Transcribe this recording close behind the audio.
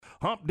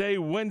Hump Day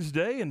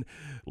Wednesday, and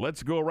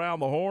let's go around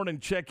the horn and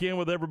check in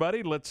with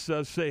everybody. Let's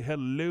say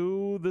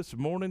hello this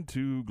morning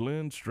to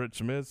Glenn Stretch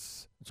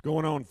Smith. What's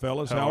going on,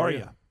 fellas? How are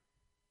you?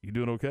 You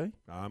doing okay?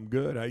 I'm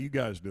good. How you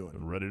guys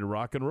doing? Ready to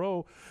rock and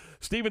roll.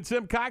 Stephen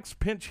Simcox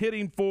pinch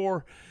hitting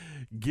for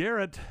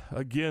Garrett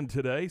again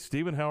today.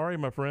 Stephen, how are you,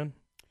 my friend?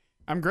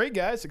 I'm great,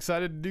 guys.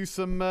 Excited to do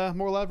some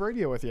more live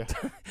radio with you.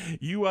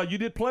 You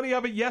did plenty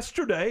of it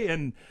yesterday,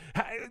 and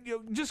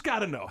you just got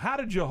to know, how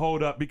did you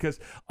hold up? Because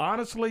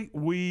honestly,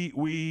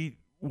 we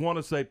want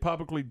to say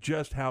publicly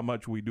just how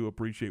much we do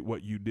appreciate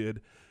what you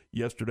did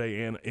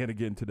yesterday and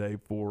again today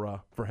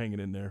for hanging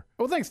in there.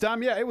 Well, thanks,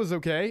 Tom. Yeah, it was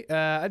okay.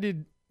 I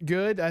did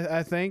good,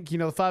 I think. You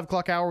know, the 5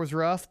 o'clock hour was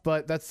rough,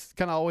 but that's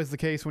kind of always the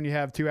case when you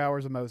have 2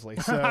 hours of Mosley.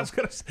 So I was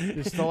gonna say,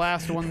 just the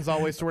last one's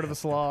always sort of a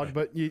slog,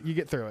 but you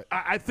get through it.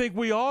 I think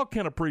we all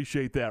can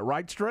appreciate that,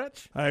 right,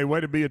 Stretch? Hey, way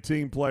to be a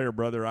team player,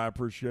 brother. I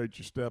appreciate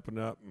you stepping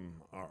up, and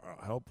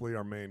hopefully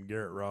our man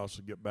Garrett Ross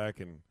will get back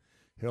and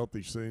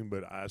healthy soon.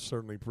 But I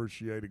certainly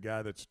appreciate a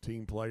guy that's a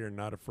team player and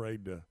not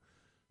afraid to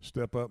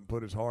step up and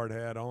put his hard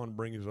hat on,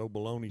 bring his old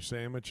bologna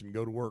sandwich, and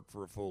go to work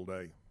for a full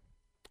day.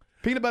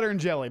 Peanut butter and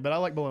jelly, but I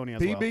like bologna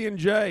as well.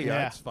 PB&J,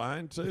 Yeah. that's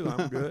fine too.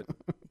 I'm good.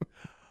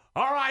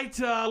 All right,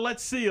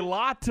 let's see. A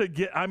lot to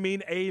get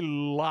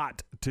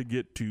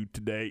to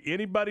today.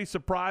 Anybody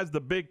surprised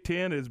the Big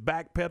Ten is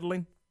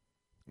backpedaling?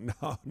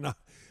 No,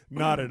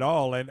 not at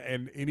all.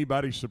 And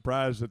anybody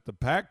surprised that the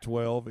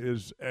Pac-12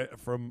 is,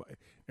 from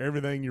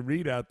everything you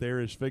read out there,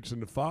 is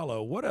fixing to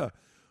follow. What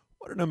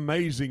an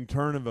amazing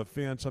turn of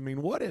events. I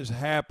mean, what has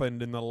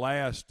happened in the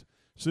last,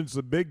 since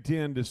the Big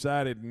Ten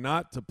decided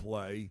not to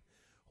play?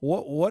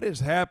 What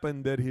has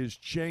happened that has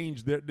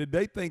changed? Did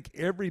they think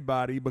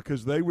everybody,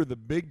 because they were the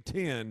Big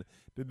Ten,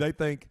 did they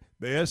think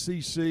the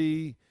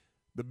SEC,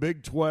 the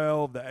Big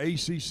 12, the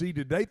ACC,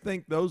 did they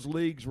think those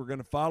leagues were going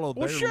to follow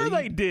their Well, sure lead?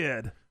 they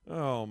did.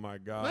 Oh, my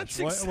gosh. That's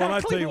Well, I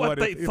exactly tell you what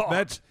they if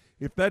thought.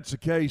 if that's the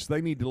case, they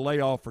need to lay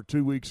off for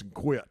 2 weeks and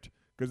quit,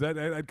 because that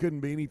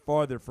couldn't be any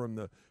farther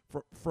from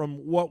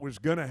what was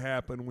going to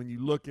happen when you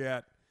look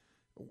at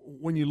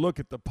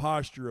the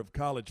posture of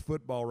college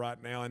football right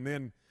now. And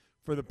then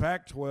for the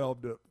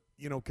Pac-12 to,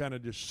 kind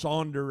of just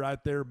saunder right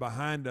there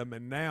behind them.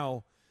 And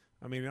now,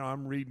 I mean,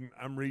 I'm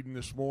reading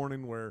this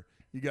morning where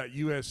you got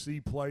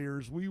USC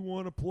players, we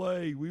want to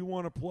play.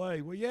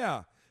 Well,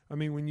 yeah. I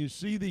mean, when you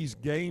see these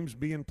games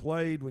being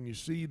played, when you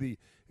see the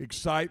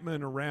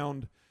excitement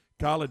around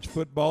college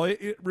football,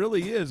 it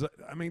really is.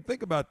 I mean,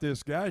 think about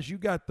this, guys. You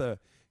got the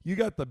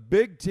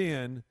Big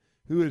Ten,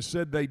 who has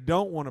said they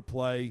don't want to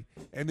play,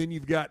 and then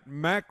you've got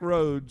Mack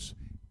Rhoades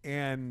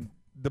and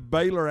the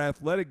Baylor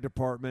athletic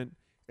department.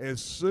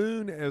 As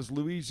soon as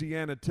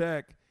Louisiana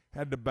Tech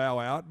had to bow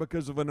out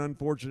because of an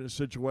unfortunate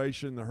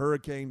situation, the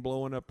hurricane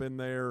blowing up in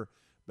there,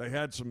 they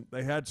had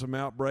some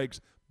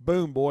outbreaks.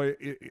 Boom, boy,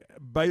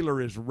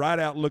 Baylor is right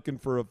out looking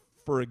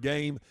for a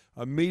game.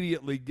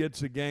 Immediately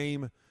gets a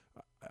game.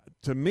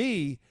 To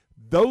me,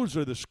 those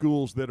are the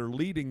schools that are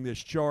leading this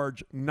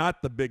charge,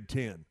 not the Big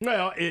Ten.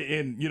 Well,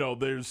 and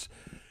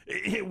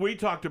we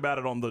talked about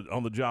it on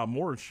the John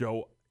Morris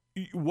show.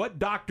 What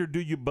doctor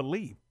do you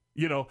believe?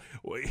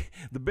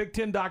 The Big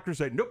Ten doctors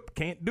say, nope,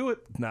 can't do it.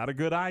 Not a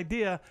good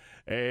idea.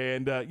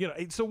 And,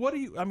 so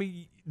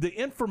the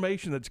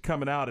information that's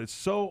coming out is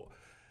so,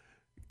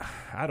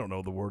 I don't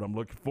know the word I'm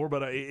looking for,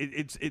 but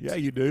it's yeah,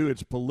 you do.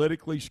 It's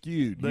politically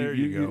skewed. There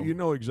you go. You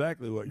know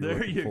exactly what you're there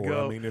looking you for.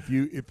 go. I mean, if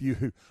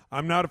you,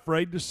 I'm not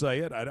afraid to say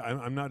it.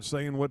 I'm not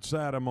saying what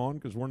side I'm on,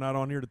 because we're not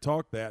on here to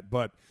talk that.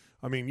 But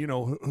I mean,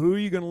 who are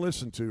you going to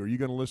listen to? Are you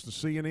going to listen to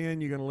CNN?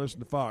 You're going to listen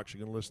to Fox?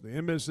 You're going to listen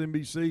to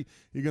MSNBC?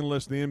 You're going to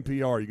listen to NPR?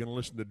 You're going to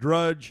listen to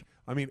Drudge?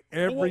 I mean,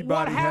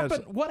 everybody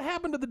has. What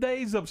happened to the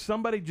days of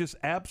somebody just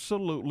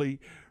absolutely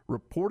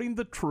reporting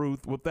the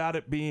truth without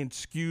it being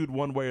skewed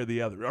one way or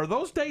the other? Are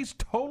those days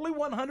totally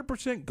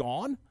 100%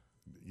 gone?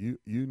 You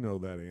know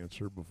that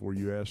answer before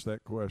you ask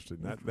that question.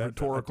 That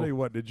Rhetorical. I'll tell you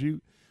what.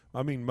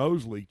 I mean,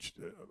 Mosley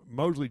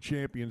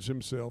champions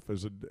himself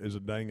as a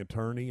dang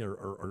attorney,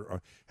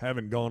 or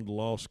having gone to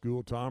law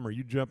school. Tom, are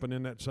you jumping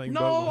in that same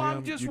boat with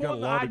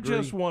him? I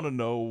just want to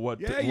know what.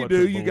 Yeah, what you to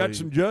do. You got believe.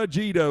 some Judge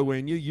Ito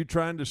in you. You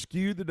trying to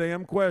skew the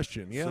damn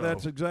question. Yeah, So-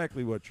 that's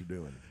exactly what you're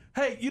doing.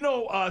 Hey,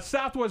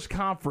 Southwest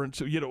Conference.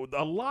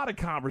 A lot of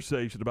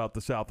conversation about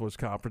the Southwest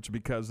Conference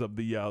because of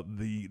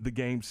the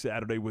game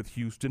Saturday with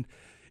Houston.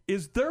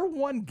 Is there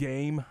one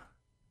game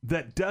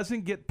that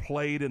doesn't get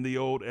played in the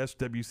old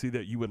SWC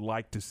that you would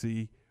like to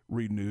see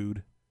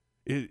renewed?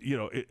 Baylor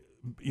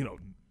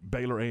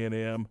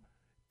A&M,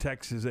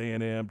 Texas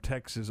A&M,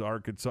 Texas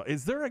Arkansas.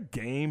 Is there a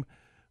game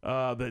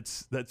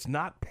that's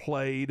not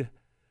played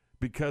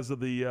because of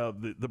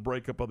the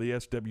breakup of the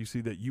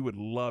SWC that you would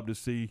love to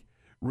see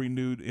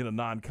renewed in a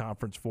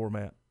non-conference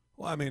format?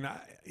 Well, I mean,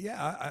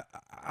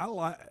 I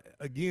like,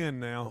 again,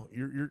 now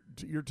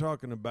you're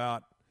talking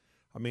about.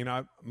 I mean,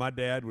 my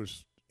dad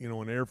was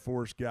an Air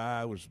Force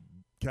guy. I was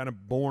kind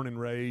of born and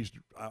raised.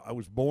 I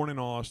was born in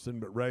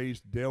Austin, but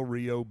raised Del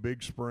Rio,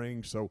 Big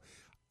Spring. So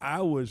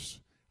as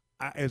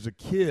a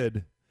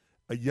kid,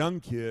 a young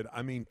kid,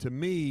 I mean, to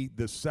me,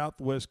 the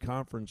Southwest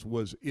Conference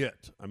was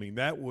it. I mean,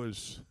 they were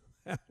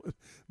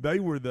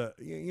the,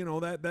 you know,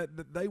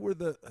 they were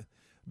the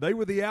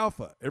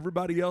alpha.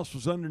 Everybody else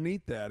was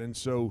underneath that. And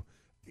so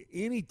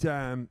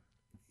anytime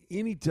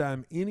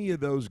any of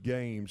those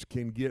games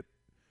can get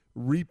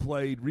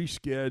replayed,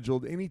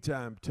 rescheduled,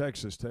 anytime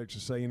Texas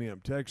A&M,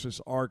 Texas,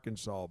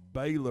 Arkansas,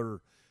 Baylor,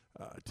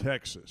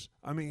 Texas.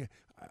 I mean,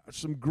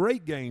 some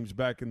great games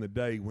back in the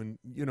day when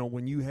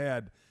you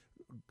had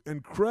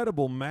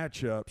incredible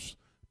matchups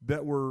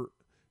that were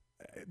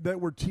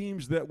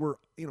teams that were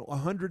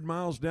 100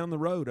 miles down the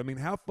road. I mean,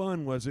 how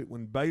fun was it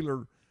when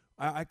Baylor?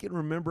 I can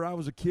remember I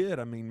was a kid.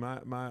 I mean,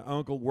 my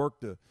uncle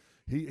worked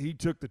he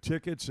took the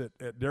tickets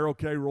at Darrell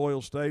K.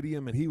 Royal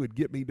Stadium, and he would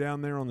get me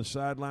down there on the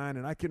sideline.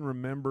 And I can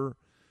remember,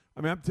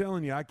 I mean, I'm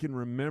telling you, I can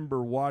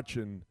remember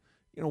watching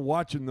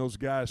those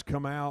guys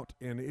come out,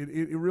 and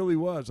it really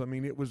was. I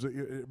mean,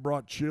 it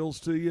brought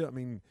chills to you. I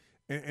mean,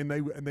 and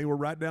they were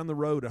right down the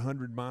road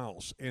 100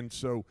 miles. And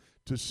so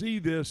to see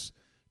these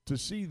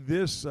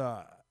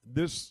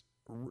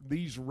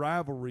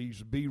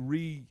rivalries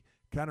be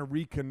kind of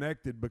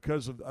reconnected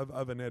because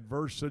of an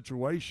adverse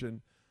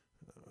situation.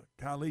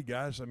 Golly,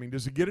 guys, I mean,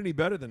 does it get any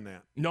better than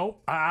that? No,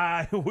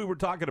 we were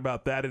talking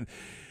about that, and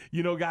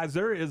guys,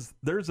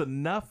 there's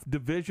enough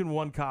Division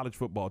I college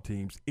football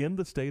teams in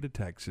the state of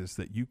Texas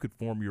that you could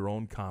form your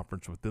own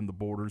conference within the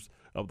borders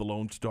of the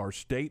Lone Star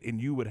State,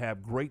 and you would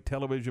have great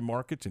television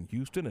markets in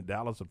Houston and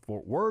Dallas and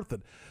Fort Worth.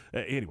 And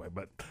anyway,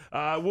 but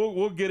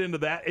we'll get into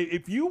that.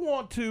 If you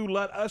want to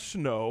let us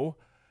know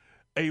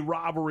a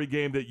rivalry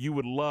game that you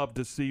would love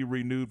to see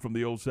renewed from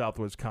the Old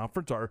Southwest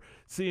Conference, our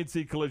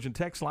CNC Collision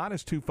text line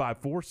is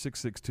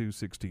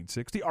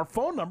 254-662-1660. Our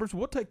phone numbers,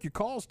 we'll take your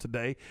calls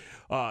today,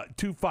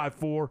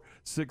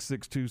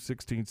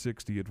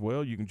 254-662-1660 as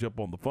well. You can jump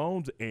on the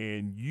phones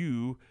and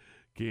you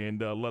can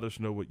let us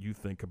know what you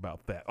think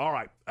about that. All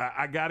right,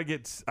 I gotta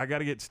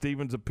get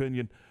Steven's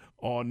opinion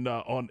on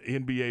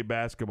NBA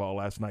basketball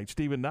last night.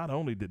 Steven, not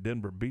only did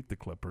Denver beat the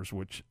Clippers,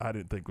 which I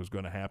didn't think was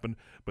going to happen,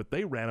 but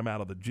they ran them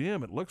out of the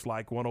gym. It looks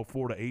like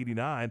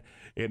 104-89,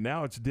 and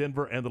now it's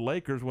Denver and the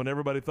Lakers when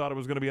everybody thought it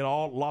was going to be an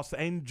all Los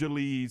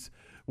Angeles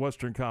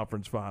Western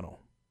Conference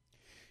final.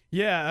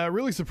 Yeah,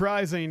 really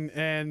surprising,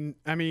 and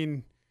I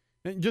mean,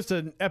 just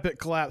an epic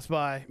collapse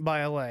by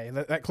LA.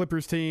 That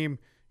Clippers team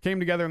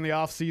came together in the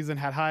offseason,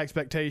 had high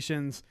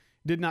expectations,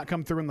 did not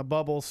come through in the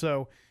bubble,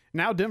 so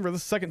now Denver,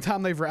 this is the second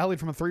time they've rallied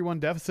from a 3-1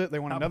 deficit. They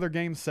won another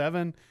Game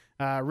 7.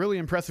 Really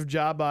impressive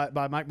job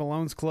by Mike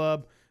Malone's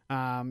club.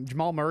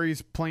 Jamal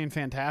Murray's playing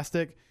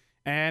fantastic.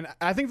 And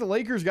I think the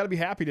Lakers got to be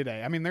happy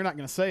today. I mean, they're not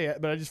going to say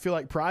it, but I just feel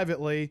like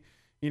privately,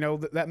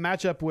 that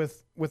matchup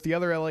with the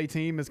other LA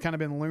team has kind of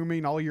been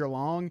looming all year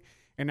long,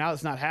 and now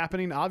it's not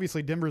happening.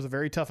 Obviously, Denver's a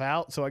very tough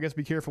out, so I guess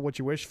be careful what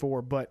you wish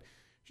for, but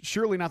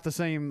surely not the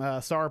same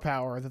star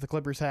power that the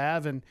Clippers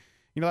have. And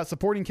that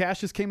supporting cast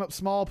just came up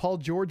small. Paul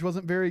George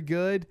wasn't very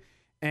good.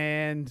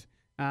 And,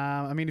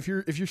 I mean, if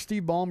you're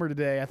Steve Ballmer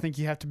today, I think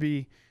you have to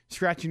be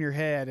scratching your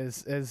head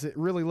as it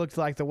really looked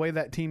like the way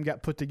that team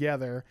got put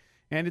together.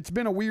 And it's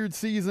been a weird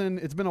season.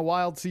 It's been a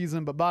wild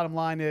season. But bottom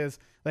line is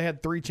they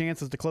had 3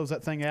 chances to close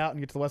that thing out and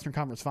get to the Western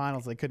Conference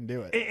Finals. They couldn't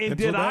do it. And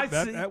so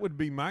that would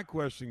be my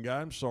question,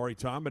 guy. I'm sorry,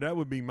 Tom, but that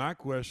would be my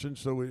question.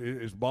 So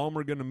is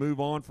Ballmer going to move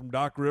on from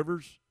Doc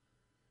Rivers?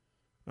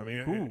 I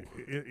mean,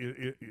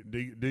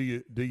 do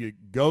you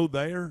go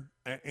there?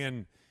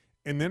 And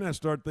then I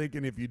start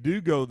thinking, if you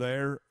do go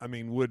there, I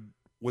mean, would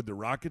the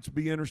Rockets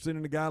be interested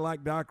in a guy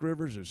like Doc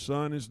Rivers? His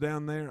son is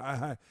down there.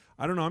 I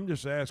don't know. I'm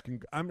just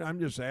asking. I'm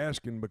just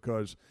asking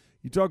because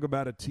you talk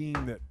about a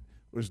team that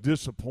was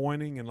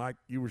disappointing, and like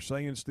you were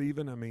saying,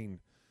 Stephen, I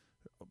mean,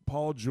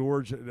 Paul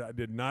George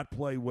did not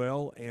play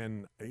well,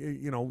 and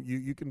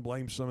you can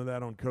blame some of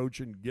that on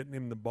coaching, getting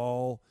him the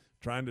ball,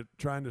 trying to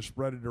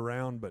spread it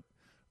around, but.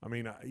 I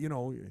mean,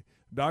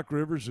 Doc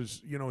Rivers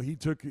is,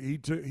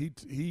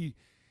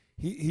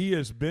 he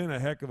has been a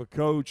heck of a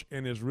coach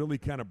and has really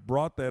kind of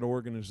brought that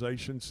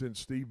organization since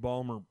Steve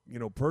Ballmer,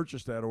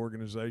 purchased that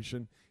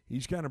organization.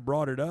 He's kind of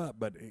brought it up,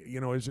 but,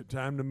 is it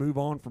time to move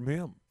on from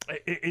him?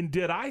 And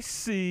did I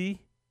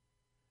see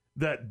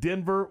that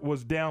Denver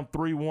was down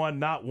 3-1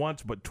 not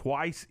once but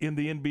twice in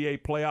the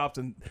NBA playoffs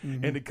and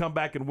to come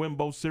back and win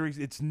both series?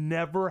 It's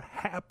never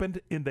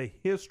happened in the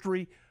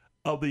history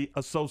of the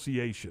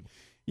association.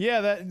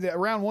 Yeah, that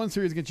round 1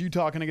 series against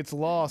Utah kind of gets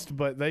lost,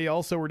 but they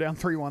also were down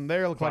 3-1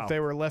 there. Looked like they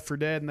were left for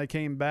dead, and they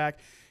came back.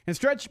 And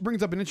Stretch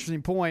brings up an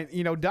interesting point.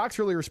 Doc's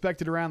really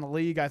respected around the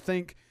league. I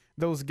think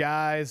those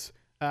guys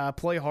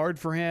play hard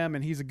for him,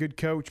 and he's a good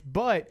coach.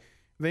 But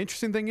the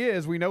interesting thing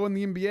is, we know in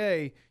the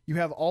NBA, you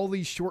have all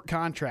these short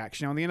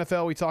contracts. In the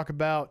NFL, we talk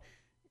about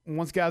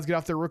once guys get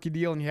off their rookie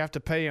deal and you have to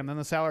pay them, then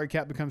the salary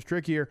cap becomes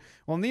trickier.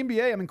 Well, in the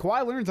NBA, I mean,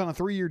 Kawhi Leonard's on a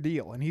 3-year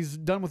deal, and he's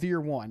done with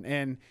year 1.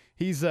 And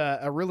he's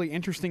a really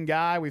interesting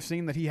guy. We've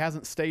seen that he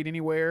hasn't stayed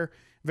anywhere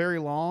very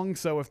long.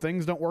 So if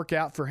things don't work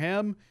out for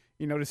him,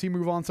 does he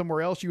move on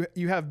somewhere else?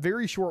 You have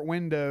very short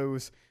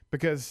windows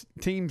because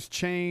teams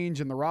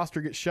change and the roster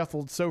gets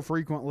shuffled so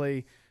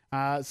frequently.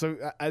 So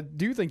I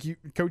do think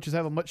coaches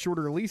have a much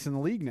shorter lease in the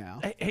league now.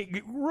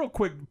 Hey, real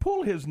quick,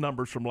 pull his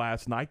numbers from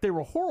last night. They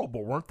were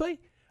horrible, weren't they?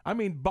 I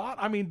mean,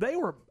 they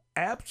were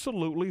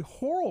absolutely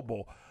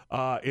horrible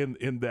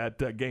in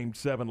that Game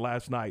 7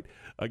 last night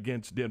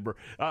against Denver.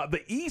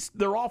 The East,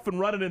 they're often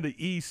running in the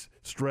East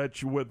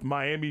stretch with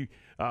Miami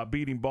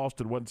beating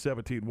Boston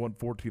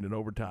 117-114 in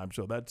overtime.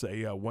 So that's a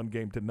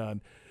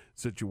 1-game-to-none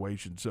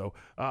situation. So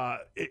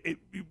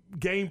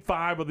Game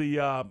 5 of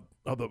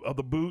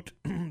the boot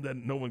that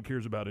no one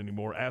cares about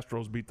anymore.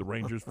 Astros beat the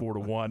Rangers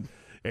 4-1,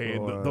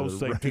 and those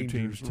same two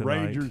teams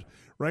tonight.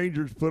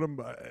 Rangers put them,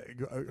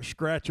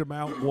 scratch them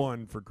out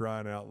one, for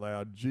crying out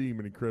loud. Gee,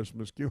 many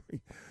Christmas. Is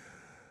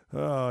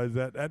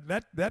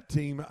that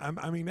team?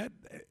 I mean, that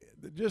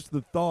just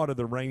the thought of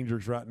the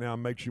Rangers right now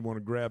makes you want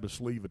to grab a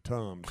sleeve of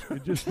Tums.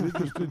 It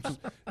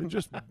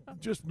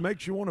just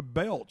makes you want to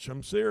belch.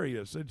 I'm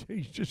serious.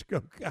 You just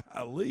go,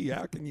 golly,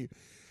 how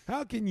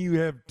can you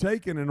have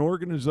taken an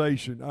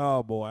organization?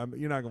 Oh boy,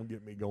 you're not going to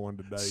get me going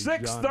today.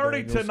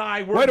 6:30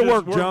 tonight. Way to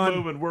work,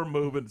 John. We're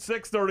moving.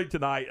 6:30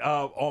 tonight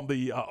on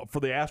the for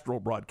the Astro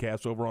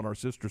broadcast over on our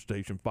sister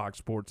station, Fox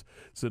Sports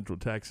Central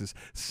Texas.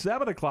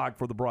 7:00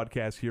 for the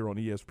broadcast here on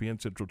ESPN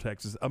Central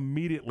Texas.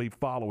 Immediately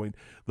following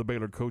the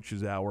Baylor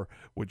Coaches Hour,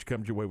 which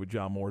comes your way with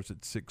John Morris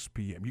at 6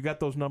 p.m. You got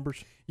those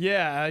numbers?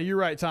 Yeah, you're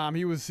right, Tom.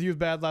 He was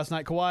bad last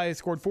night. Kawhi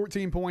scored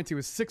 14 points. He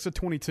was 6 of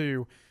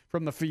 22.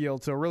 From the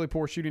field, so a really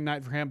poor shooting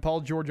night for him. Paul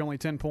George only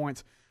 10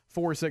 points,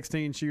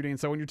 4-16 shooting.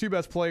 So when your two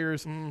best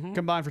players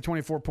combine for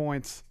 24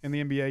 points in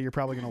the NBA, you're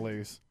probably going to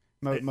lose.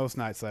 Most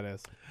nights, that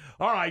is.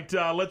 All right,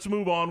 let's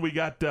move on. We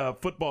got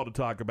football to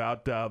talk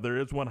about. There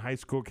is one high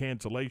school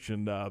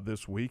cancellation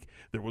this week.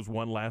 There was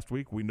one last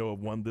week. We know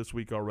of one this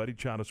week already,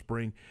 China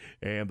Spring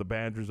and the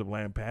Badgers of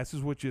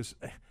Lampasas, which is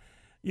 –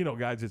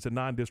 guys, it's a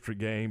non-district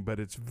game, but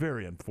it's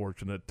very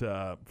unfortunate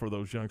for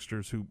those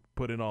youngsters who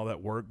put in all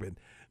that work, but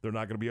they're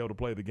not going to be able to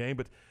play the game.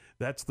 But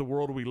that's the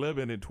world we live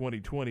in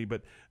 2020.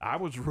 But I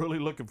was really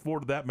looking forward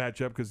to that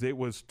matchup because it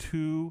was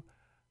two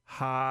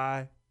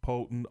high,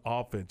 potent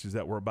offenses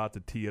that were about to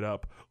tee it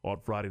up on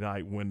Friday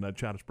night when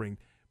China Spring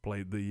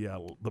played the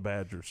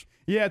Badgers.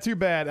 Yeah, too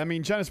bad. I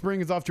mean, China Spring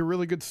is off to a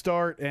really good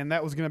start, and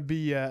that was going to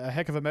be a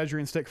heck of a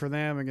measuring stick for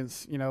them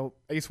against,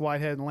 Ace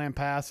Whitehead and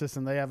Lampasas,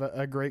 and they have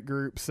a great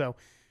group. So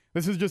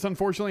this is just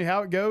unfortunately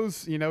how it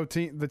goes.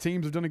 The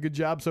teams have done a good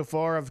job so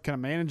far of kind of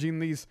managing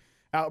these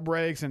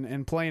outbreaks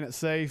and playing it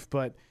safe,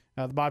 but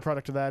the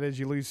byproduct of that is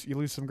you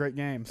lose some great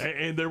games.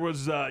 And there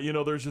was,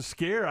 there's a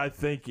scare, I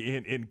think,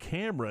 in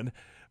Cameron.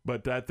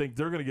 But I think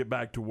they're going to get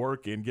back to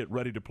work and get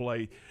ready to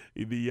play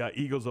the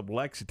Eagles of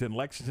Lexington.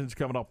 Lexington's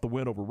coming off the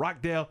win over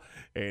Rockdale,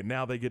 and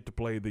now they get to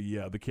play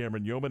the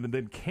Cameron Yeomen. And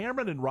then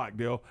Cameron and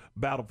Rockdale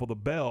battle for the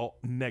bell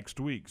next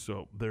week.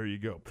 So there you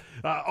go.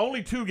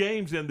 Only two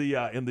games in the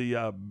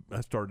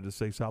I started to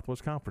say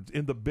Southwest Conference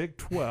in the Big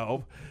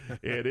 12,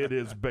 and it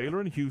is Baylor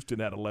and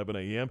Houston at 11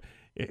 a.m.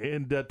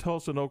 and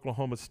Tulsa and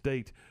Oklahoma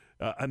State.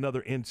 Another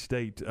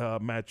in-state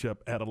matchup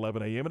at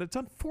 11 a.m. And it's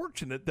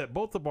unfortunate that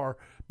both of our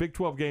Big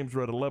 12 games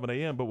are at 11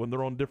 a.m., but when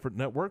they're on different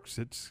networks,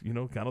 it's,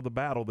 kind of the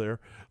battle there.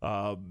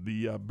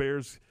 The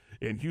Bears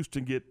in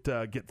Houston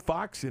get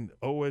Fox, and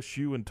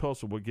OSU and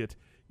Tulsa will get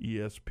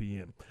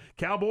ESPN.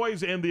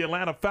 Cowboys and the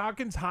Atlanta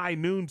Falcons, high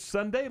noon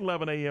Sunday,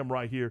 11 a.m.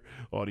 right here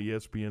on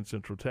ESPN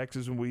Central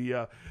Texas. And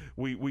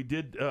we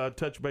did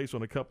touch base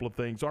on a couple of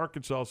things.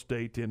 Arkansas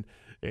State and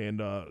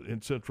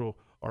in Central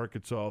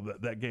Arkansas,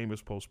 that game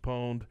is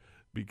postponed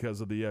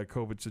because of the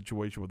COVID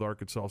situation with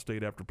Arkansas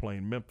State after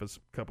playing Memphis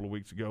a couple of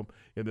weeks ago.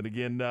 And then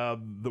again,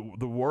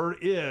 the word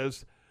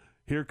is,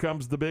 here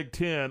comes the Big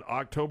Ten,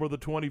 October the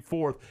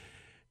 24th.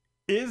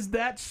 Is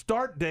that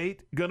start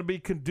date going to be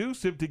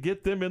conducive to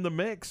get them in the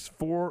mix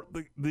for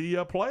the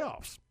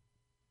playoffs?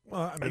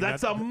 Well,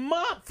 that's a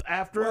month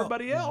after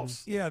everybody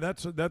else. Yeah,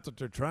 that's what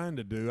they're trying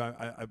to do.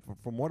 I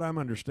from what I'm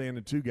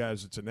understanding, too,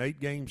 guys, it's an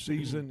 8-game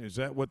season. Is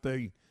that what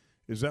the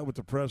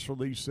press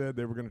release said?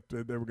 They were going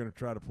to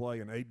try to play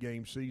an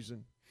 8-game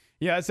season.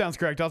 Yeah, that sounds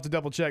correct. I'll have to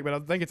double check, but I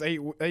think it's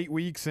 8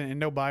 weeks and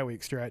no bye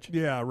week stretch.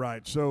 Yeah,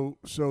 right. So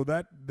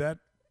that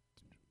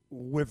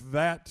with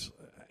that,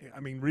 I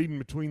mean, reading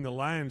between the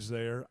lines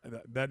there,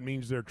 that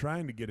means they're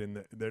trying to get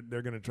in.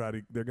 They're going to try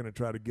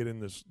to get in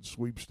the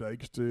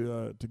sweepstakes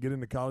to get in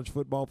the college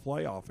football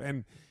playoff.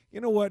 And you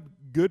know what?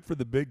 Good for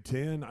the Big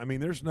Ten. I mean,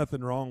 there's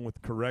nothing wrong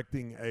with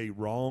correcting a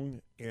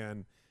wrong,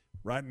 and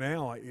right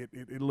now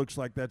it looks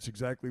like that's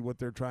exactly what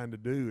they're trying to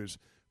do, is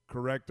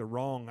correct a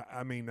wrong.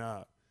 I mean,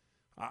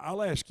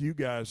 I'll ask you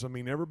guys. I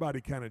mean,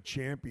 everybody kind of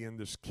championed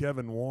this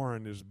Kevin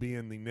Warren as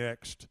being the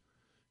next.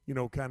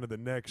 Kind of the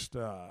next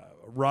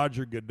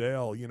Roger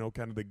Goodell,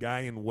 kind of the guy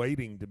in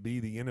waiting to be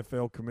the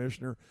NFL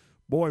commissioner.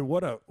 Boy,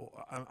 what a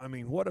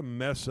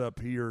mess up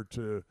here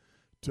to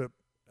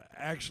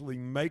actually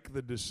make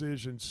the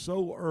decision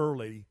so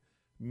early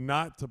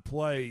not to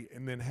play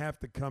and then have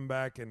to come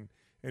back and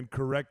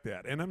correct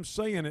that. And I'm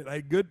saying it,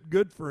 hey,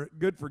 good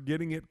for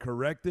getting it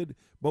corrected,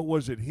 but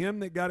was it him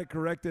that got it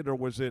corrected, or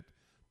was it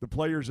the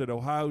players at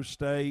Ohio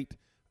State,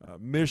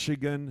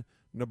 Michigan,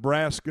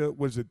 Nebraska?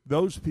 Was it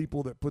those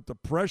people that put the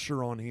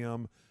pressure on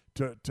him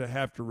to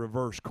have to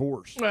reverse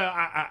course? Well,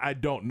 I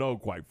don't know,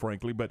 quite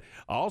frankly, but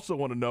I also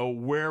want to know,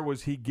 where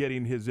was he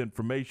getting his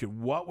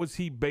information? What was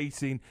he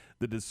basing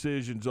the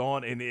decisions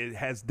on? And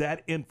has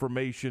that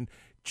information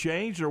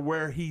changed, or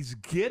where he's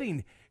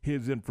getting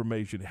his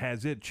information,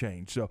 has it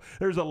changed? So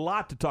there's a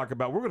lot to talk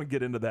about. We're going to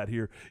get into that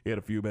here in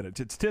a few minutes.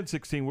 It's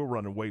 10:16. We're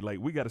running way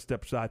late. We got to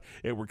step aside,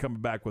 and we're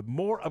coming back with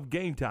more of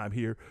Game Time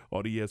here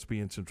on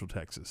ESPN Central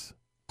Texas.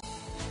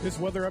 This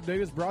weather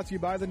update is brought to you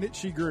by the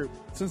Nitsche Group.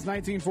 Since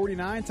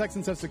 1949,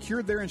 Texans have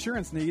secured their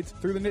insurance needs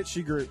through the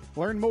Nitsche Group.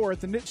 Learn more at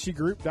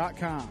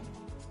thenitschegroup.com.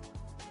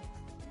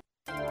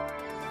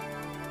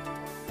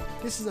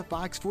 This is a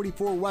Fox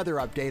 44 weather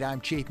update.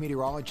 I'm Chief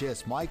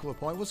Meteorologist Mike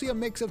LaPointe. We'll see a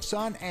mix of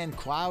sun and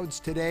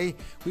clouds today.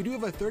 We do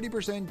have a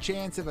 30%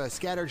 chance of a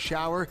scattered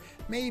shower,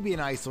 maybe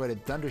an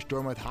isolated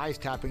thunderstorm with highs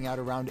topping out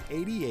around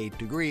 88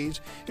 degrees.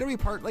 It'll be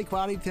partly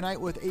cloudy tonight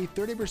with a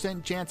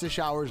 30% chance of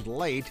showers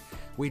late.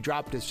 We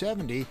drop to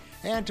 70,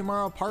 and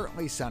tomorrow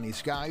partly sunny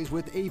skies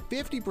with a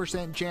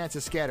 50% chance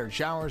of scattered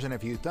showers and a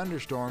few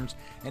thunderstorms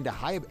and a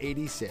high of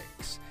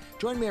 86.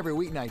 Join me every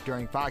weeknight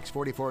during Fox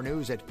 44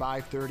 News at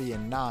 5:30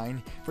 and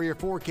 9 for your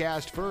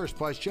forecast first.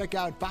 Plus, check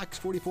out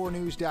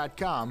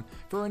fox44news.com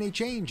for any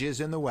changes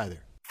in the weather.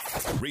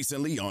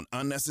 Recently on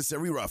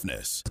Unnecessary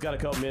Roughness. Got a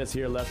couple minutes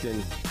here left in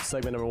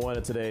segment number one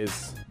of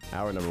today's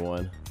hour number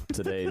one.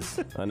 Today's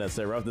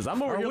Unnecessary Roughness.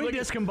 I'm over here looking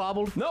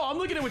discombobbled? No, I'm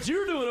looking at what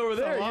you're doing over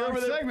there. You're over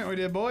there. Segment we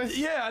did, boys.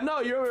 Yeah, I know.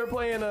 You're over there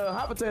playing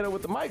hot potato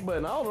with the mic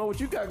button. I don't know what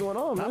you got going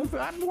on, man.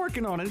 I'm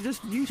working on it.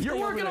 Just you stay You're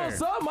working over on there.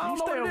 something. I don't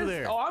know stay what it over is.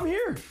 there. Oh, I'm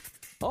here.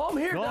 I'm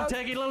here. Go on, dog.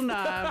 take your little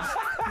knives.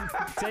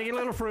 Take your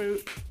little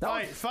fruit.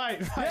 Fight.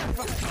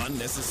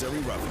 Unnecessary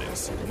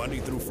Roughness. Monday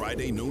through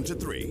Friday, noon to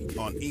 3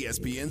 on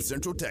ESPN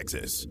Central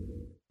Texas.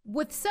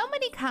 With so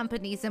many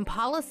companies and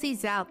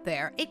policies out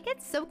there, it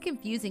gets so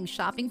confusing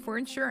shopping for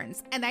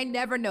insurance, and I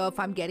never know if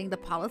I'm getting the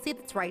policy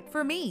that's right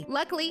for me.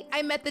 Luckily,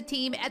 I met the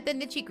team at the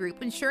Nitsche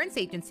Group Insurance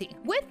Agency.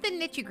 With the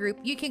Nitsche Group,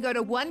 you can go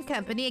to one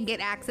company and get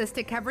access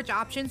to coverage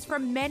options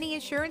from many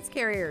insurance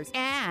carriers,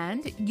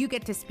 and you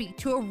get to speak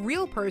to a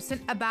real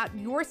person about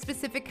your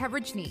specific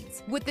coverage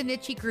needs. With the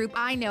Nitsche Group,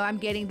 I know I'm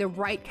getting the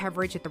right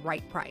coverage at the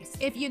right price.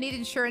 If you need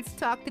insurance,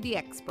 talk to the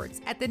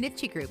experts at the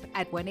Nitsche Group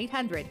at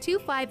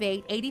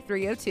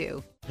 1-800-258-8302.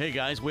 Hey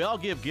guys, we all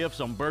give gifts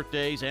on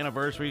birthdays,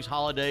 anniversaries,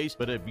 holidays,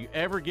 but have you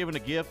ever given a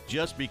gift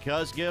just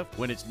because gift?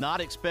 When it's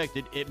not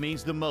expected, it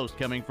means the most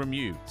coming from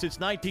you. Since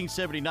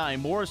 1979,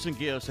 Morrison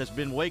Gifts has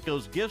been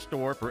Waco's gift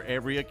store for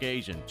every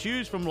occasion.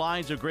 Choose from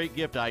lines of great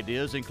gift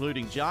ideas,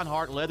 including John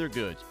Hart leather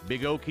goods,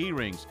 Big O key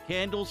rings,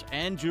 candles,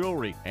 and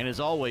jewelry. And as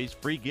always,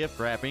 free gift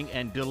wrapping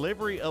and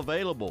delivery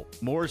available.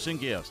 Morrison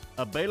Gifts,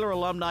 a Baylor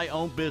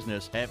alumni-owned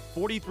business at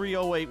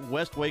 4308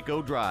 West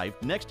Waco Drive,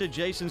 next to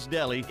Jason's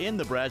Deli in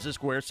the Brazos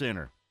Square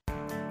Center.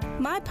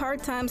 My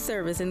part-time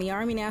service in the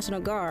Army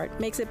National Guard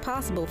makes it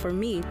possible for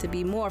me to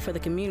be more for the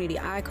community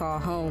I call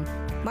home.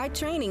 My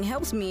training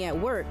helps me at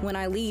work when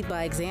I lead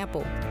by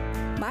example.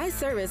 My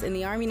service in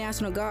the Army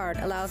National Guard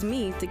allows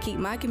me to keep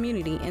my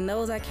community and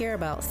those I care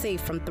about safe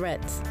from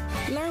threats.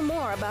 Learn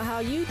more about how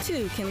you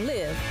too can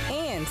live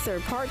and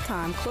serve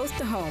part-time close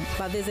to home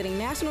by visiting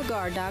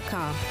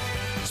NationalGuard.com.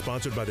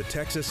 Sponsored by the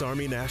Texas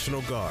Army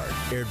National Guard.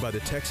 Aired by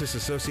the Texas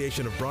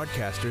Association of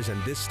Broadcasters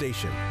and this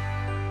station.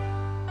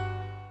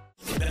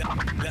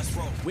 Let's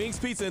roll. Wings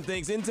Pizza and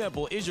Things in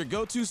Temple is your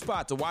go-to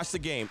spot to watch the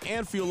game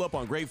and fuel up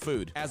on great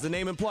food. As the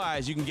name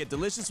implies, you can get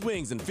delicious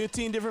wings in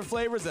 15 different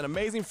flavors and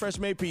amazing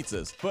fresh-made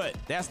pizzas. But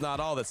that's not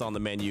all that's on the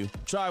menu.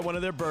 Try one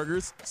of their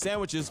burgers,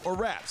 sandwiches, or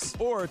wraps.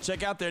 Or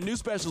check out their new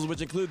specials,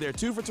 which include their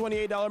 2 for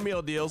 $28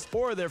 meal deals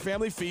or their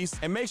family feast.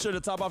 And make sure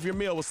to top off your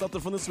meal with something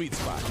from the sweet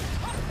spot.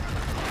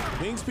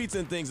 Wings Pizza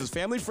and Things is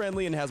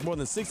family-friendly and has more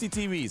than 60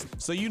 TVs,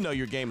 so you know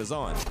your game is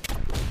on.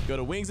 Go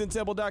to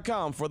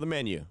wingsandtemple.com for the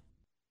menu.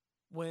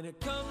 When it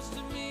comes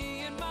to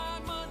me and my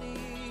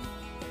money,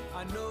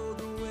 I know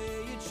the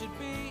way it should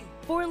be.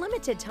 For a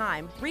limited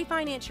time,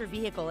 refinance your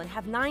vehicle and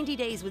have 90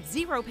 days with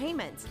zero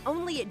payments,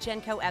 only at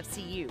Genco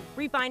FCU.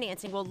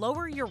 Refinancing will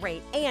lower your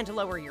rate and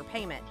lower your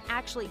payment.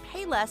 Actually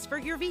pay less for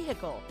your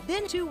vehicle.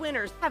 Then 2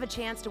 winners have a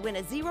chance to win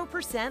a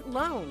 0%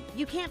 loan.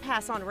 You can't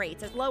pass on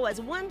rates as low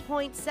as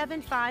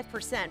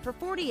 1.75% for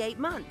 48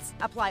 months.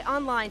 Apply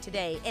online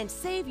today and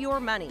save your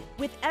money.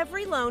 With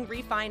every loan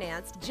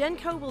refinanced,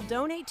 Genco will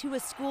donate to a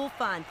school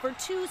fund for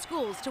 2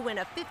 schools to win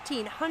a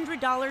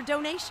 $1,500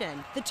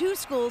 donation. The 2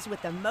 schools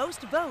with the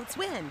most votes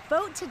win.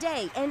 Vote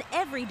today and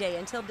every day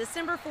until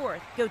December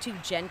 4th. Go to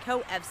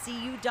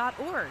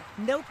GencoFCU.org.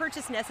 No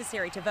purchase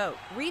necessary to vote.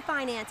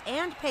 Refinance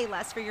and pay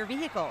less for your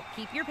vehicle.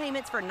 Keep your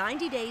payments for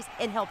 90 days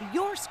and help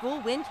your school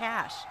win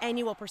cash.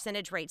 Annual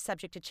percentage rate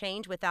subject to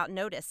change without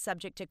notice,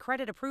 subject to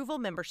credit approval,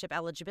 membership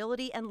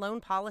eligibility, and loan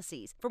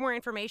policies. For more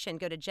information,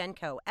 go to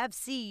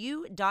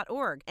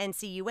GencoFCU.org.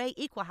 NCUA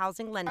Equal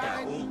Housing Lender.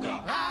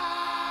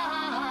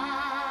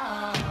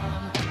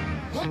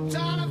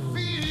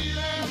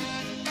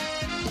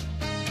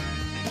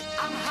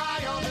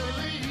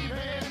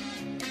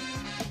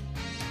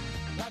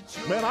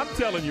 Man, I'm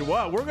telling you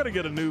what, we're going to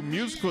get a new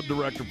musical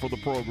director for the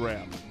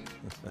program.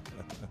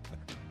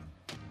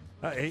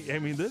 I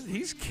mean,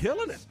 he's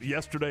killing it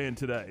yesterday and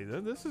today.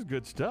 This is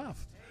good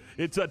stuff.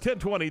 It's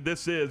 10:20.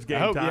 This is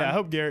Game Time. Yeah, I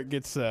hope Garrett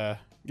gets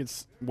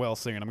well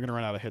singing. I'm going to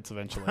run out of hits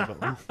eventually,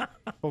 but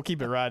we'll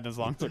keep it riding as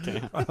long as we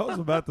can. I was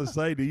about to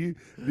say, do you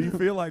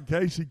feel like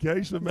Casey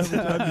Kasem every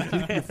time you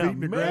keep your feet in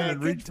the ground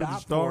and reach for the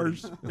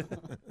stars?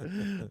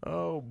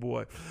 Oh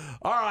boy!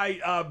 All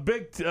right,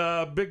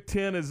 Big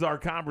Ten is our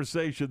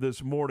conversation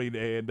this morning,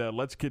 and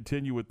let's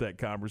continue with that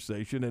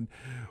conversation. And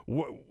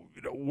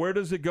where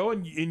does it go?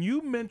 And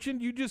you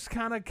mentioned, you just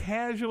kind of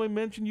casually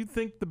mentioned, you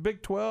think the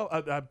Big 12,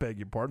 I beg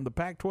your pardon, the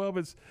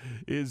Pac-12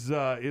 is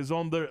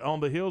on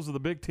the heels of the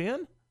Big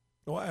Ten?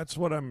 Well, that's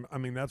what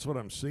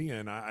I'm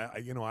seeing.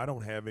 I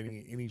don't have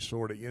any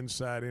sort of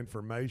inside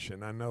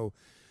information. I know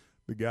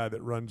the guy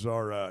that runs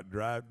our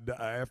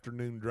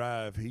afternoon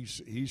drive.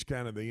 He's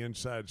kind of the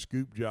inside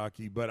scoop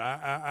jockey, but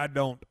I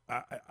don't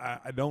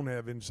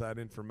have inside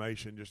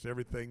information. Just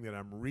everything that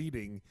I'm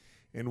reading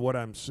and what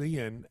I'm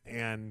seeing.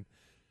 And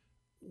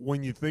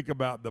when you think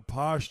about the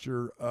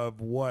posture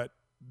of what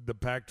the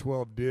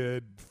Pac-12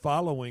 did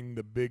following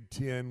the Big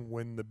Ten,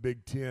 when the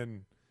Big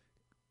Ten,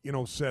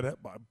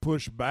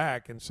 pushed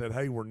back and said,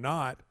 hey, we're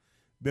not,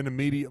 then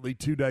immediately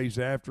 2 days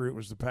after it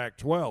was the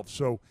Pac-12.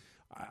 So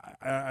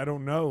I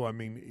don't know. I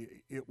mean,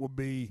 it will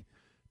be,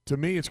 to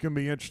me, it's going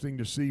to be interesting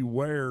to see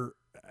where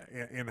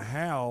and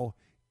how,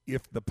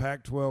 if the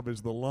Pac-12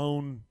 is the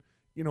lone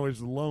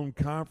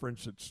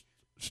conference that's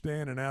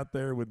standing out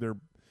there with their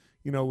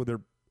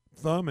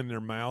thumb in their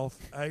mouth.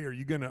 Hey, are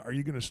you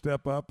gonna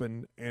step up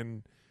and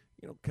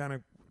kind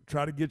of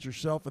try to get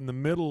yourself in the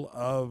middle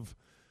of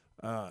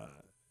the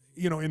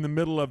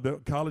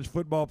college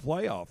football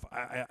playoff?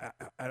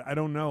 I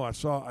don't know.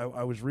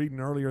 I was reading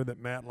earlier that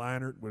Matt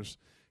Leinart was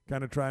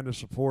kind of trying to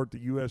support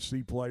the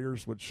USC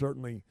players, which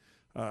certainly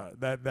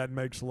that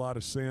makes a lot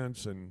of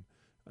sense, and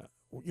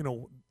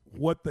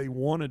what they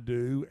want to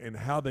do and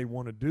how they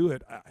want to do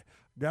it.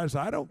 Guys,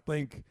 I don't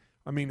think.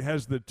 I mean,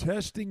 has the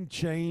testing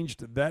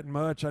changed that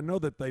much? I know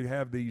that they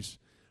have these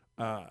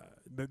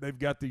they've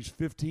got these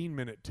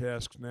 15-minute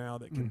tests now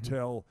that can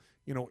tell,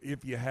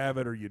 if you have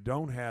it or you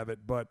don't have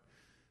it. But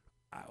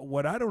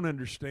what I don't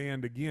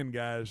understand, again,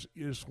 guys,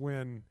 is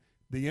when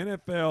the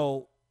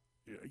NFL,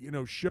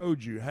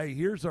 showed you, hey,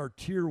 here's our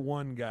tier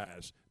 1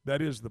 guys.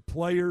 That is the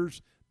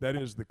players, that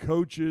is the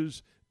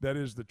coaches, that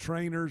is the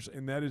trainers,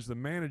 and that is the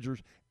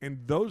managers.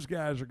 And those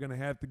guys are going to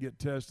have to get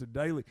tested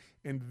daily,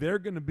 and they're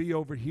going to be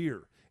over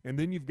here. And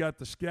then you've got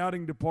the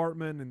scouting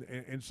department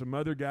and some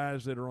other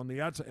guys that are on the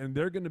outside, and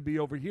they're going to be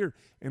over here.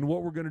 And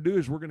what we're going to do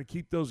is we're going to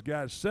keep those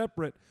guys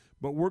separate,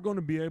 but we're going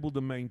to be able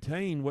to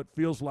maintain what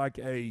feels like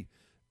I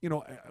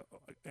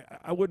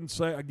wouldn't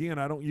say, again,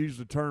 I don't use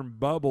the term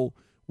bubble.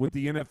 With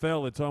the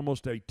NFL, it's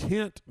almost a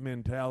tent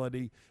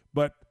mentality,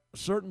 but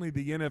certainly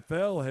the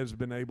NFL has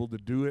been able to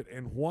do it,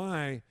 and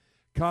why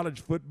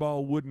college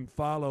football wouldn't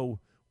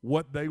follow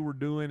what they were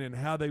doing and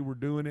how they were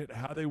doing it,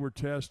 how they were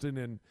testing,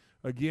 and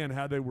again,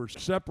 how they were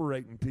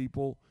separating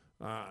people.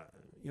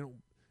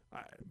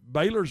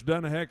 Baylor's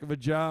done a heck of a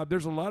job.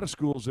 There's a lot of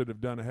schools that have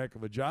done a heck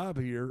of a job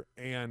here,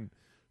 and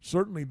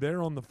certainly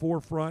they're on the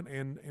forefront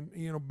and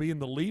being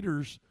the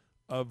leaders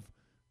of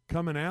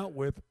coming out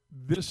with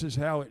this is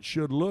how it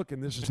should look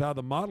and this is how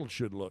the model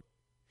should look.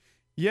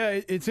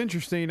 Yeah, it's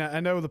interesting. I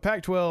know the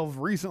Pac-12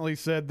 recently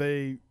said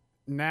they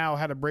now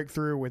had a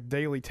breakthrough with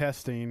daily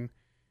testing,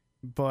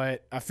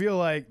 but I feel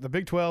like the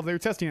Big 12, they're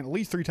testing at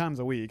least 3 times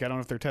a week. I don't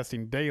know if they're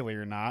testing daily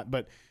or not,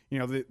 but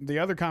the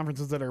other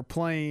conferences that are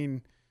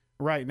playing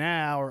right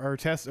now or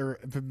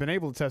have been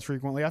able to test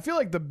frequently. I feel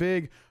like the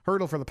big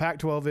hurdle for the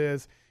Pac-12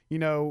 is,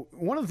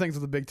 one of the things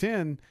with the Big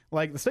Ten,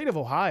 like the state of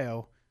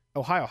Ohio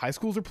high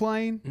schools are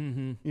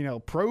playing,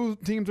 pro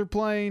teams are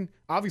playing.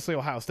 Obviously,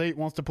 Ohio State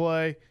wants to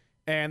play,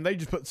 and they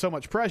just put so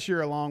much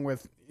pressure along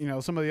with,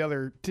 some of the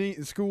other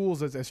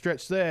schools, as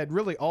Stretch said.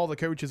 Really, all the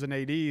coaches and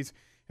ADs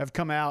have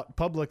come out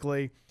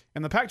publicly.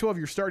 And the Pac-12,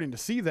 you're starting to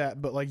see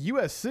that. But like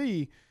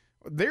USC,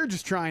 they're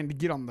just trying to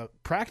get on the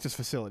practice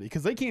facility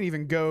because they can't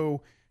even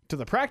go to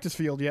the practice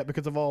field yet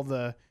because of all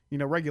the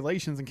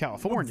regulations in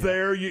California.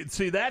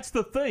 That's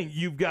the thing.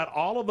 You've got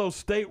all of those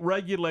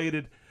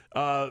state-regulated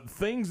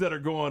things that are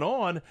going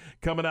on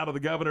coming out of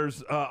the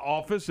governor's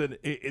office, and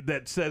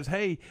that says,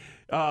 hey,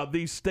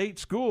 these state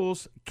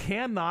schools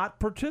cannot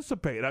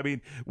participate. I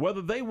mean,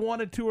 whether they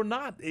wanted to or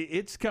not,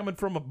 it's coming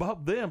from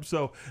above them.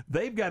 So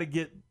they've got to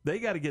get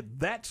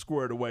that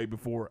squared away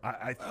before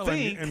I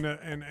think.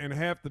 And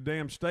half the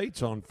damn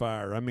state's on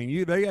fire. I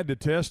mean, they had to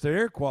test the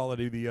air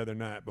quality the other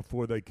night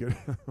before they could.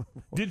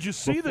 Did you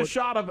see the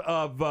shot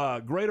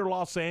of Greater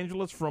Los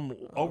Angeles from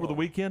over the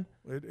weekend?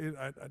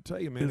 I tell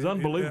you, man, it's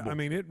unbelievable.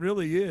 It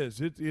really is.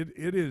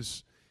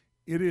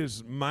 It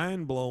is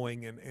mind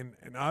blowing,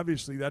 and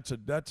obviously that's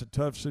a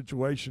tough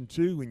situation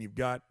too when you've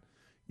got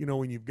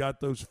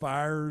those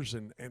fires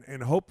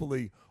and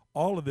hopefully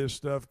all of this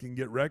stuff can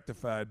get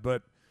rectified.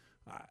 But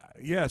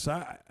yes,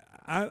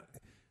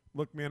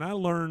 Look, man, I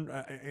learned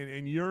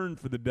and yearn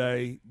for the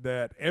day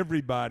that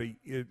everybody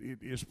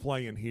is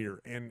playing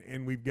here,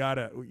 and we've got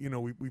to,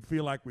 we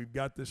feel like we've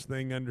got this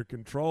thing under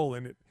control,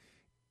 and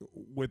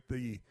with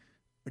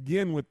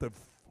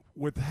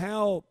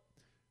how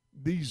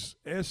these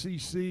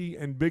SEC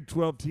and Big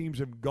 12 teams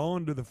have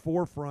gone to the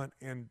forefront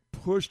and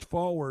pushed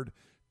forward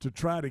to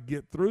try to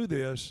get through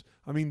this.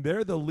 I mean,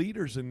 they're the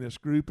leaders in this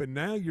group, and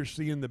now you're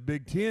seeing the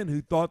Big Ten,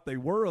 who thought they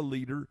were a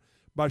leader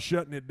by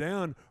shutting it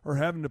down, or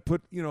having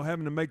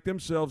to make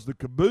themselves the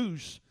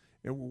caboose,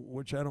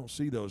 which I don't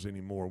see those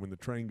anymore when the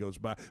train goes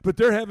by. But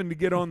they're having to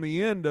get on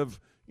the end of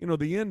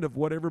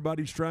what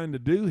everybody's trying to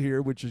do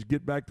here, which is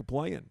get back to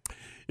playing.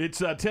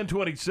 It's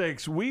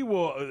 10:26. We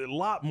will a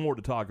lot more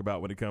to talk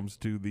about when it comes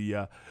to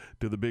the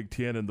Big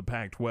Ten and the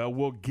Pac-12.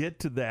 We'll get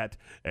to that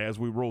as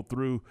we roll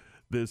through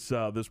this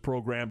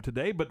program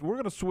today, but we're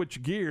going to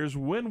switch gears.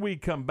 When we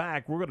come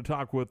back, we're going to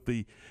talk with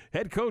the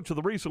head coach of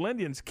the Riesel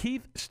Indians,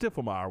 Keith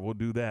Stiffelmeyer. We'll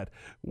do that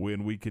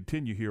when we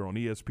continue here on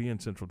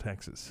ESPN Central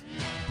Texas.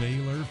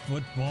 Baylor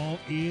football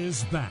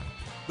is back.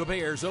 The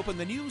Bears open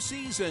the new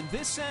season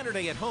this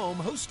Saturday at home,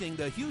 hosting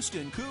the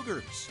Houston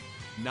Cougars.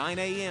 9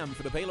 a.m.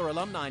 for the Baylor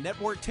Alumni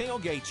Network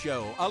Tailgate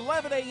Show.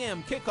 11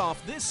 a.m. kickoff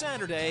this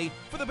Saturday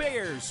for the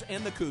Bears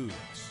and the Cougs.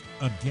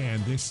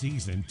 Again this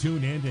season,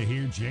 tune in to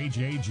hear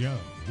J.J. Joe,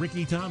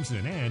 Ricky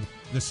Thompson, and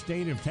the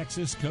State of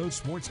Texas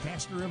Coach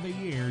Sportscaster of the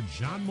Year,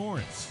 John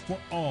Morris, for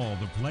all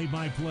the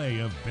play-by-play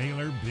of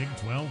Baylor Big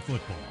 12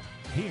 football,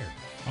 here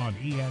on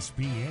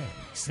ESPN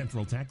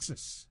Central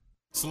Texas.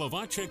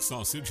 Slovacek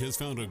Sausage has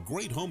found a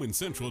great home in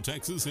Central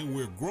Texas, and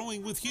we're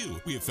growing with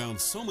you. We have found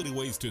so many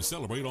ways to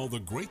celebrate all the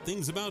great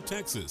things about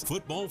Texas.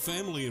 Football,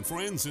 family, and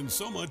friends, and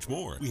so much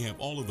more. We have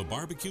all of the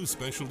barbecue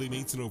specialty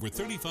meats and over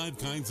 35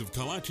 kinds of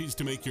kolaches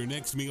to make your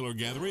next meal or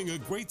gathering a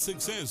great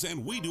success,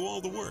 and we do all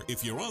the work.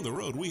 If you're on the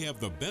road, we have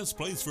the best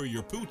place for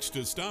your pooch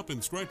to stop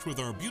and stretch with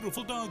our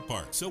beautiful dog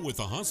park. So with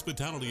the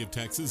hospitality of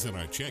Texas and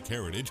our Czech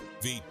heritage,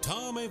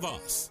 Vítame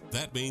vás.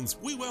 That means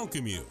we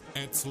welcome you.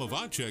 At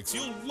Slovacek's,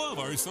 you'll love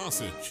our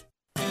sausage. You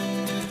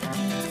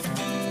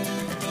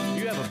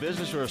have a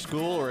business or a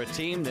school or a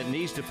team that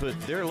needs to put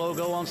their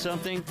logo on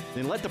something?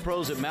 Then let the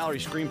pros at Mallory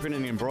Screen Printing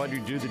and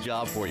Embroidery do the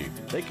job for you.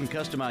 They can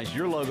customize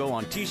your logo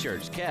on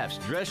t-shirts, caps,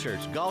 dress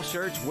shirts, golf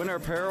shirts, winter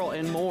apparel,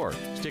 and more.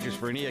 Stickers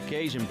for any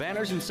occasion,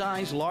 banners and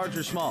signs, large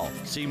or small.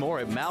 See more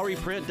at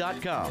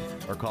MalloryPrint.com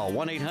or call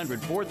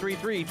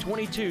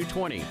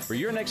 1-800-433-2220. For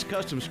your next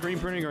custom screen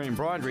printing or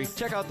embroidery,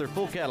 check out their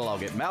full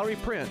catalog at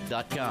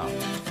MalloryPrint.com.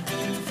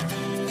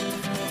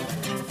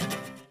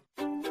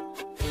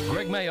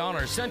 Greg May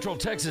honors Central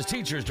Texas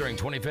teachers during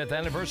 25th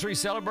anniversary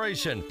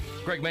celebration.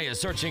 Greg May is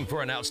searching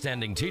for an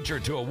outstanding teacher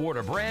to award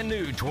a brand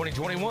new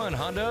 2021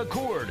 Honda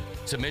Accord.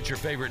 Submit your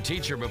favorite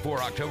teacher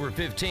before October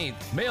 15th.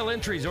 Mail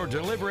entries or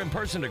deliver in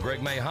person to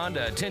Greg May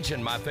Honda.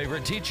 Attention, my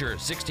favorite teacher,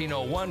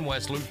 1601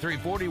 West Loop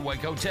 340,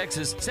 Waco,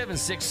 Texas,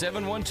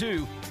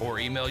 76712. Or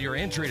email your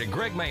entry to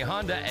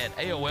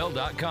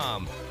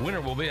gregmayhonda@aol.com.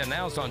 Winner will be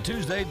announced on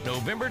Tuesday,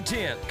 November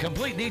 10th.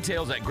 Complete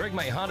details at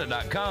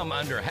gregmayhonda.com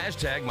under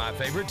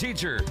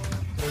 #MyFavoriteTeacher.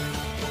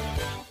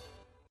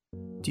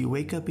 Do you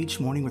wake up each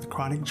morning with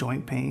chronic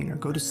joint pain or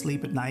go to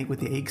sleep at night with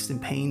the aches and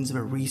pains of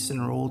a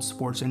recent or old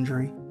sports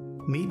injury?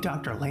 Meet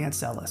Dr.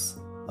 Lance Ellis,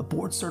 a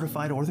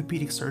board-certified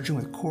orthopedic surgeon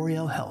with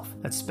Coriel Health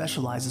that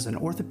specializes in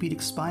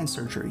orthopedic spine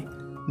surgery,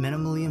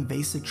 minimally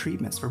invasive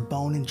treatments for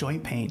bone and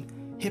joint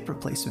pain, hip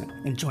replacement,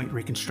 and joint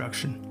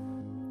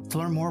reconstruction. To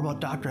learn more about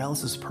Dr.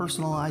 Ellis's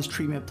personalized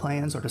treatment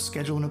plans or to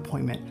schedule an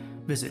appointment,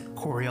 visit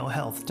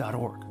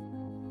CorielHealth.org.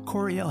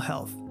 Coriel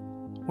Health,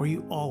 where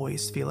you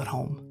always feel at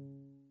home.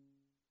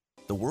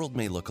 The world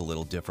may look a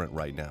little different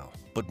right now,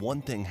 but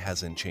one thing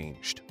hasn't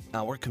changed: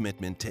 our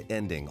commitment to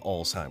ending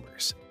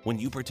Alzheimer's. When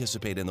you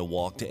participate in the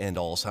Walk to End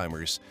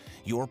Alzheimer's,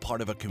 you're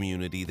part of a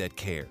community that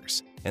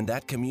cares, and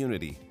that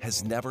community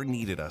has never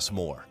needed us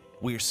more.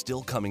 We're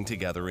still coming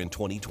together in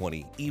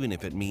 2020, even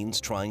if it means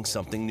trying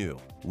something new.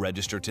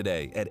 Register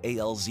today at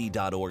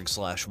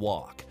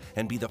alz.org/walk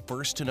and be the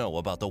first to know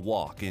about the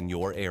walk in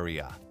your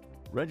area.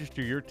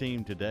 Register your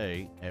team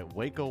today at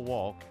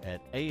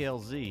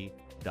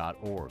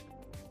WacoWalk@alz.org.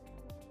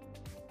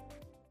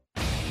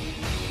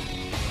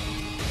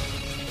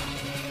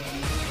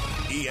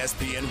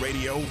 ESPN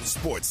Radio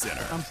Sports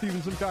Center. I'm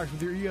Steven Simcox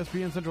with your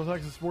ESPN Central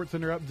Texas Sports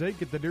Center update.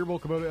 Get the Dearborn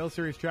Kubota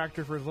L-Series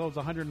tractor for as low as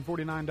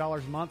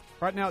 $149 a month.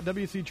 Right now at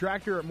WC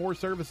Tractor at Moore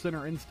Service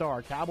Center in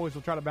Star. Cowboys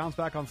will try to bounce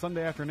back on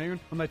Sunday afternoon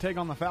when they take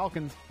on the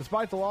Falcons.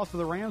 Despite the loss to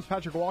the Rams,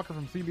 Patrick Walker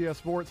from CBS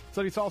Sports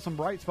said he saw some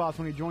bright spots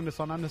when he joined us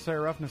on Unnecessary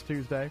Roughness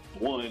Tuesday.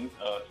 One,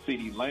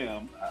 CeeDee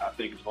Lamb, I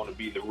think is going to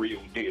be the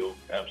real deal,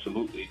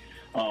 absolutely.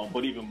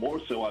 But even more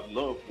so, I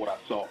love what I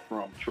saw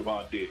from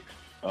Trevon Diggs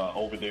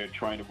over there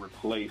trying to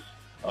replace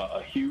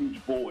a huge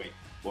void,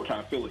 or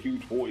trying to fill a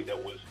huge void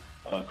that was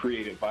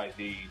created by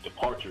the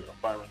departure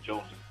of Byron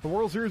Jones. The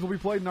World Series will be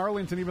played in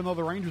Arlington, even though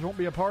the Rangers won't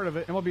be a part of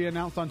it, and will be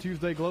announced on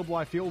Tuesday. Globe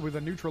Life Field will be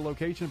the neutral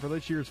location for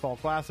this year's Fall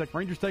Classic.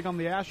 Rangers take on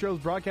the Astros.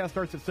 Broadcast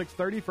starts at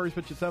 6:30. First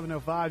pitch at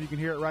 7:05. You can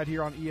hear it right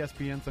here on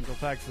ESPN Central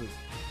Texas.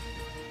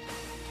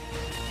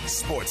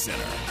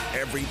 SportsCenter,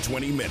 every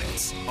 20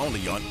 minutes,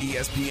 only on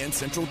ESPN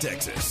Central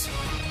Texas.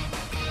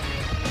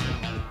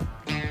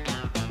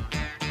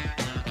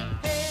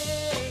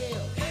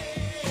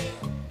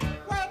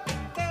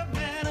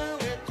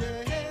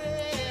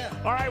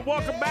 All right,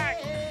 welcome back.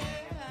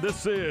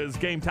 This is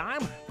Game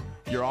Time,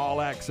 your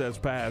all-access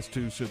pass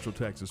to Central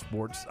Texas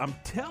sports. I'm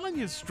telling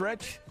you,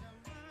 Stretch,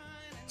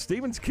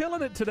 Steven's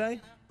killing it today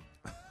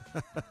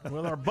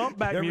with our bump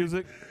back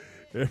music.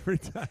 Every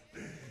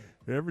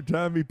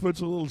time he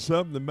puts a little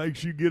something that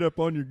makes you get up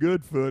on your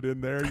good foot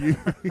in there, you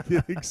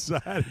get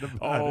excited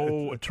about it.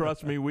 Oh,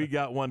 trust me, we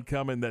got one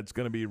coming that's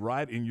going to be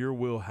right in your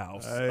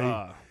wheelhouse.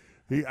 I'm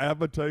going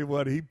to tell you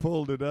what, he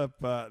pulled it up.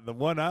 The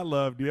one I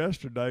loved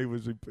yesterday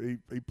was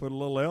he put a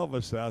little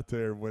Elvis out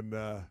there when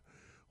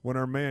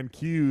our man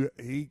Q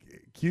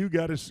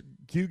got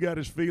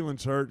his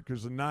feelings hurt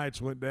because the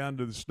Knights went down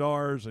to the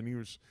Stars, and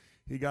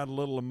he got a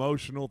little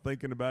emotional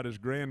thinking about his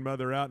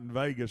grandmother out in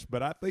Vegas.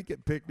 But I think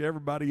it picked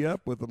everybody up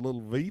with a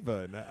little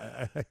Viva,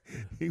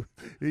 and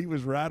he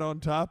was right on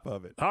top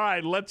of it. All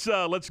right, let's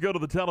go to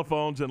the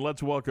telephones and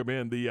let's welcome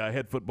in the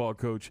head football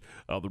coach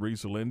of the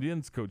Riesel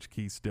Indians, Coach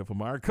Keith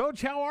Stiffelmeyer.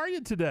 Coach, how are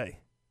you today?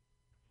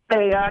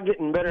 Hey, I'm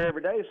getting better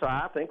every day, so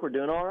I think we're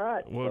doing all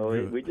right. Well,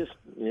 so we just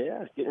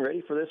getting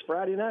ready for this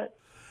Friday night.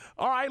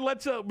 All right,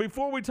 let's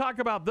before we talk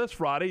about this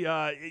Friday,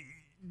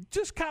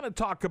 just kind of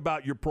talk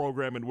about your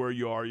program and where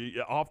you are.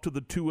 You're off to the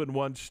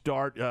 2-1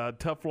 start.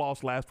 Tough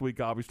loss last week,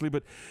 obviously,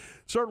 but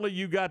certainly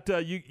you got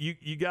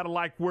you got to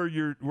like where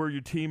your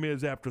team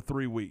is after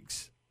 3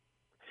 weeks.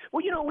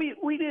 Well,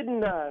 we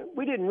didn't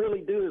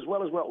really do as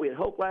well as what we had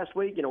hoped last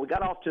week. We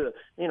got off to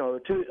a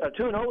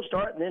 2-0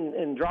 start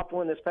and dropped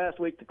one this past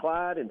week to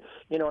Clyde, and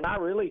and I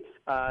really.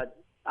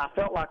 I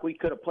felt like we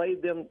could have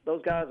played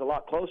those guys a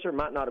lot closer.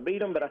 Might not have beat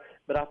them, but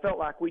I felt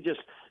like we just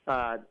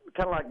kind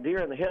of like deer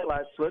in the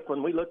headlights look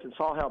when we looked and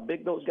saw how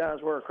big those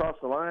guys were across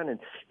the line.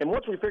 And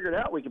once we figured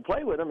out we could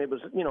play with them, it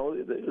was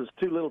it was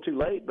too little, too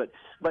late. But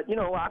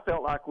I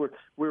felt like we're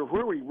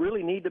where we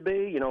really need to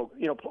be.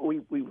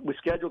 We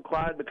scheduled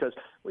Clyde because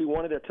we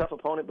wanted a tough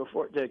opponent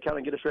before to kind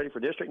of get us ready for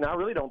district. Now I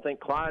really don't think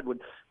Clyde would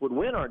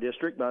win our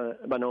district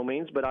by no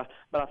means, but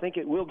I think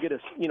it will get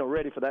us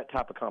ready for that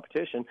type of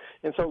competition.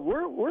 And so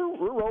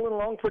we're rolling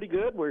along pretty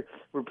good. We're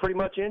pretty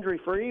much injury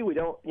free. We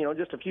don't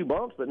just a few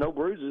bumps, but no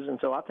bruises, and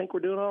so I think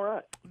we're doing all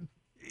right.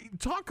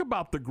 Talk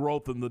about the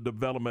growth and the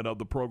development of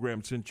the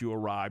program since you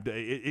arrived.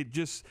 It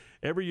just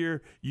every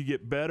year you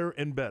get better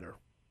and better.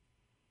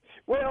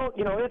 Well,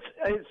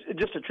 it's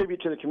just a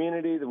tribute to the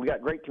community. That we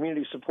got great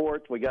community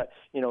support. We got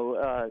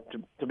to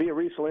be a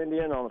Riesel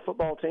Indian on the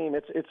football team.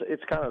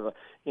 It's kind of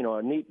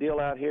a neat deal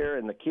out here,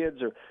 and the kids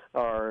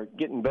are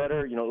getting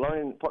better.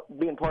 Learning,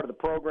 being part of the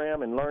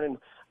program, and learning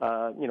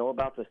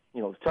about the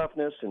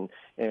toughness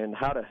and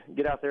how to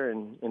get out there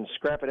and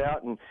scrap it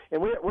out. And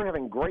we're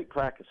having great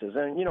practices.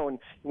 And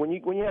when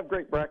you have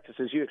great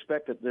practices, you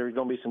expect that there's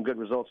going to be some good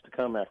results to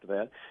come after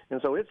that. And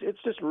so it's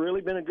just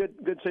really been a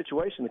good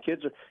situation.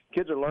 The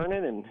kids are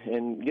learning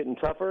and getting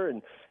tougher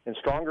and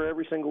stronger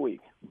every single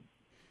week.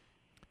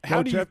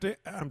 Coach,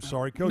 I'm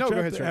sorry, Coach. No, go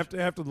ahead,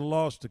 after the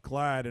loss to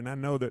Clyde, and I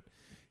know that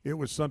it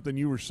was something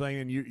you were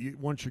saying. You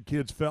once your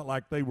kids felt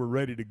like they were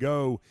ready to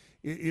go.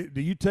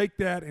 Do you take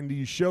that and do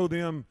you show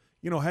them?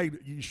 Hey,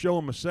 you show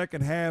them a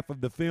second half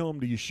of the film.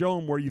 Do you show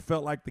them where you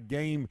felt like the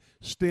game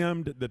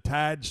stemmed, the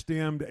tide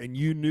stemmed, and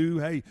you knew,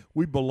 hey,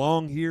 we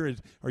belong here?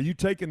 Are you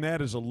taking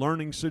that as a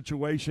learning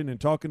situation and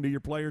talking to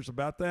your players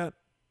about that?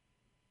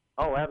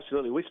 Oh,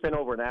 absolutely. We spent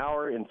over an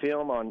hour in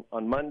film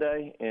on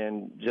Monday,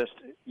 and just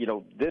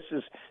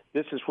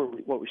this is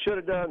what we should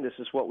have done. This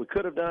is what we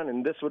could have done,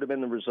 and this would have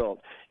been the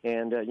result.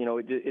 And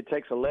it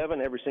takes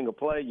 11 every single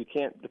play. You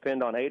can't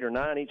depend on 8 or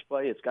 9 each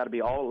play. It's got to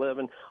be all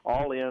 11,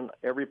 all in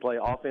every play,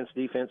 offense,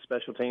 defense,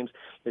 special teams.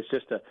 It's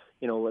just a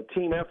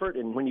team effort.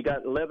 And when you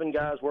got 11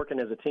 guys working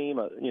as a team,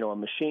 a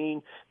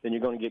machine, then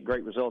you're going to get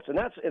great results. And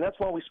that's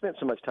why we spent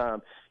so much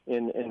time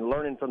in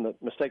learning from the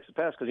mistakes of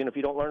the past. Because if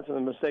you don't learn from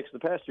the mistakes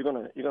of the past, you're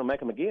going to make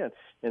them again.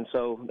 And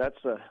so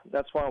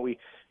that's why we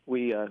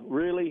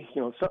really,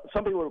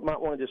 some people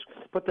might want to just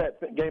put that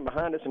game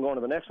behind us and go on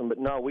to the next one, but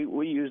no,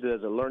 we used it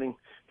as a learning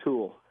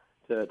tool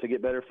to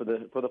get better for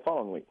the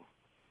following week.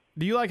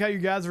 Do you like how you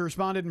guys have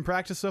responded in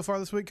practice so far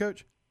this week,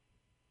 Coach?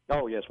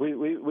 Oh yes,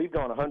 we've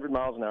gone 100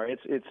 miles an hour.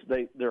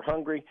 They're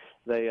hungry.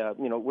 They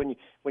when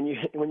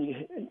you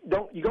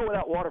go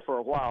without water for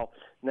a while,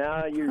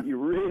 now you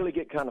really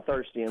get kind of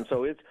thirsty, and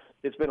so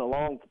it's been a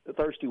long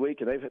thirsty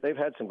week, and they've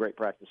had some great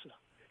practices.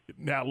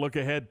 Now look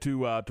ahead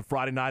to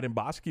Friday night in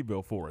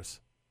Bosqueville for us.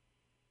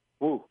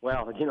 Ooh,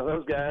 well,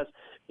 those guys,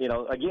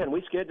 again,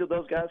 we scheduled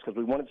those guys because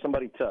we wanted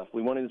somebody tough.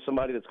 We wanted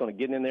somebody that's going to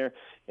get in there,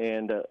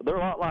 and they're a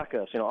lot like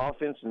us.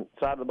 Offensive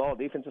side of the ball,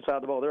 defensive side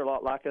of the ball, they're a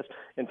lot like us.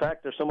 In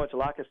fact, they're so much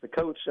like us. The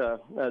coach,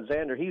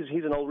 Xander,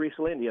 he's an old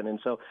Riesel Indian, and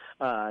so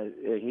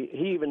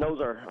he even knows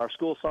our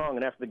school song,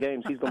 and after the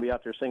games, he's going to be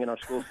out there singing our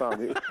school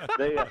song.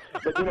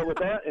 But with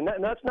that, and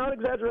that's not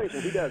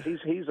exaggeration. He does.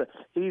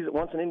 He's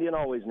once an Indian,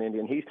 always an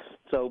Indian.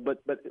 But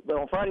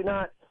on Friday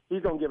night,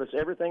 He's going to give us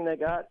everything they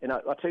got. And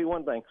I'll tell you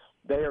one thing: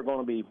 they are going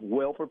to be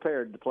well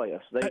prepared to play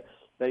us.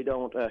 They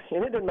don't,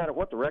 and it doesn't matter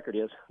what the record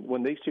is.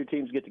 When these two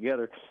teams get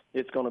together,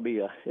 it's going to be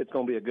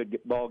a good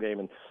ball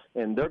game,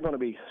 and they're going to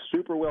be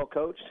super well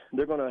coached.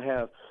 They're going to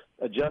have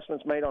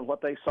adjustments made on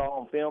what they saw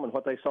on film and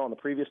what they saw in the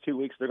previous 2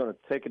 weeks. They're going to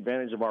take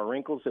advantage of our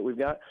wrinkles that we've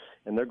got,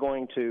 and they're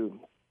going to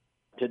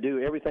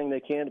do everything they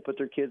can to put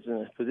their kids in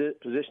a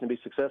position to be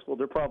successful.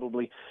 They're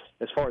probably,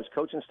 as far as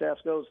coaching staffs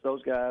goes,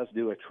 those guys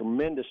do a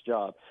tremendous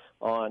job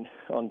on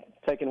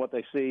taking what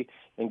they see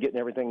and getting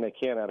everything they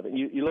can out of it.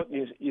 You look,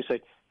 you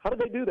say, how did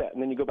they do that?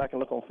 And then you go back and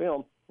look on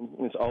film,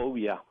 and it's, oh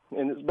yeah.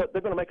 But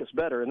they're going to make us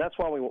better, and that's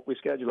why we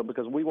schedule them,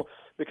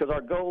 because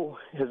our goal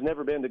has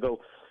never been to go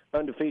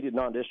undefeated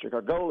non-district.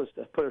 Our goal is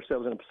to put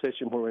ourselves in a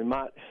position where we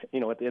might,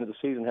 at the end of the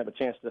season, have a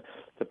chance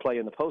to play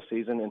in the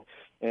postseason.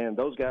 And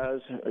those guys,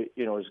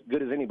 as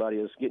good as anybody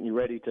is getting you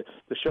ready to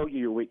show you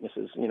your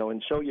weaknesses,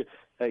 and show you,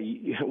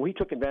 hey, we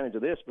took advantage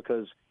of this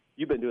because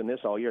you've been doing this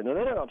all year. No,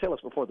 they don't tell us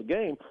before the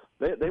game.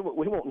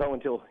 We won't know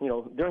until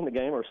during the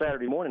game or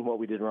Saturday morning what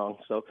we did wrong.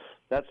 So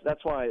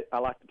that's why I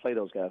like to play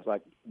those guys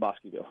like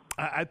Bosqueville.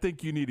 I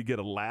think you need to get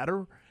a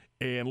ladder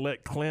and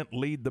let Clint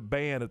lead the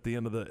band at the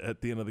end of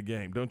the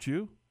game, don't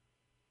you?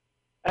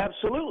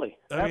 Absolutely.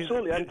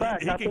 Absolutely. In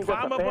fact, he can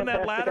climb up on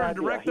that ladder and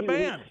direct the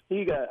band.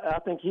 I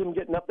think him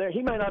getting up there,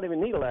 he may not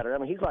even need a ladder. I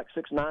mean, he's like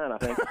 6'9", I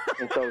think,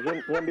 and so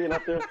him being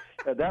up there,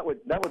 that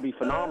would be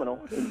phenomenal.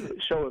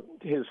 Show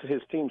his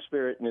team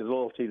spirit and his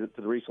loyalty to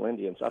the Riesel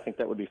Indians. I think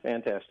that would be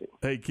fantastic.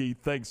 Hey,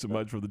 Keith, thanks so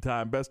much for the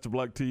time. Best of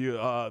luck to you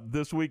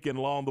this weekend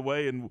along the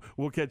way, and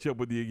we'll catch up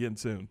with you again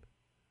soon.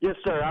 Yes,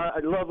 sir. I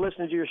love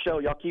listening to your show.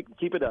 Y'all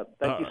keep it up.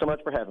 Thank you so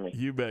much for having me.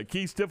 You bet.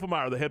 Keith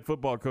Stiffelmeyer, the head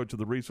football coach of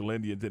the Riesel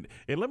Indians.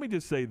 And let me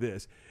just say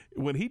this.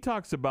 When he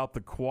talks about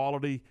the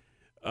quality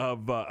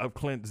of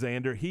Clint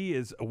Zander, he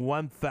is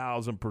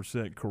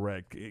 1,000%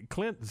 correct.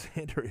 Clint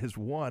Zander is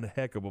one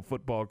heck of a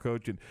football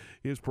coach, and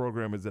his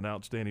program is an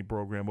outstanding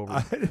program over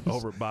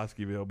at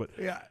Bosqueville. But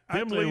yeah,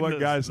 I tell you what,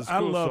 guys, I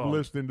love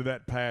listening to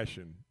that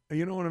passion.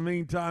 You know what I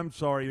mean, Tom?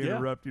 Sorry to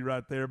interrupt you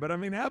right there, but I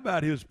mean, how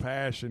about his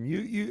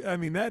passion? I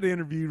mean, that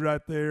interview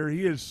right there,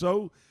 he is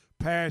so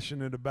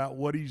passionate about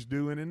what he's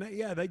doing. And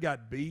they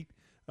got beat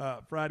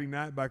Friday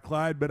night by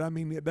Clyde, but I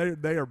mean,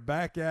 they are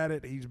back at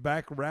it. He's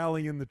back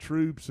rallying the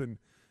troops, and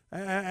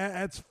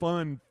that's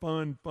fun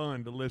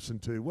to listen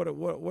to.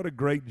 What a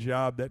great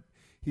job that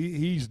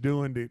he's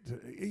doing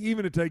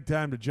to take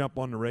time to jump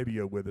on the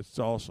radio with us. It's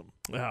awesome.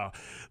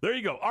 There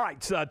you go. All right,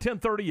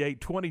 10:38,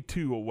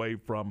 22 away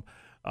from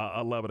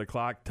 11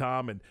 o'clock.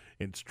 Tom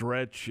and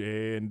Stretch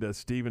and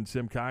Steven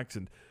Simcox.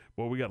 And,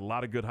 boy, we got a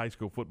lot of good high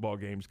school football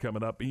games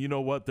coming up. And you know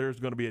what? There's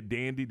going to be a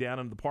dandy down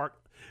in the park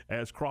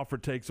as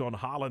Crawford takes on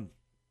Holland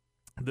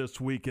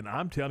this week. And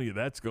I'm telling you,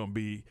 that's going to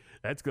be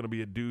a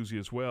doozy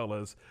as well,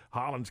 as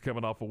Holland's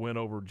coming off a win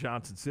over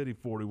Johnson City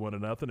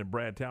 41-0. And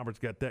Brad Talbert's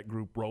got that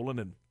group rolling.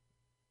 And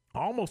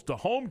almost a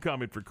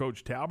homecoming for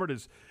Coach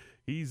Talbert.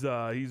 He's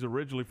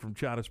originally from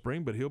China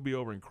Spring, but he'll be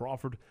over in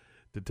Crawford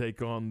to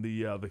take on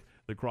the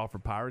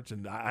Crawford Pirates.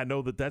 And I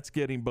know that's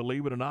getting,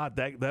 believe it or not,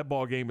 that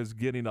ball game is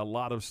getting a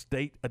lot of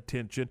state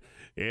attention,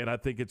 and I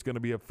think it's going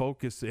to be a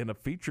focus and a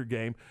feature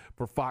game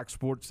for Fox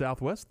Sports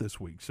Southwest this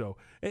week. So,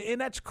 and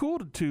that's cool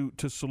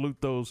to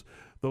salute those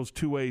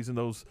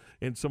 2As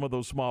in some of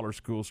those smaller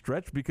schools,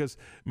 Stretch, because,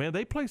 man,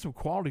 they play some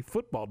quality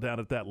football down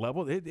at that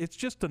level. It's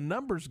just a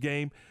numbers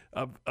game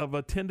of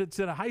attendance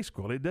in a high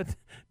school. It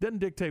doesn't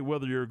dictate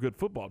whether you're a good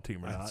football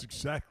team or not.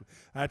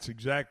 That's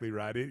exactly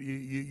right.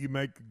 You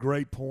make a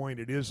great point.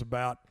 It is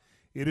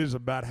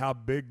about how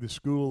big the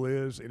school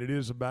is, and it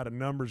is about a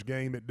numbers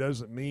game. It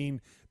doesn't mean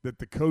that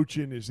the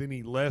coaching is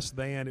any less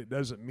than. It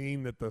doesn't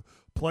mean that the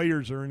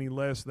players are any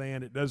less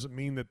than. It doesn't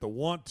mean that the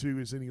want to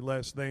is any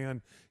less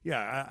than.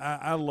 Yeah,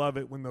 I love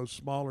it when those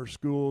smaller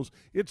schools.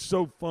 It's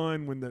so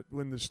fun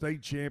when the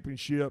state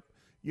championship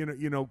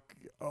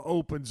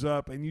opens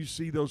up, and you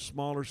see those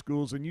smaller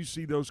schools and you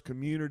see those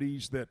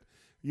communities that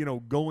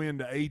go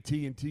into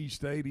AT&T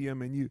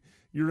Stadium, and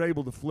you're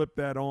able to flip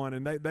that on,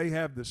 and they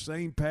have the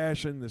same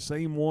passion, the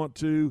same want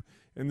to,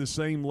 and the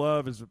same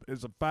love as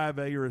a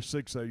 5A or a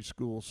 6A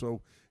school.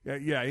 So,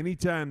 yeah,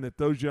 anytime that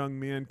those young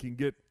men can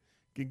get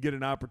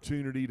an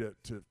opportunity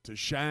to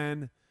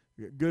shine,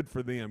 good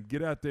for them.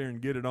 Get out there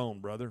and get it on,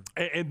 brother.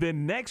 And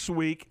then next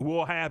week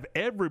we'll have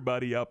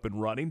everybody up and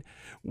running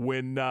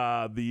when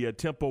the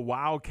Temple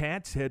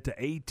Wildcats head to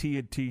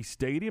AT&T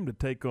Stadium to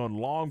take on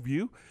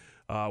Longview.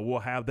 We'll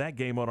have that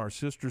game on our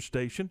sister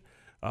station,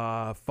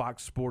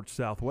 Fox Sports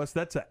Southwest.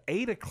 That's a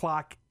 8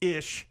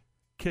 o'clock-ish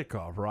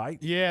kickoff, right?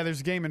 Yeah, there's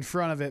a game in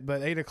front of it,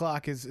 but 8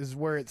 o'clock is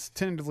where it's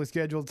tentatively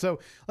scheduled. So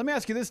let me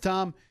ask you this,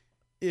 Tom.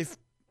 If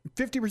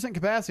 50%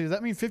 capacity, does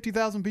that mean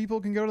 50,000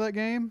 people can go to that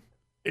game?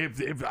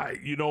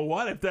 You know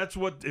what? If that's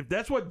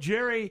what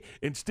Jerry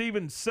and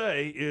Steven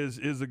say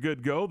is a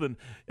good go, then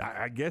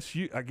I guess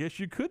you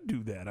could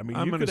do that. I mean,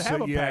 you could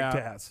have a packed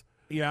house.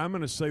 Yeah, I'm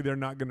going to say they're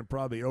not going to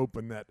probably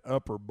open that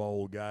upper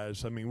bowl,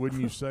 guys. I mean,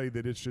 wouldn't you say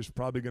that it's just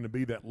probably going to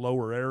be that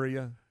lower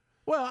area?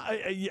 Well,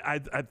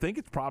 I think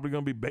it's probably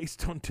going to be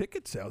based on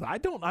ticket sales. I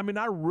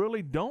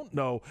really don't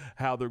know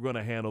how they're going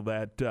to handle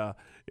that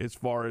as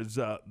far as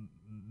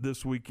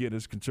this weekend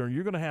is concerned.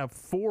 You're going to have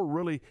 4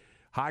 really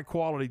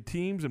high-quality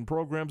teams and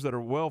programs that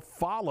are well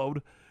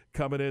followed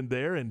coming in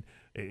there. And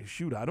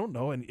shoot, I don't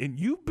know. And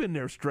you've been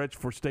there, Stretch,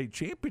 for state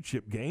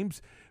championship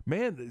games.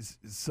 Man,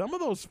 some of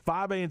those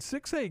 5A and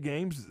 6A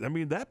games, I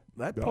mean, that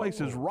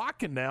place is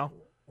rocking now.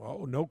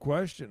 Oh, no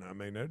question. I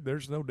mean,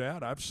 there's no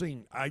doubt. I've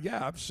seen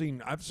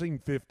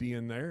 50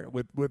 in there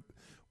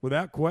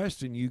without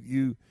question.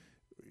 You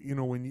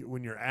know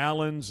when you're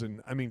Allen's and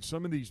I mean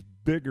some of these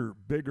bigger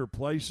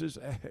places,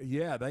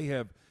 yeah, they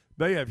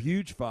have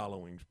huge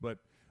followings. But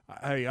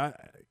hey,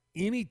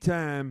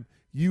 anytime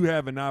you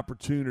have an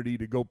opportunity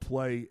to go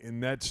play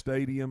in that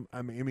stadium,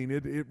 I mean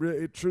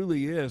it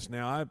truly is.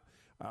 Now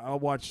I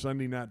watch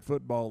Sunday Night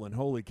Football and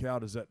holy cow,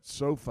 does that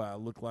SoFi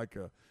look like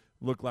a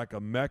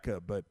mecca.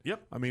 But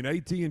yep. I mean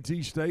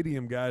AT&T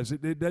Stadium, guys,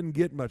 it doesn't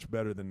get much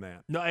better than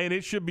that. No, and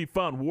it should be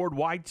fun. Ward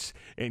Whites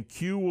and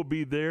Q will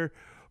be there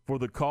for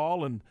the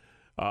call, and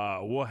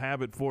we'll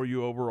have it for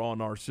you over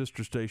on our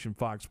sister station,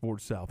 Fox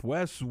Sports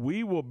Southwest.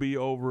 We will be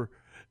over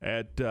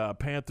at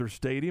Panther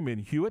Stadium in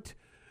Hewitt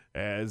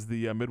as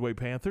the Midway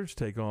Panthers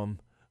take on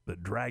the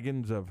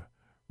Dragons of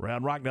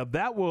Round Rock. Now,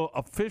 that will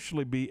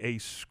officially be a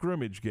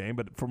scrimmage game,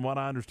 but from what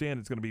I understand,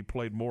 it's going to be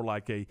played more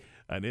like an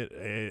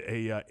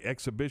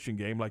exhibition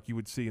game like you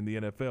would see in the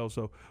NFL.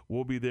 So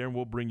we'll be there, and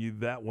we'll bring you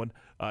that one.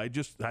 I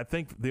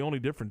think the only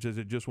difference is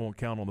it just won't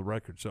count on the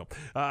record. So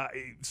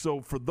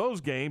for those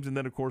games, and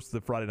then, of course,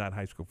 the Friday Night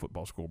High School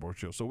Football Scoreboard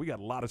Show. So we got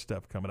a lot of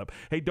stuff coming up.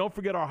 Hey, don't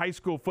forget our high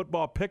school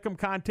football pick'em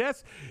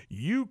contest.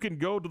 You can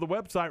go to the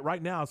website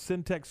right now,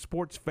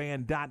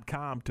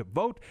 syntechsportsfan.com, to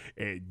vote,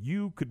 and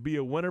you could be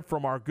a winner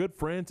from our good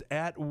friends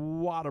at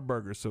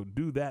Whataburger. So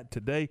do that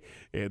today,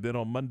 and then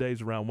on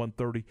Mondays around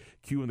 1:30,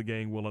 Q and the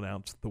gang will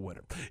announce the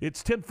winner.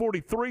 It's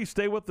 10:43.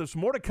 Stay with us.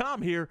 More to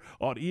come here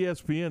on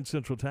ESPN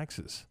Central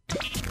Texas.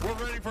 We're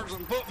ready for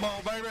some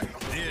football, baby.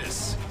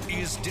 This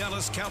is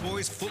Dallas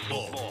Cowboys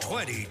football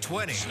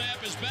 2020.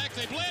 Snap is back.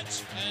 They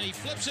blitz, and he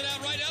flips it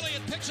out right.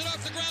 Elliott picks it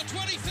off the ground.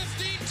 20,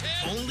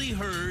 15, 10. Only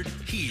heard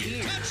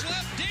here. Touch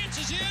left,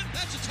 dances in.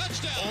 That's a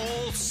touchdown.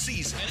 All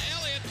season. And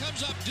Elliott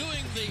comes up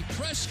doing the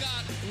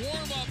Prescott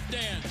warm-up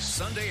dance.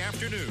 Sunday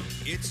afternoon,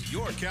 it's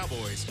your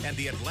Cowboys and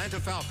the Atlanta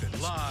Falcons.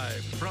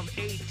 Live from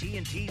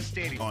AT&T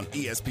Stadium. On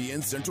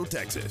ESPN Central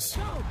Texas.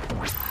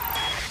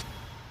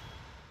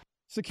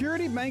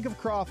 Security Bank of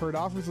Crawford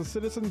offers the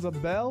citizens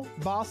of Bell,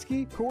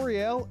 Bosque,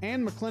 Coryell,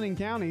 and McLennan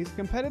counties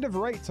competitive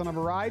rates on a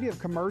variety of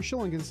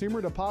commercial and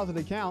consumer deposit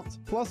accounts,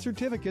 plus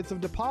certificates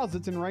of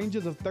deposits in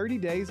ranges of 30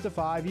 days to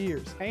 5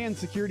 years. And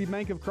Security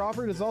Bank of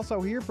Crawford is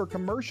also here for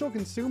commercial,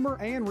 consumer,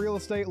 and real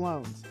estate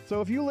loans. So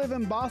if you live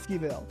in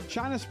Bosqueville,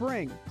 China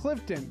Spring,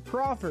 Clifton,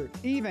 Crawford,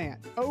 Evant,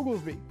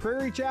 Oglesby,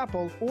 Prairie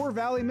Chapel, or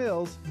Valley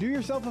Mills, do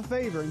yourself a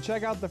favor and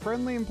check out the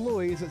friendly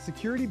employees at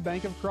Security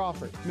Bank of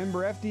Crawford.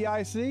 Member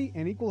FDIC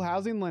and equal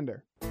housing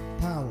lender.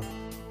 Power.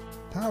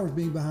 Power is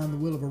being behind the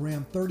wheel of a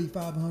Ram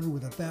 3500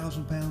 with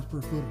 1,000 pounds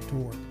per foot of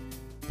torque.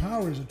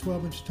 Power is a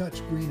 12-inch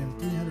touchscreen and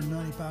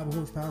 395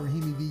 horsepower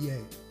Hemi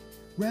V8.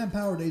 Ram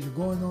Power Days are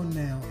going on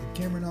now at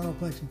Cameron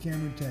Autoplex in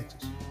Cameron,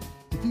 Texas.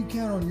 If you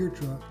count on your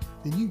truck,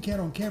 then you can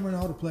count on Cameron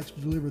Autoplex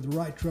to deliver the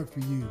right truck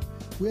for you.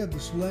 We have the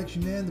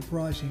selection and the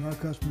pricing our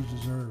customers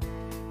deserve.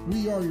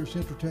 We are your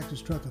Central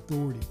Texas Truck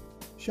Authority.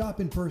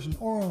 Shop in person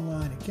or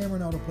online at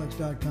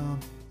CameronAutoplex.com.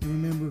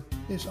 And remember,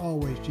 it's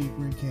always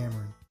cheaper in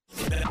Cameron.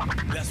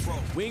 That's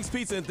right. Wings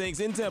Pizza and Things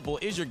in Temple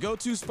is your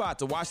go-to spot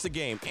to watch the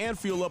game and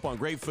fuel up on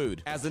great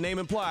food. As the name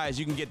implies,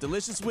 you can get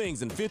delicious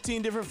wings in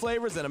 15 different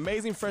flavors and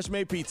amazing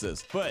fresh-made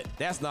pizzas. But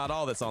that's not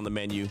all that's on the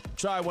menu.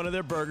 Try one of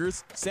their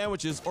burgers,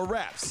 sandwiches, or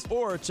wraps.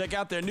 Or check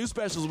out their new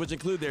specials, which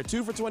include their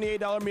 2 for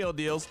 $28 meal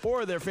deals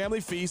or their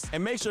family feast.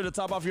 And make sure to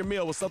top off your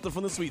meal with something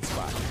from the sweet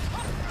spot.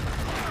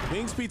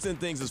 Wings Pizza and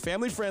Things is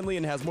family-friendly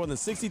and has more than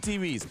 60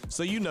 TVs,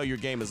 so you know your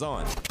game is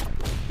on.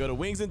 Go to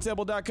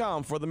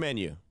wingsandtemple.com for the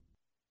menu.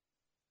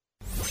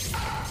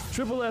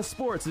 Triple S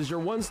Sports is your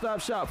one-stop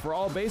shop for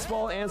all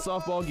baseball and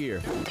softball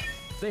gear.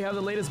 They have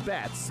the latest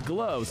bats,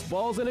 gloves,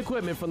 balls, and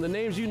equipment from the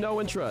names you know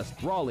and trust.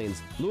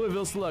 Rawlings,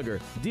 Louisville Slugger,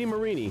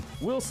 DeMarini,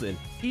 Wilson,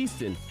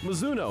 Easton,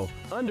 Mizuno,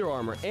 Under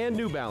Armour, and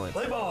New Balance.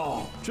 Play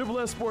ball! Triple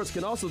S Sports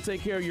can also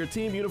take care of your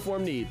team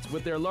uniform needs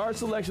with their large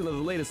selection of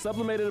the latest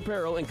sublimated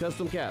apparel and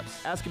custom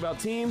caps. Ask about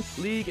team,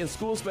 league, and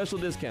school special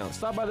discounts.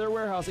 Stop by their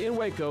warehouse in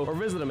Waco or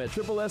visit them at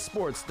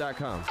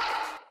triplessports.com.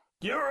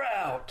 You're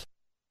out!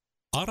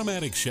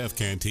 Automatic Chef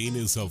Canteen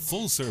is a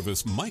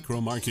full-service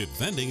micro-market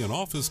vending and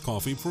office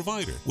coffee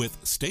provider with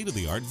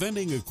state-of-the-art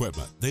vending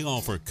equipment. They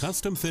offer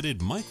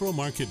custom-fitted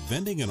micro-market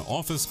vending and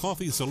office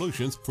coffee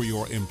solutions for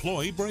your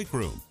employee break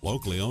room.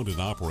 Locally owned and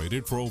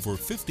operated for over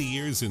 50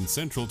 years in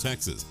Central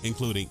Texas,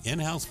 including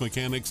in-house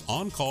mechanics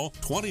on call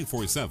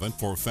 24/7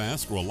 for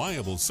fast,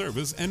 reliable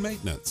service and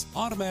maintenance.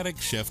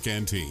 Automatic Chef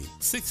Canteen,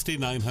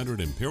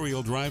 6900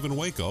 Imperial Drive in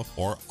Waco,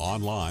 or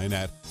online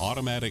at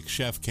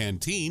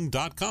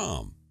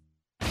automaticchefcanteen.com.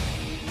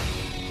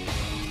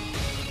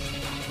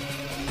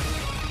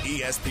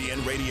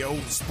 ESPN Radio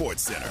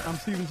Sports Center. I'm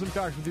Steven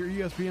Simcox with your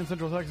ESPN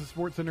Central Texas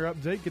Sports Center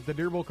update. Get the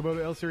Dearborn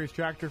Kubota L-Series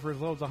tractor for as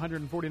low as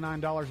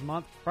 $149 a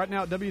month. Right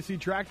now at WC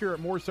Tractor at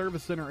Moore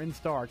Service Center in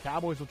Star.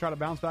 Cowboys will try to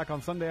bounce back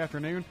on Sunday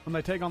afternoon when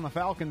they take on the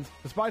Falcons.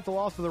 Despite the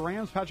loss to the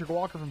Rams, Patrick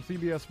Walker from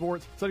CBS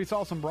Sports said he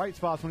saw some bright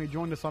spots when he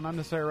joined us on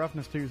Unnecessary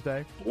Roughness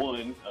Tuesday.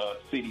 One,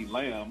 CeeDee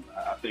Lamb,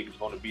 I think is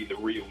going to be the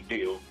real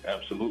deal,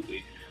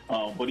 absolutely.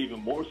 But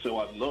even more so,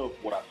 I love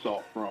what I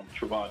saw from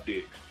Trevon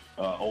Diggs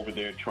over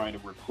there trying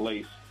to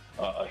replace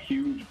a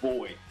huge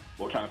void,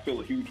 or trying to fill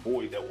a huge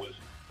void that was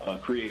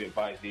created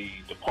by the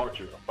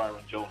departure of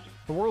Byron Jones.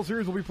 The World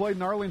Series will be played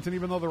in Arlington,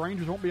 even though the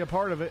Rangers won't be a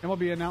part of it.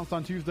 MLB announced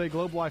on Tuesday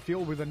Globe Life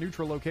Field will be the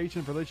neutral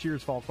location for this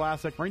year's Fall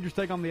Classic. Rangers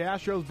take on the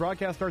Astros.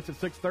 Broadcast starts at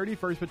 6:30.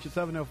 First pitch at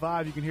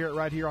 7:05. You can hear it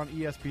right here on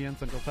ESPN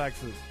Central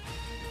Texas.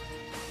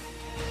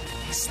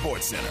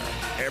 Sports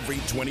Center, every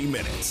 20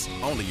 minutes,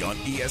 only on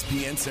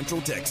ESPN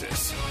Central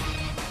Texas.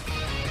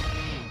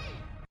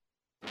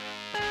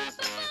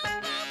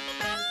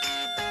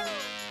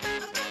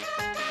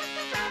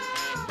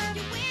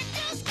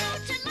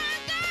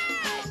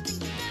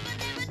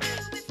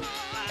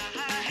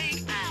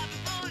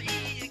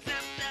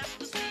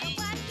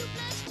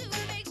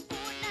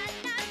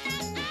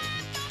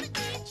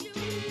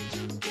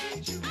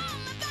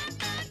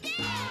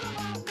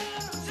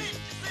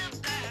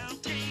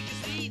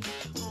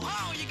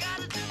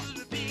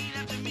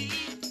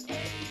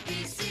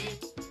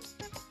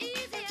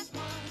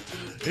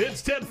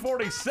 It's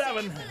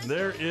 10:47.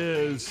 There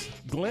is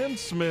Glenn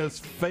Smith's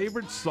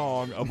favorite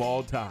song of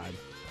all time.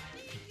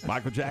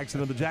 Michael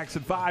Jackson and the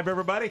Jackson 5,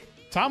 everybody.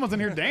 Tom was in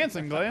here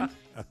dancing, Glenn.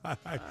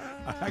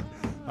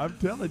 I'm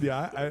telling you,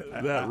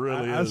 that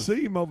really I is.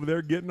 see him over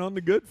there getting on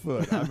the good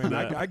foot. I mean,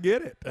 I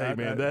get it. Hey,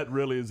 man, that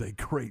really is a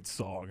great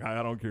song.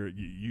 I don't care.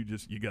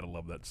 You got to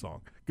love that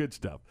song. Good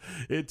stuff.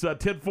 It's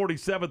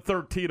 10:47,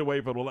 13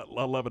 away from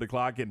 11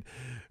 o'clock, and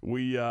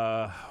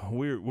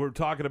we're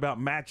talking about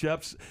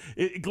matchups.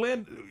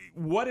 Glenn,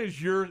 what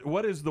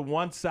is the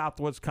one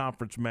Southwest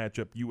Conference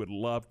matchup you would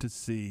love to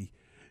see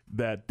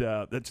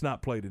that's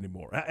not played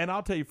anymore? And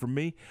I'll tell you, for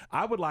me,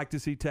 I would like to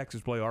see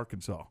Texas play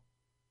Arkansas.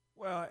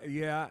 Well,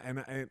 yeah,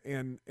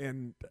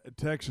 and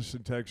Texas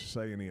and Texas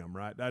A&M,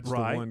 right? That's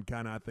right. The one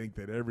kind of I think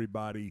that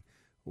everybody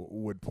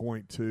would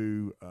point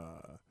to.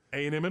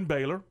 A&M and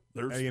Baylor.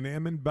 There's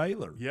A&M and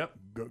Baylor. Yep,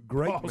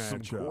 great some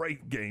matchup.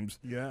 Great games.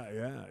 Yeah,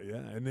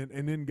 and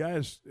then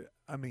guys,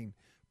 I mean,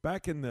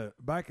 back in the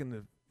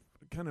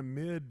kind of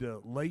mid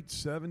late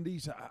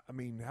 70s. I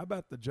mean, how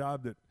about the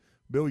job that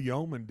Bill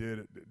Yeoman did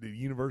at the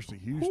University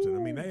of Houston? Ooh.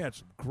 I mean, they had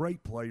some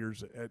great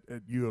players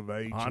at U of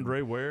H.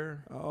 Andre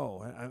Ware.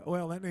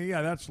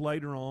 That's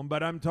later on.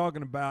 But I'm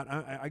talking about,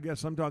 I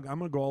guess I'm going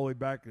to go all the way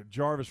back to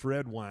Jarvis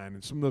Redwine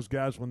and some of those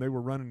guys when they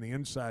were running the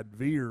inside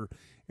veer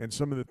and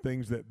some of the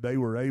things that they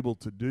were able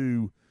to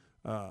do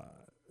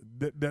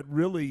that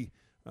really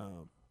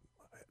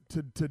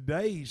to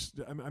today's,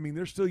 I mean,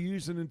 they're still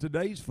using in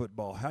today's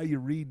football, how you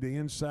read the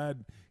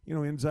inside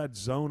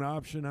zone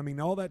option. I mean,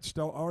 all that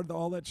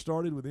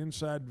started with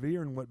inside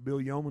veer and what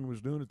Bill Yeoman was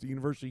doing at the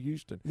University of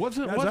Houston.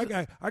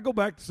 I go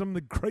back to some of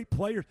the great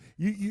players.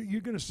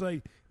 You're going to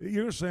say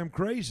I'm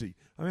crazy.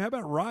 I mean, how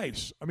about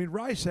Rice? I mean,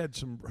 Rice had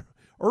some.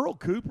 Earl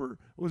Cooper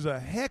was a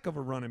heck of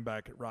a running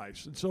back at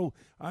Rice, and so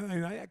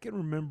I can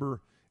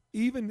remember.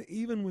 Even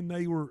when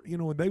they were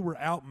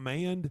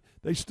outmanned,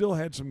 they still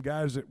had some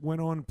guys that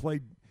went on and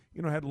played,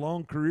 had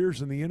long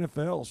careers in the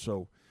NFL.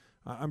 So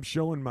I'm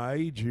showing my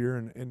age here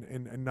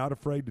and not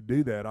afraid to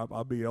do that.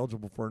 I'll be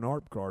eligible for an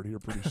ARP card here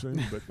pretty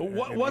soon. But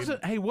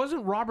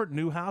wasn't Robert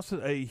Newhouse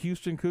a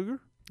Houston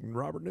Cougar?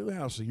 Robert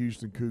Newhouse, a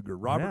Houston Cougar.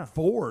 Robert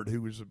Ford,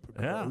 who was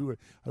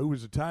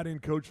a tight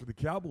end coach for the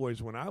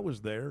Cowboys when I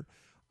was there.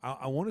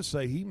 I want to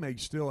say he may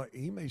still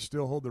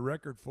hold the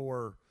record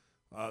for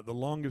the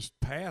longest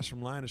pass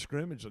from line of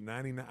scrimmage,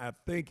 I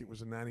think it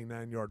was a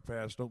 99-yard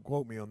pass. Don't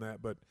quote me on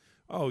that, but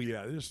all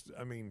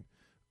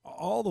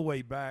the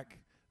way back.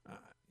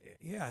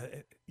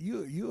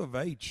 U of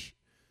H.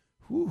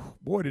 Whew,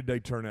 boy, did they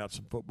turn out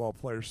some football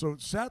players. So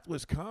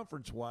Southwest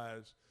Conference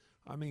wise,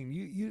 I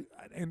mean,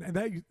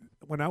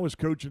 when I was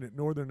coaching at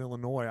Northern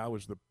Illinois, I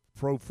was the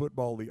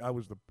I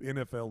was the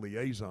NFL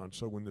liaison.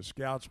 So when the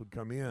scouts would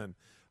come in,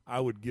 I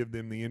would give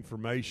them the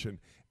information.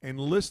 And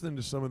listening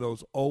to some of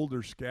those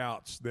older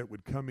scouts that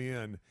would come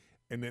in,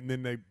 and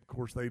then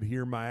they'd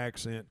hear my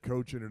accent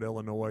coaching at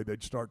Illinois.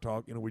 They'd start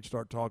talking, we'd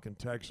start talking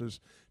Texas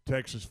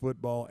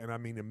football. And I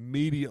mean,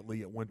 immediately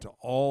it went to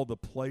all the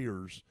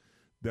players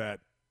that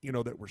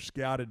were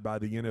scouted by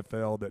the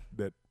NFL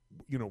that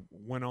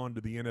went on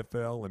to the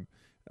NFL. And,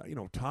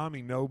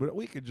 Tommy, but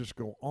we could just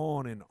go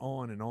on and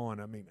on and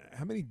on. I mean,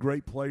 how many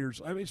great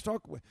players? I mean,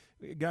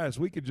 guys,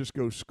 we could just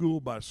go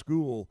school by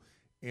school.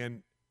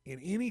 And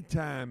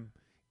anytime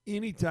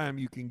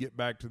you can get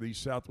back to these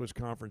Southwest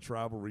Conference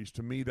rivalries,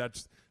 to me,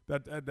 that's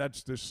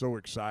just so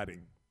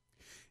exciting.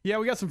 Yeah,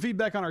 we got some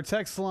feedback on our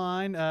text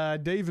line.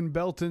 Dave in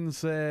Belton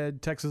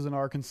said Texas and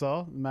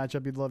Arkansas, a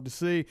matchup you'd love to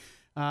see.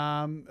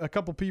 A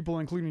couple people,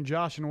 including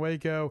Josh in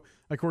Waco,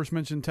 of course,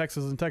 mentioned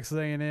Texas and Texas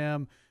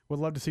A&M. Would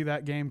love to see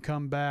that game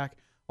come back.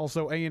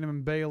 Also, A&M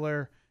and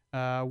Baylor.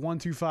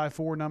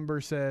 1254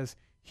 number says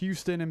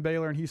Houston and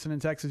Baylor and Houston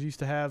and Texas used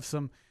to have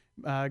some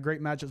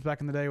great matchups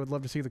back in the day. Would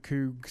love to see the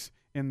Cougs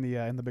in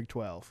the Big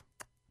 12.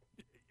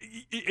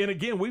 And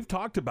again, we've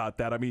talked about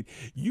that. I mean,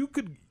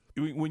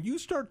 when you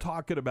start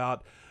talking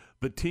about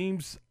the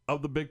teams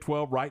of the Big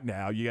 12 right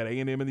now, you got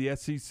A&M in the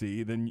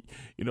SEC, then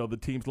the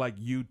teams like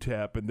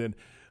UTEP, and then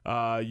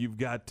you've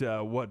got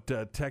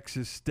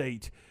Texas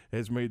State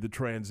has made the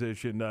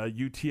transition,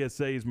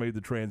 UTSA has made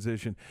the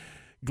transition.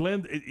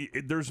 Glenn,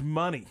 there's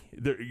money.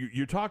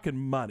 You're talking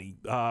money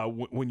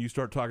when you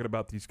start talking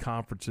about these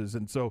conferences.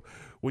 And so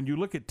when you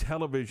look at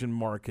television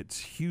markets,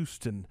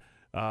 Houston,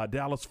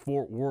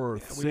 Dallas-Fort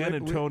Worth, San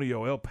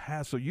Antonio, El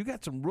Paso, you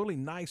got some really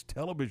nice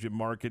television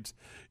markets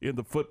in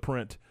the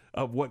footprint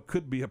of what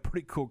could be a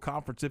pretty cool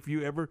conference if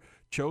you ever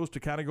chose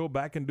to kind of go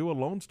back and do a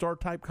Lone Star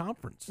type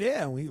conference.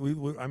 Yeah, we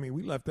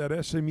left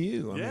that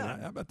SMU. I mean,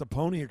 how about the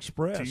Pony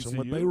Express TCU. And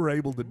what they were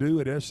able to do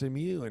at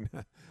SMU? And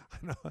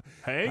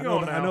I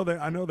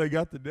know they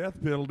got the death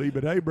penalty,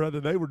 but hey, brother,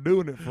 they were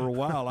doing it for a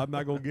while. I'm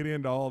not going to get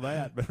into all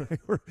that, but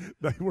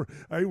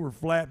they were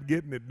flat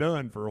getting it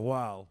done for a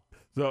while.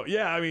 So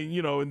yeah, I mean,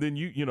 and then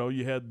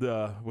you had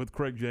with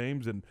Craig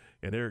James and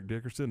Eric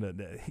Dickerson,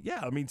 and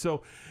I mean,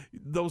 so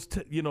those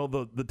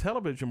the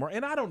television market,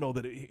 and I don't know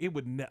that it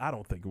would. I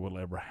don't think it will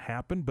ever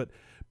happen, but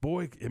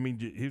boy, I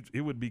mean,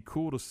 it would be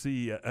cool to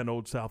see an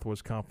old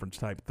Southwest Conference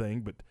type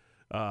thing, but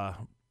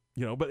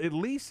but at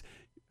least.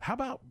 How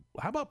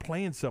about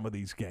playing some of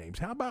these games?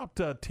 How about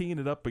teeing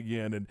it up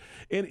again?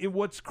 And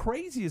what's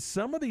crazy is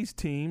some of these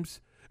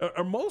teams.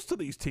 Or most of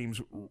these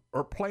teams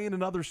are playing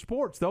in other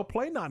sports. They'll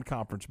play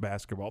non-conference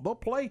basketball. They'll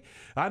play.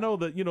 I know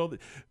that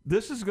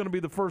this is going to be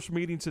the first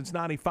meeting since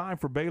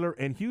 '95 for Baylor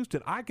and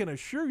Houston. I can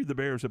assure you, the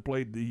Bears have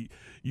played the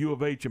U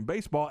of H in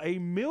baseball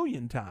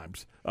 1,000,000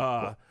 times.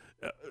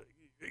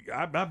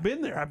 I've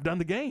been there. I've done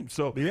the game.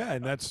 So yeah,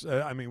 and that's.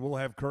 We'll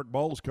have Kirk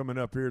Bowles coming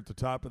up here at the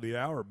top of the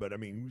hour. But I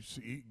mean,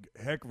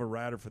 heck of a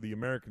writer for the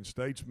American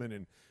Statesman,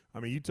 and I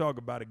mean, you talk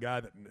about a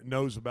guy that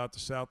knows about the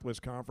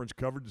Southwest Conference,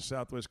 covered the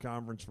Southwest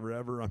Conference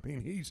forever. I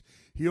mean,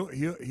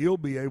 he'll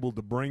be able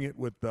to bring it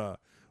with the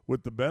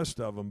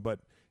best of them. But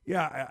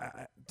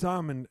yeah,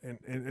 Tom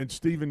and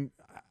Stephen,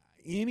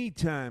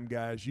 anytime,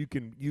 guys, you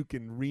can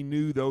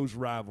renew those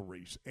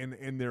rivalries,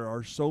 and there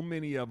are so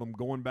many of them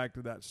going back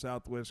to that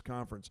Southwest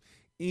Conference.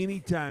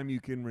 Anytime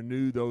you can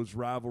renew those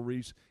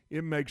rivalries,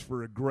 it makes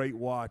for a great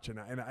watch,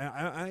 and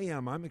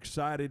I'm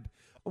excited.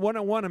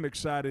 I'm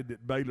excited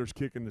that Baylor's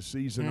kicking the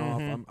season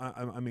off.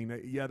 I mean,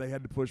 they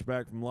had to push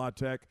back from La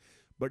Tech,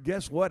 but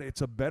guess what?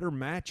 It's a better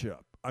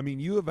matchup. I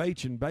mean, U of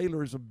H and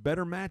Baylor is a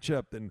better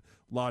matchup than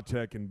La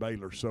Tech and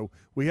Baylor. So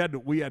we had to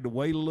wait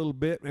a little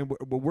bit,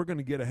 but we're going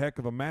to get a heck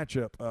of a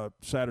matchup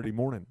Saturday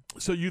morning.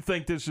 So you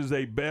think this is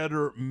a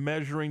better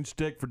measuring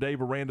stick for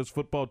Dave Aranda's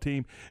football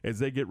team as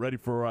they get ready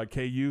for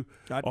KU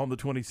on the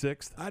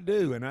 26th? I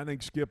do, and I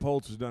think Skip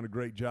Holtz has done a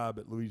great job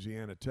at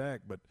Louisiana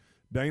Tech, but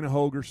Dana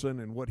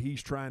Holgerson and what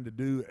he's trying to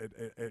do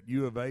at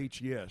U of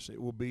H, yes,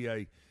 it will be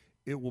a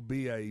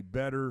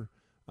better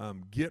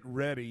get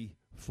ready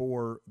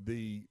for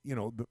the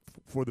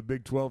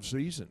Big 12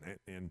 season,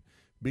 and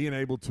being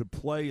able to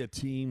play a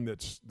team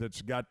that's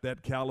got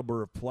that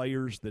caliber of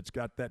players, that's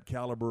got that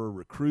caliber of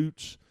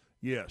recruits.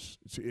 Yes,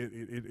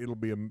 it'll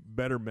be a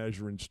better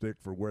measuring stick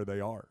for where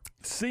they are.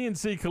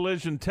 CNC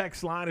Collision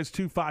text line is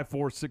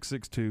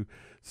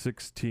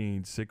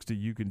 254-662-1660.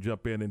 You can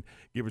jump in and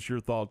give us your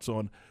thoughts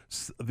on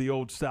the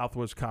old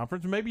Southwest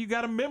Conference. Maybe you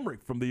got a memory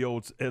from the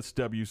old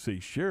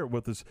SWC. Share it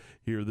with us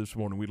here this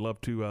morning. We'd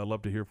love to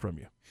hear from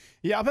you.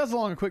 Yeah, I'll pass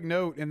along a quick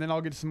note, and then I'll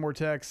get some more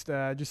text.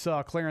 Just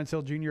saw Clarence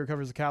Hill Jr.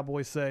 covers the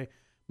Cowboys say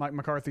Mike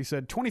McCarthy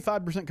said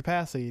 25%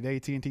 capacity at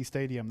AT&T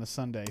Stadium this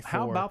Sunday.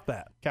 How about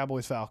that?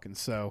 Cowboys-Falcons.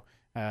 So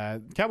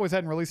Cowboys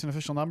hadn't released an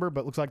official number,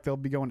 but looks like they'll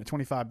be going at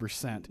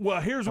 25%. Well,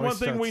 here's one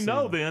thing we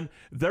know then.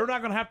 They're not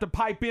going to have to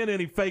pipe in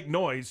any fake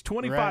noise.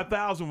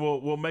 25,000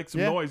 will make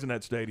some noise in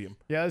that stadium.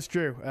 Yeah, that's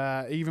true.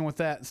 Even with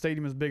that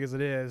stadium as big as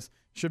it is,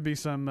 should be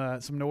some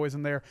noise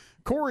in there.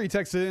 Corey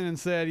texted in and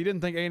said he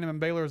didn't think A&M and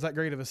Baylor was that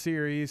great of a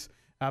series,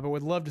 but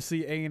would love to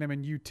see A&M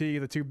and UT,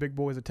 the two big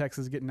boys of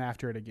Texas, getting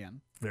after it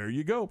again. There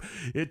you go.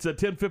 It's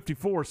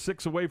 10:54,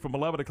 6 away from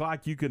 11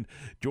 o'clock. You can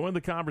join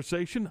the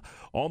conversation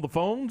on the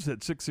phones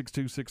at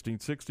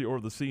 662-1660 or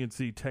the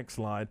CNC text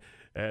line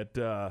at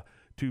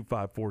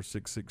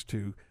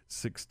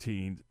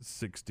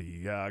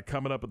 254-662-1660.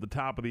 Coming up at the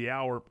top of the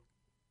hour,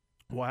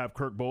 we'll have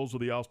Kirk Bowles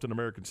with the Austin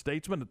American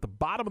Statesman. At the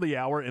bottom of the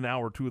hour, in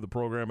hour 2 of the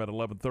program at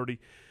 11:30,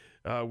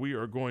 we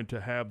are going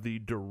to have the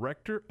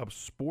Director of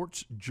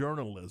Sports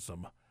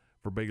Journalism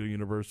for Baylor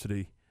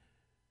University,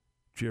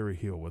 Jerry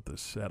Hill, with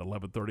us at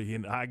 11:30,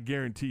 and I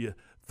guarantee you,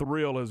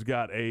 Thrill has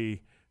got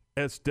a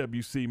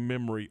SWC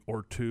memory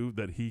or two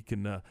that he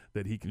can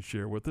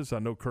share with us. I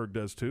know Kirk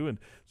does too, and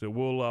so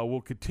we'll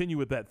continue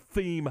with that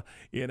theme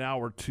in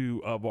hour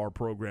 2 of our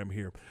program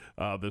here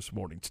this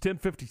morning. It's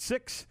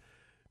 10:56.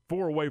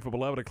 4 away from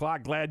 11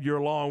 o'clock. Glad you're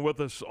along with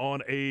us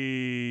on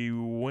a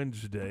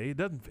Wednesday.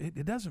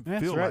 It doesn't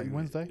feel right, like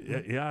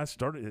Wednesday. Yeah, I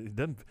started. It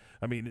doesn't.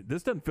 I mean,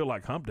 this doesn't feel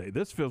like hump day.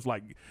 This feels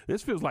like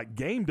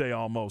game day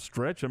almost.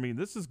 Stretch. I mean,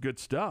 this is good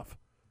stuff.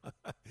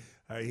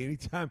 Hey,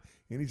 anytime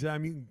you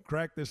can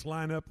crack this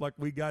lineup like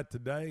we got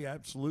today,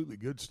 absolutely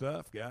good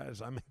stuff,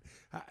 guys. I mean,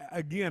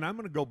 again, I'm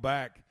going to go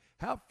back.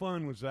 How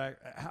fun was that?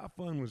 How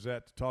fun was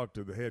that to talk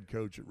to the head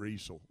coach at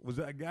Riesel? Was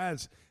that,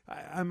 guys?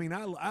 I mean,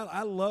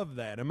 I love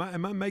that. Am I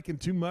making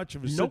too much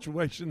of a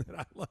situation that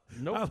I love?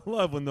 Nope. I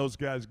love when those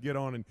guys get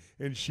on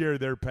and share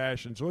their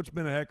passion. So it's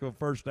been a heck of a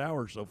first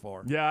hour so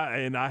far. Yeah,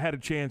 and I had a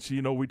chance.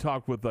 You know, we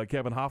talked with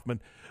Kevin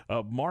Hoffman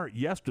of Mart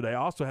yesterday. I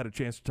also had a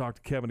chance to talk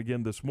to Kevin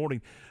again this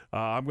morning.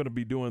 I'm going to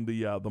be doing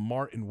the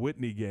Mart and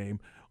Whitney game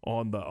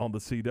on the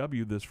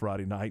CW this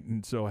Friday night,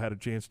 and so I had a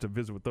chance to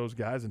visit with those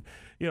guys, and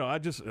you know, I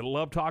just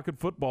love talking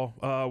football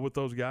with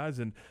those guys.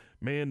 And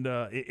man,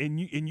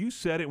 and you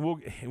said it.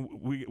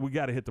 We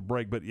got to hit the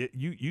break, but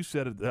you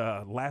said it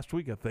last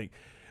week, I think.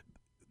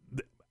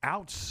 The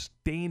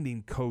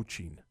outstanding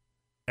coaching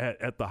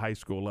at the high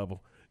school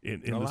level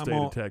in the state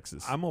of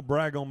Texas. I'm gonna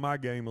brag on my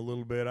game a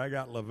little bit. I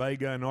got La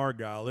Vega and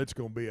Argyle. It's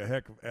gonna be a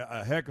heck of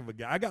a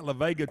game. I got La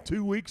Vega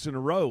 2 weeks in a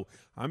row.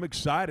 I'm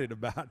excited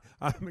about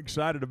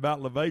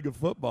La Vega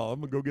football. I'm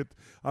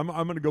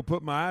gonna go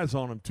put my eyes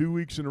on them 2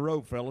 weeks in a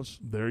row, fellas.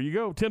 There you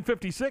go.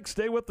 10:56.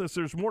 Stay with us.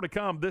 There's more to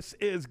come. This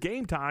is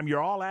Game Time,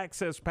 your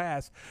all-access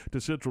pass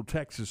to Central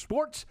Texas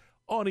sports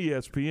on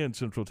ESPN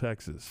Central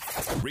Texas.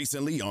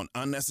 Recently on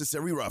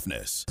Unnecessary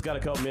Roughness. Got a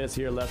couple minutes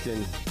here left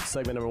in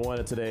segment number 1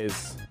 of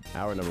today's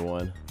hour number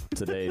 1.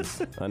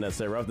 Today's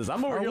Unnecessary Roughness.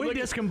 I'm over here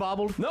looking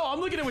discombobbled? No, I'm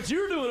looking at what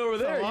you're doing over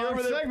there. You're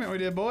over there. Segment we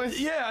did, boys.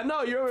 Yeah,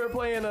 no, you're over there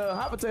playing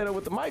hot potato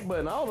with the mic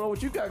button. I don't know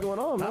what you got going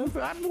on, man.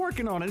 I'm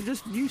working on it.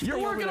 Just you. You're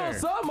working on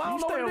something. I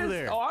don't know what it is.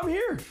 There. Oh, I'm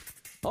here.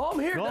 Oh, I'm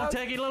here. Go on,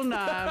 take your little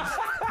knives.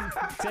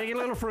 Take your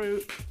little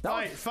fruit.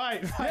 Fight.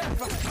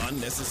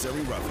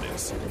 Unnecessary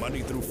Roughness.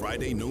 Monday through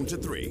Friday, noon to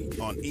 3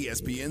 on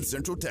ESPN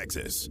Central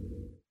Texas.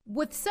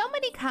 With so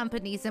many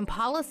companies and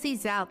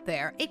policies out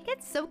there, it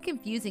gets so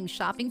confusing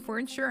shopping for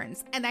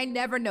insurance, and I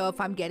never know if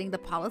I'm getting the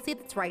policy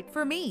that's right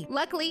for me.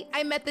 Luckily,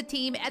 I met the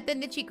team at the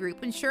Niche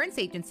Group Insurance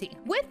Agency.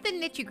 With the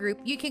Niche Group,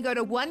 you can go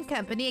to one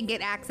company and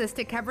get access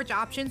to coverage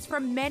options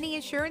from many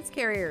insurance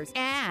carriers,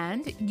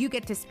 and you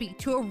get to speak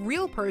to a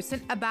real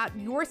person about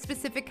your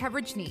specific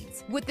coverage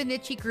needs. With the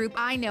Niche Group,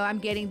 I know I'm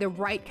getting the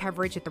right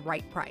coverage at the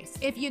right price.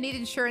 If you need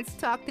insurance,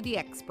 talk to the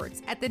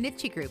experts at the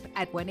Niche Group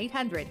at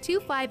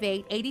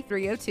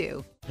 1-800-258-8302.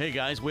 Hey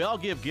guys, we all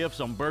give gifts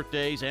on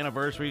birthdays,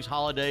 anniversaries,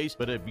 holidays,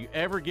 but have you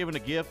ever given a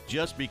gift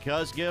just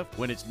because gift?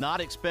 When it's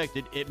not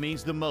expected, it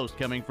means the most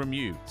coming from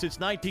you. Since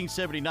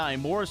 1979,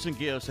 Morrison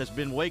Gifts has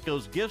been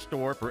Waco's gift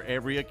store for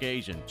every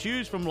occasion.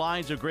 Choose from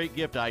lines of great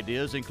gift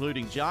ideas,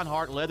 including John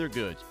Hart leather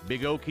goods,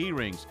 Big O key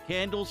rings,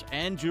 candles,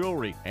 and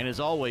jewelry. And as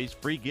always,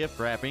 free gift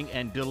wrapping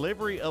and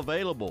delivery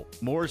available.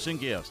 Morrison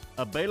Gifts,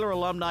 a Baylor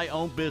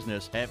alumni-owned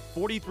business at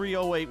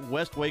 4308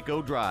 West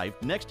Waco Drive,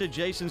 next to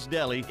Jason's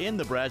Deli in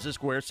the Brazos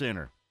Square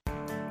Center.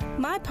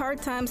 My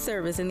part-time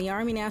service in the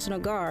Army National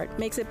Guard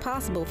makes it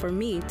possible for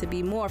me to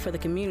be more for the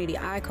community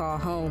I call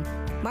home.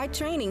 My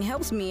training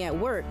helps me at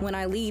work when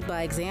I lead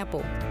by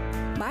example.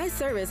 My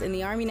service in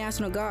the Army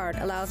National Guard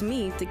allows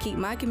me to keep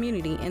my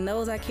community and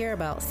those I care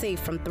about safe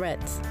from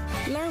threats.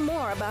 Learn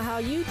more about how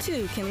you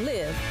too can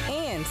live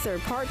and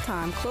serve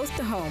part-time close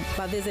to home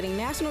by visiting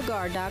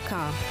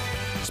NationalGuard.com.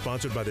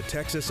 Sponsored by the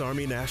Texas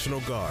Army National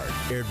Guard.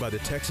 Aired by the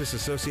Texas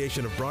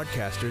Association of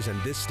Broadcasters and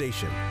this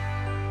station.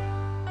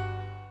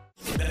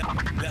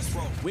 Let's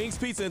roll. Wings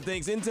Pizza and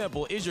Things in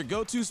Temple is your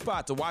go-to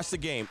spot to watch the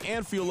game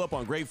and fuel up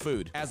on great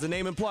food. As the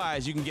name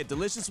implies, you can get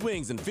delicious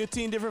wings in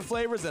 15 different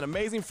flavors and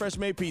amazing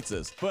fresh-made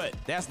pizzas. But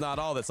that's not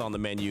all that's on the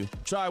menu.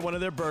 Try one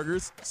of their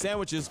burgers,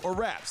 sandwiches, or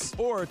wraps.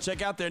 Or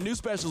check out their new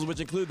specials, which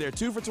include their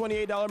 2 for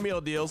 $28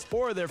 meal deals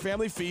or their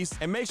family feast.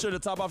 And make sure to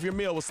top off your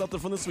meal with something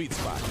from the sweet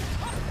spot.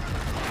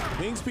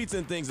 Wings Pizza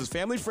and Things is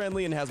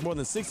family-friendly and has more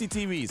than 60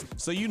 TVs,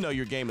 so you know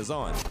your game is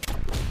on.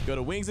 Go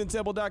to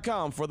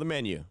wingsandtemple.com for the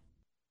menu.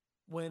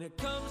 When it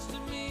comes to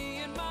me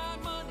and my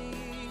money,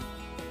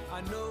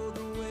 I know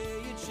the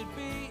way it should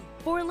be.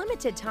 For a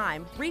limited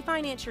time,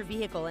 refinance your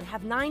vehicle and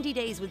have 90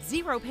 days with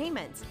zero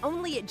payments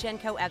only at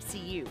Genco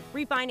FCU.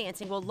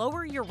 Refinancing will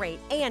lower your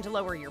rate and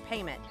lower your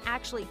payment.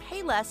 Actually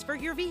pay less for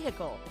your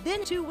vehicle.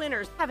 Then 2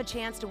 winners have a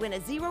chance to win a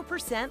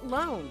 0%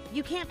 loan.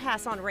 You can't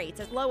pass on rates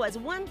as low as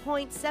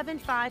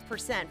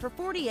 1.75% for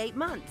 48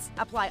 months.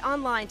 Apply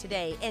online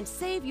today and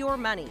save your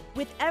money.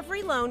 With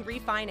every loan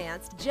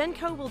refinanced,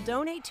 Genco will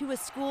donate to a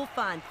school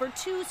fund for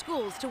 2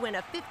 schools to win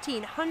a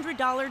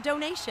 $1,500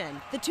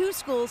 donation. The 2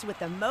 schools with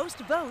the most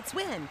votes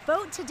Let's win.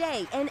 Vote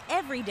today and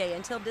every day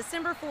until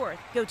December 4th.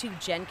 Go to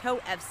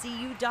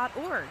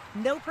GencoFCU.org.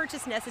 No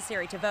purchase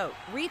necessary to vote.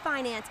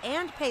 Refinance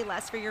and pay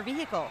less for your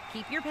vehicle.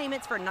 Keep your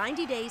payments for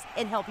 90 days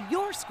and help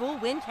your school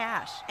win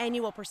cash.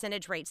 Annual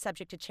percentage rate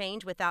subject to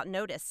change without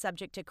notice,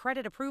 subject to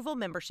credit approval,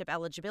 membership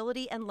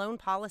eligibility, and loan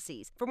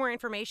policies. For more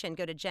information,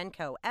 go to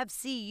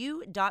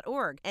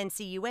GencoFCU.org.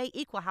 NCUA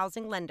Equal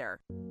Housing Lender.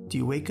 Do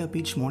you wake up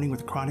each morning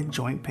with chronic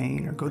joint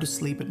pain or go to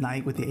sleep at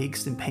night with the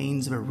aches and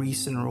pains of a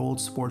recent or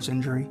old sports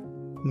injury?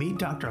 Meet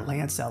Dr.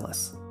 Lance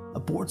Ellis, a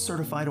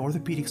board-certified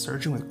orthopedic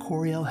surgeon with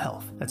Coriel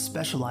Health that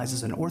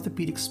specializes in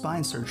orthopedic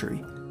spine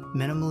surgery,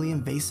 minimally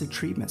invasive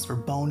treatments for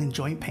bone and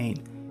joint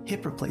pain,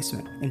 hip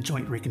replacement, and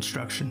joint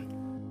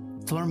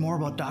reconstruction. To learn more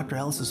about Dr.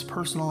 Ellis's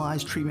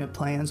personalized treatment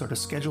plans or to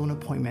schedule an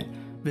appointment,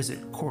 visit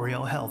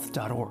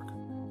CorielHealth.org.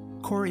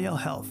 Coriel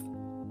Health,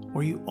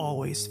 where you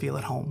always feel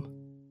at home.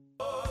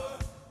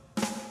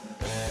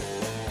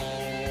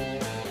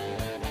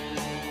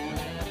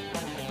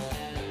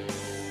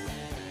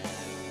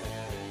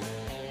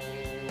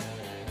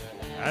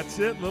 That's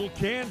it, little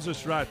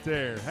Kansas right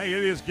there. Hey,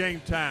 it is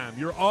game time.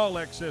 Your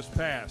all-access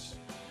pass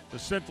to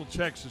Central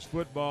Texas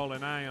football,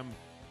 and I am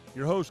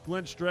your host,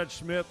 Glenn Stretch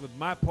Smith, with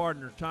my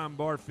partner, Tom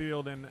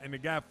Barfield, and the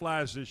guy who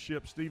flies this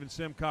ship, Stephen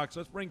Simcox.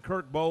 Let's bring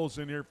Kirk Bowles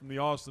in here from the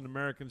Austin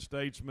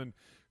American-Statesman.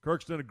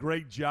 Kirk's done a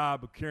great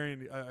job of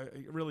carrying,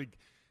 really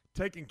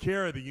taking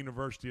care of the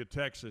University of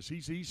Texas.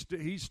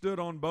 He stood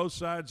on both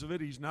sides of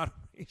it. He's not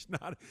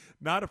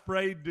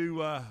afraid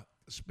to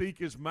speak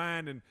his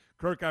mind. And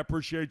Kirk, I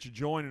appreciate you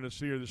joining us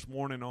here this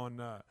morning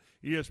on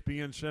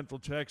ESPN Central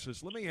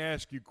Texas. Let me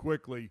ask you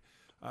quickly,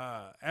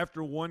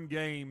 after one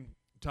game,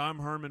 Tom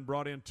Herman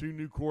brought in two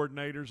new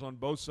coordinators on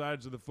both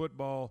sides of the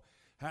football.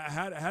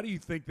 How do you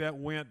think that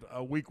went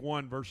week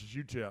one versus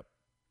UTEP?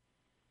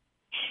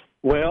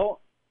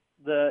 Well,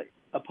 the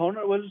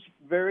opponent was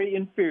very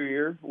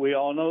inferior. We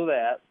all know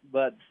that.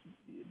 But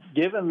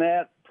given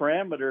that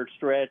parameter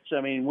stretch,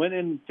 I mean,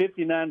 winning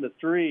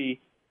 59-3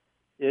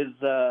 is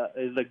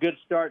a good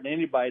start in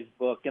anybody's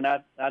book. And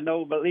I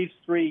know of at least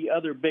three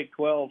other Big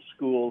 12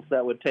 schools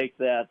that would take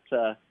that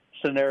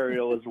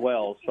scenario as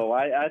well. So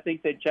I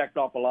think they checked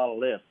off a lot of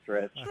lists,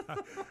 Rich.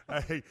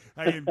 Hey,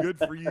 and good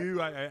for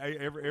you.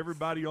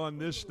 Everybody on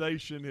this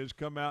station has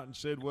come out and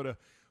said what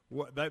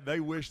they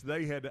wish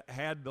they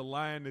had the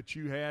line that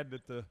you had,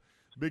 that the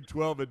Big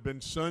 12 had been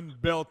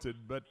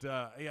sun-belted. But,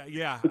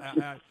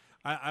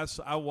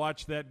 I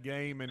watched that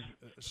game, and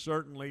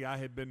certainly I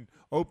had been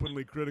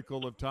openly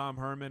critical of Tom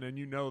Herman, and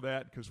you know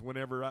that because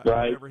whenever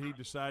he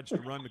decides to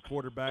run the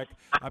quarterback,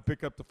 I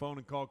pick up the phone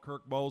and call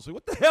Kirk Bowles.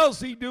 What the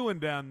hell's he doing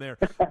down there?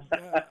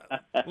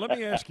 Let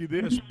me ask you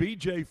this,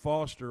 B.J.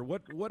 Foster.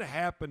 What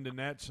happened in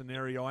that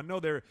scenario? I know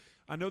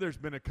there's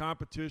been a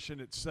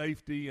competition at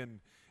safety, and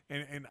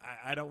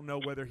I don't know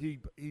whether he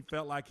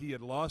felt like he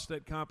had lost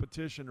that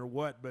competition or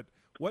what, but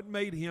what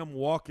made him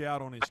walk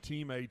out on his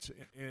teammates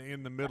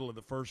in the middle of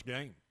the first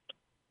game?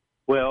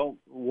 Well,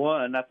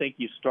 one, I think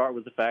you start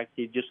with the fact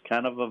he's just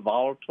kind of a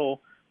volatile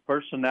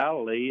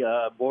personality,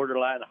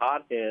 borderline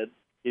hothead,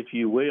 if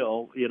you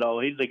will. You know,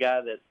 he's the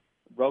guy that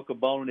broke a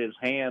bone in his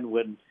hand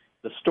when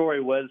the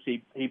story was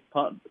he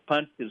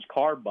punched his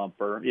car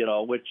bumper, you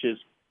know, which is,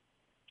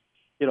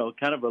 you know,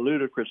 kind of a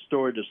ludicrous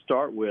story to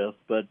start with.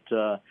 But,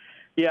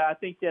 yeah, I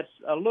think that's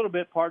a little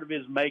bit part of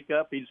his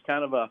makeup. He's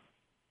kind of a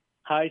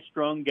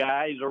high-strung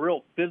guy. He's a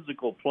real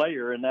physical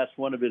player, and that's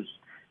one of his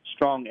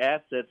strong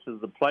assets as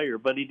a player.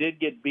 But he did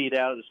get beat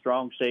out of the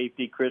strong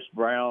safety, Chris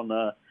Brown,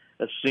 a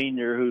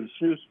senior who's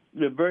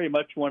very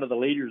much one of the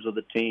leaders of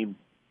the team,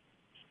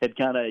 had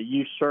kind of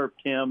usurped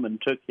him and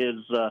took his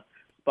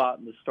spot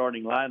in the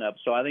starting lineup.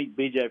 So I think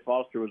B.J.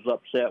 Foster was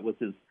upset with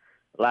his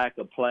lack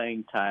of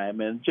playing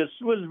time and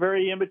just was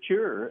very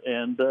immature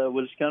and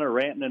was kind of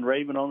ranting and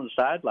raving on the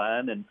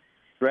sideline and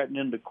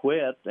threatening to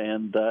quit.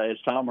 And as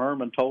Tom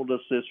Herman told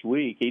us this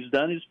week, he's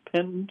done his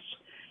penance.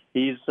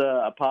 He's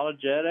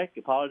apologized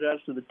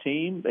to the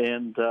team.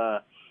 And,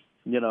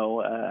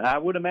 I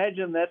would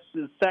imagine that's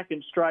his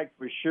second strike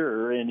for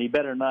sure, and he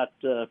better not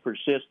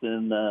persist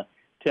and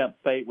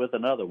tempt fate with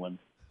another one.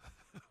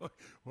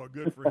 Well,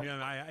 good for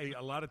him.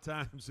 A lot of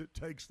times it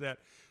takes that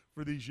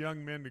for these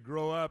young men to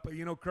grow up.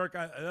 You know, Kirk,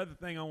 another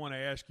thing I want to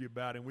ask you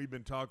about, and we've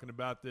been talking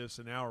about this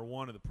in hour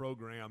one of the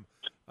program,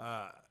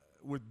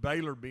 with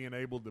Baylor being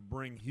able to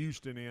bring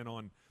Houston in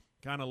on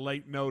kind of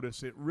late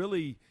notice, it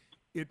really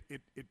it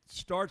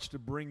starts to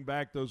bring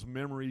back those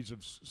memories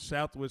of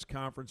Southwest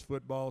Conference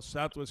football,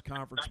 Southwest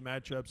Conference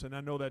matchups, and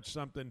I know that's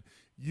something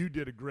you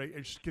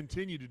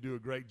continue to do a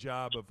great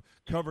job of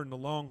covering the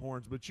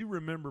Longhorns, but you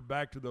remember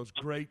back to those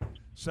great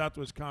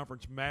Southwest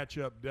Conference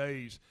matchup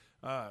days.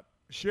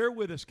 Share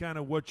with us kind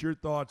of what your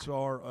thoughts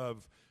are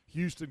of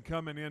Houston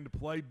coming in to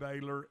play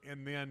Baylor,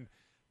 and then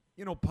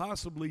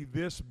possibly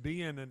this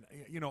being an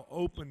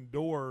open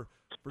door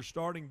for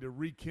starting to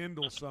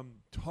rekindle some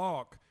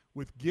talk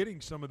with getting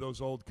some of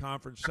those old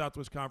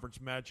Southwest Conference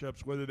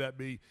matchups, whether that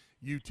be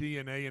UT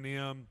and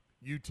A&M,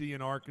 UT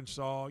and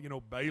Arkansas,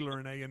 Baylor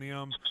and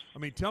A&M. I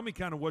mean, tell me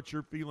kind of what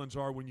your feelings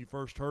are when you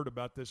first heard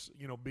about this,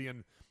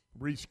 being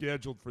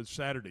rescheduled for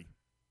Saturday.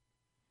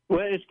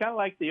 Well, it's kind of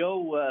like the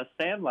old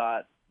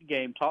Sandlot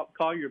game.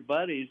 Call your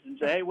buddies and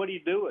say, hey, what are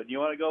you doing? You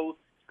want to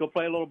go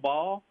play a little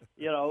ball?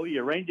 You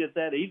arrange it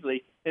that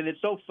easily. And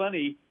it's so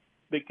funny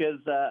because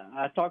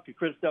I talked to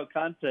Chris Del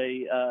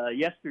Conte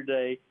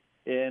yesterday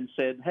and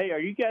said, hey, are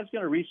you guys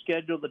going to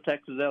reschedule the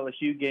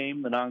Texas-LSU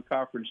game, the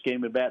non-conference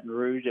game in Baton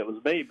Rouge? It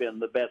was maybe been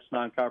the best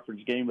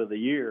non-conference game of the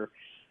year,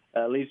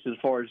 at least as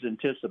far as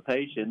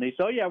anticipation. He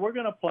said, oh, yeah, we're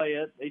going to play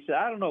it. He said,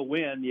 I don't know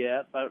when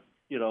yet, but,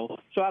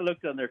 so I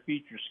looked on their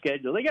future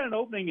schedule. They got an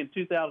opening in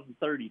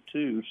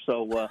 2032,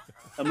 so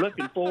I'm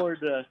looking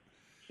forward to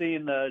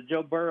seeing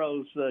Joe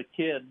Burrow's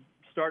kid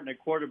starting at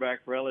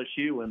quarterback for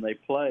LSU when they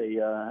play.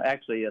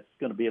 Actually, it's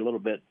going to be a little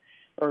bit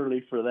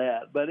early for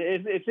that. But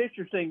it's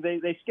interesting.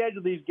 They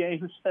schedule these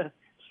games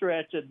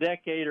stretch a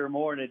decade or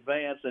more in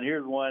advance, and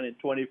here's one in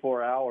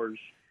 24 hours.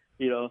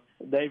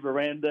 Dave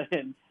Aranda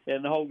and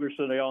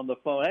Holgerson are on the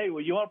phone. Hey,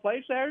 well, you want to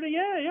play Saturday?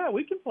 Yeah,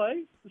 we can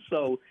play.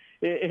 So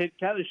it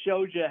kind of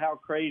shows you how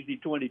crazy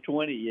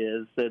 2020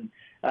 is, and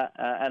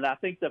I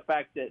think the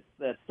fact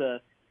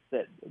that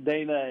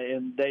Dana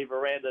and Dave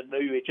Aranda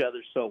knew each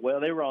other so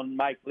well. They were on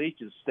Mike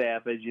Leach's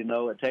staff, as you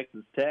know, at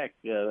Texas Tech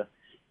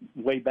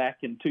way back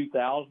in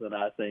 2000,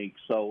 I think.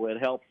 So it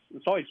helps.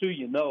 It's always who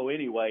you know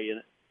anyway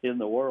in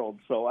the world.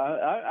 So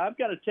I've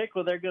got a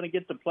tickle they're going to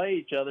get to play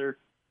each other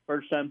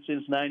first time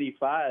since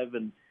 '95,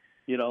 and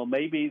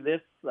maybe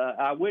this.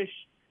 I wish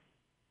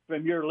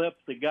from your lips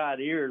to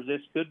God's ears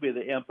this could be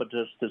the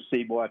impetus to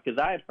see more, because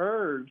I had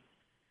heard.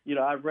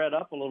 I've read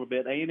up a little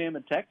bit. A&M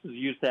and Texas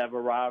used to have a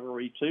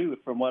rivalry too,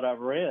 from what I've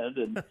read,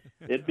 and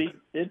it'd be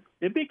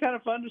kind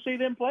of fun to see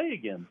them play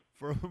again.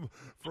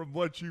 From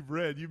what you've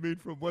read, you mean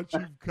from what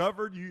you've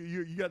covered?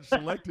 You got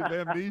selective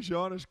amnesia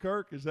on us,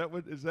 Kirk? Is that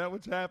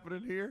what's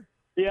happening here?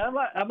 Yeah,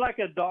 I'm like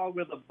a dog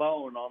with a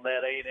bone on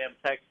that A&M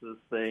Texas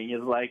thing.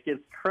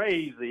 It's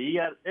crazy. You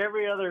got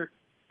every other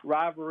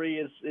rivalry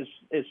is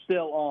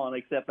still on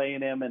except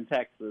A&M and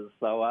Texas.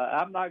 So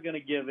I'm not going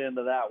to give in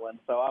to that one.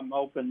 So I'm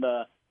hoping.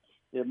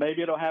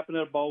 Maybe it'll happen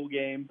in a bowl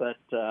game, but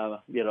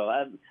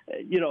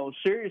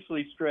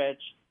seriously,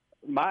 Stretch.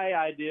 My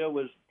idea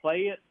was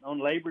play it on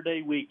Labor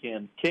Day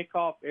weekend, kick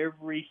off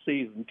every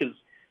season, because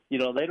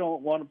they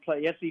don't want to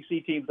play.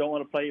 SEC teams don't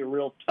want to play a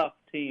real tough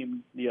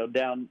team,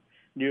 down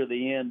near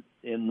the end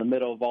in the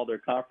middle of all their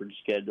conference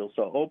schedules.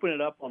 So open it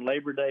up on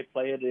Labor Day,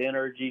 play it at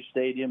NRG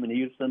Stadium in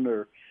Houston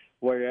or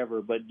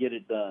wherever, but get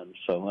it done.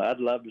 So I'd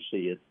love to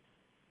see it.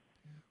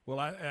 Well,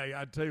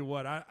 I tell you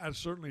what, I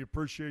certainly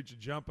appreciate you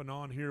jumping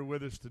on here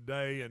with us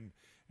today, and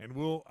I'm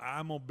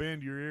gonna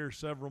bend your ear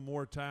several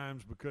more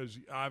times, because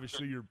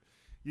obviously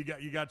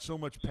you got so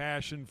much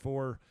passion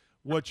for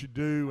what you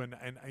do, and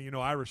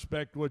I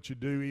respect what you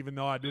do, even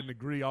though I didn't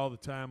agree all the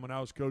time when I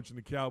was coaching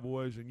the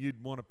Cowboys, and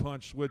you'd want to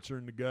punch Switzer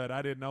in the gut.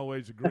 I didn't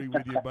always agree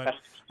with you, but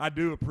I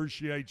do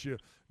appreciate you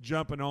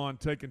jumping on,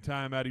 taking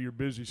time out of your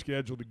busy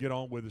schedule to get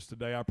on with us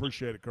today. I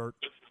appreciate it, Kurt.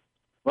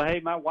 Well,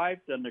 hey, my wife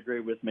doesn't agree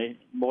with me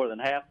more than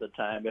half the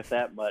time, if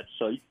that much.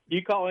 So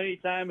you call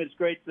anytime. It's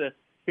great to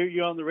hear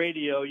you on the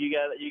radio. You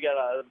got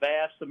a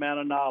vast amount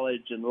of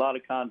knowledge and a lot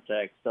of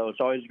context. So it's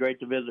always great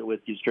to visit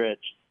with you,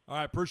 Stretch. All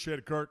right, appreciate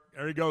it, Kirk.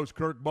 There he goes,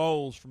 Kirk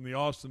Bowles from the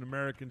Austin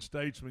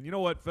American-Statesman. You know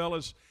what,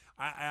 fellas?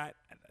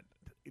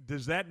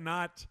 Does that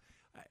not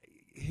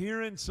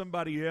hearing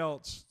somebody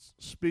else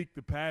speak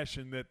the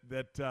passion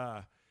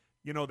that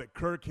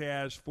Kirk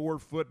has for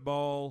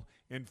football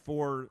and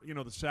for,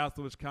 the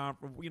Southwest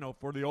Conference,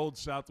 for the old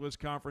Southwest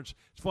Conference.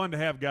 It's fun to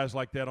have guys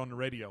like that on the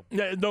radio.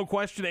 Yeah, no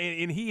question.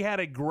 And he had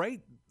a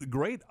great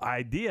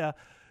idea.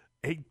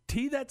 Hey,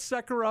 tee that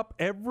sucker up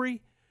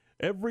every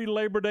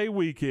Labor Day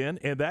weekend,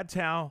 and that's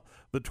how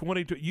the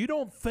 22 – you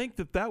don't think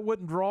that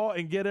wouldn't draw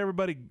and get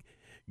everybody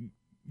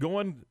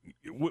going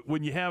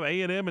when you have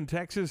A&M and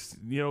Texas,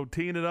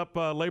 teeing it up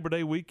Labor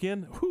Day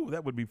weekend? Whew,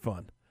 that would be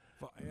fun.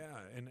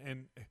 Yeah,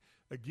 and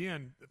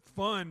again,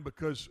 fun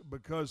because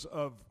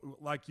of,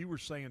 like you were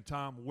saying,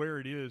 Tom, where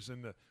it is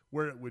and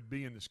where it would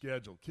be in the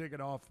schedule. Kick it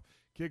off.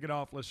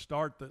 Let's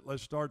start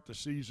the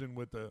season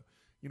with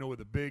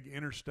a big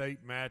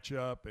interstate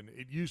matchup, and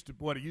it used to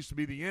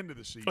be the end of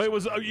the season. It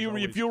was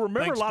if you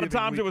remember, a lot of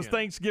times it was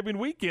Thanksgiving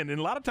weekend, and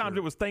a lot of times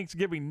it was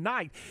Thanksgiving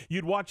night.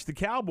 You'd watch the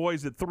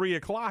Cowboys at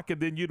 3:00,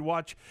 and then you'd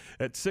watch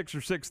at 6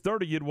 or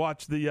 6:30. You'd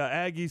watch the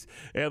Aggies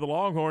and the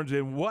Longhorns,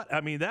 and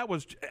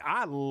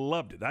I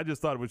loved it. I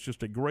just thought it was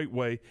just a great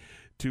way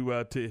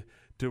to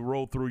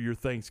roll through your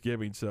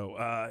Thanksgiving.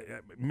 So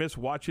miss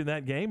watching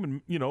that game,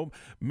 and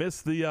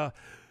miss the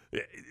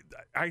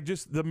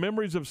the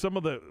memories of some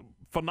of the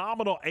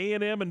phenomenal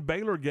A&M and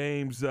Baylor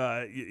games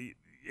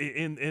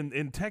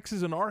in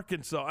Texas and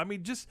Arkansas. I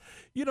mean, just,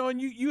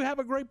 and you have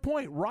a great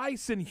point.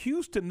 Rice and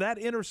Houston, that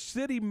inner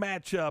city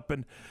matchup.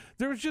 And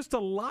there's just a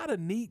lot of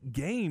neat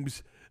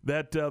games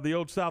that the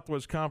old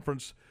Southwest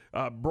Conference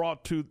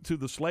brought to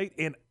the slate.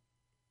 And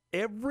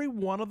every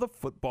one of the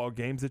football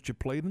games that you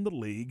played in the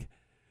league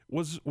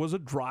was a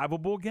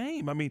drivable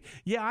game. I mean,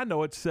 yeah, I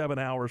know it's 7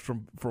 hours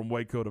from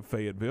Waco to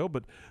Fayetteville,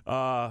 but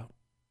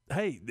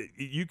hey,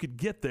 you could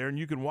get there and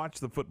you can watch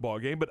the football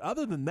game. But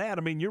other than that,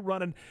 I mean, you're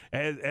running,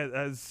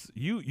 as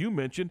you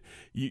mentioned,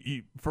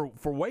 for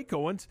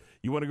Wacoans,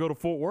 you want to go to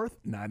Fort Worth,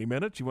 90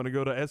 minutes. You want to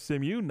go to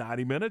SMU,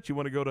 90 minutes. You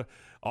want to go to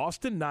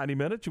Austin, 90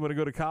 minutes. You want to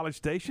go to College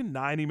Station,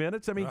 90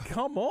 minutes. I mean,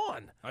 come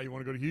on. Oh, you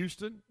want to go to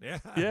Houston? Yeah.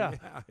 Yeah.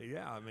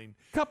 Yeah. I mean,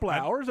 couple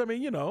hours. I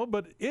mean,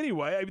 but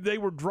anyway, they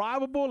were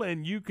drivable,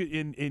 and you could,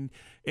 and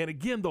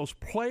again, those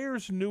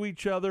players knew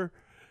each other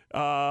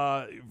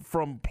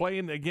from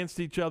playing against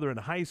each other in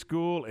high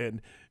school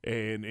and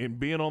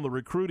being on the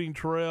recruiting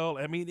trail.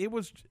 I mean, it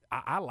was,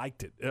 I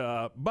liked it.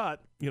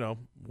 But,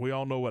 we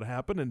all know what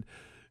happened,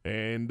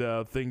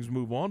 and things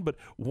move on. But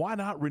why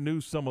not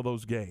renew some of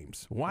those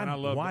games? Why not?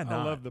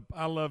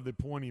 I love the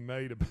point he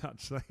made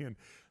about saying,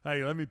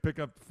 hey, let me pick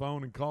up the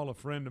phone and call a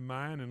friend of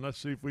mine, and let's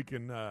see if we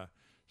can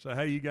say,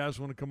 hey, you guys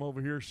want to come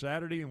over here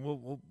Saturday and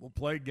we'll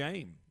play a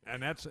game.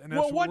 And that's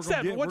well, what what's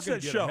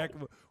that show?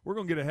 We're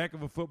going to get a heck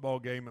of a football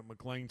game at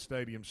McLean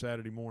Stadium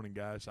Saturday morning,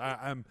 guys.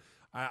 I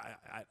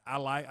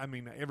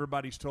mean,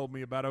 everybody's told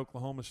me about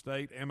Oklahoma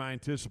State. Am I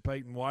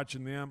anticipating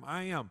watching them?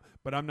 I am,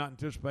 but I'm not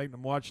anticipating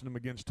them watching them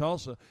against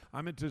Tulsa.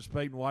 I'm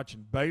anticipating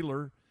watching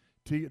Baylor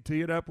tee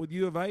it up with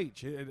U of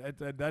H.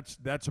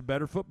 That's a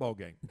better football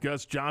game.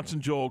 Gus Johnson,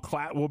 Joel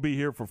Klatt will be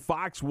here for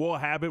Fox. We'll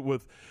have it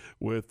with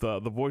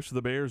the voice of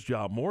the Bears,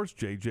 John Morris,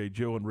 J.J.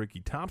 Joe, and Ricky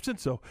Thompson.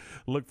 So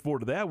look forward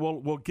to that.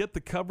 We'll get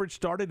the coverage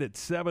started at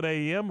 7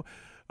 a.m.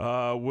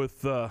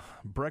 With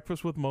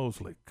Breakfast with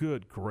Mosley.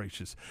 Good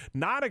gracious.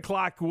 9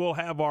 o'clock, we'll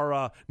have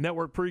our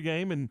network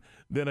pregame, and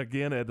then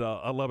again at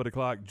 11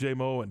 o'clock,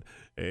 J-Mo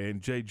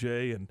and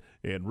J.J.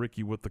 and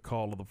Ricky with the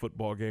call of the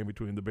football game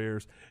between the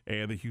Bears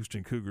and the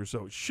Houston Cougars.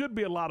 So it should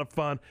be a lot of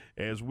fun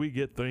as we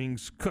get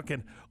things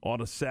cooking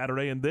on a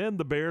Saturday. And then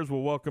the Bears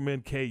will welcome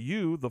in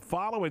KU the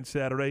following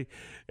Saturday,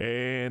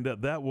 and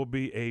that will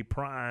be a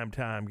prime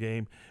time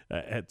game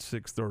at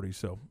 6:30.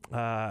 So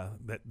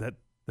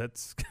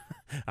that's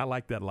I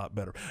like that a lot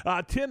better.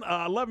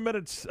 11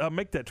 minutes,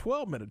 make that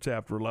 12 minutes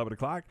after 11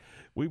 o'clock.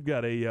 We've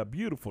got a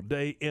beautiful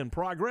day in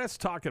progress,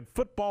 talking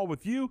football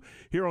with you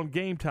here on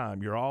Game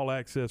Time, your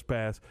all-access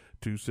pass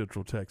to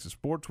Central Texas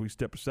Sports. We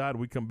step aside.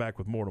 We come back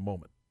with more in a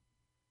moment.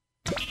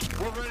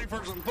 We're ready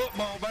for some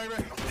football, baby.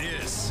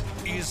 This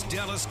is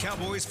Dallas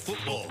Cowboys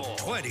football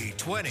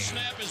 2020.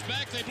 Snap is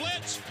back. They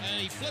blitz,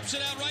 and he flips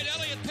it out right.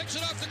 Elliott picks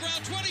it off the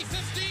ground. 20,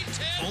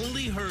 15, 10.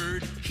 Only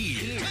heard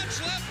here. Touch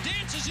left,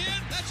 dances in.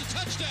 That's a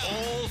touchdown.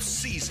 All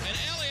season. And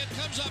Elliott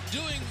comes up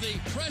doing the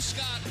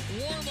Prescott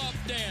warm-up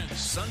dance.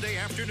 Sunday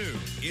afternoon,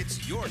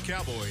 it's your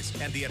Cowboys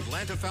and the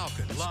Atlanta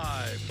Falcons.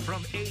 Live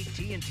from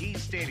AT&T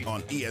Stadium.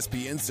 On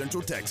ESPN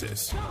Central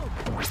Texas.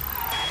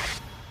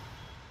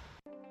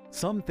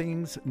 Some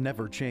things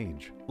never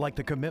change, like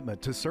the commitment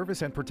to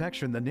service and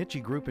protection the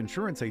Nitsche Group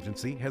Insurance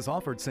Agency has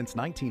offered since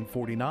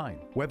 1949.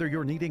 Whether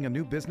you're needing a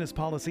new business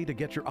policy to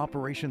get your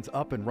operations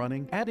up and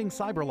running, adding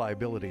cyber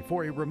liability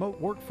for a remote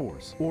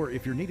workforce, or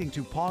if you're needing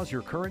to pause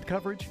your current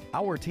coverage,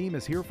 our team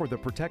is here for the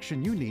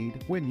protection you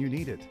need when you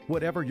need it.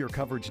 Whatever your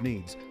coverage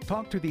needs,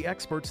 talk to the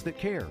experts that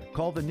care.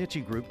 Call the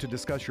Nitsche Group to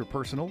discuss your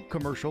personal,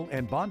 commercial,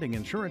 and bonding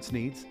insurance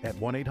needs at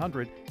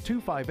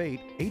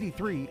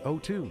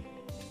 1-800-258-8302.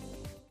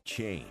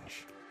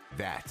 Change.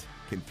 That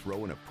can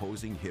throw an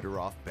opposing hitter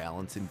off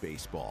balance in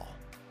baseball.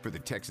 For the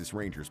Texas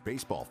Rangers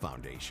Baseball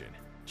Foundation,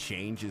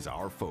 change is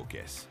our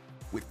focus.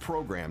 With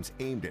programs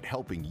aimed at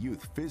helping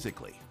youth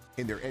physically,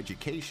 in their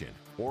education,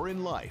 or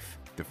in life,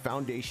 the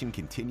foundation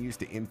continues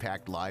to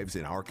impact lives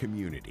in our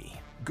community.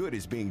 Good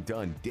is being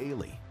done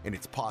daily, and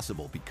it's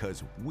possible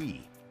because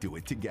we do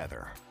it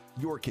together.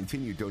 Your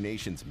continued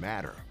donations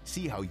matter.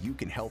 See how you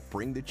can help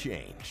bring the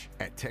change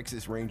at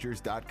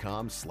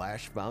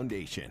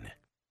texasrangers.com/foundation.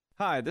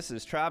 Hi, this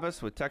is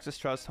Travis with Texas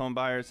Trust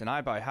Homebuyers, and I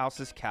buy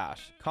houses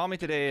cash. Call me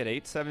today at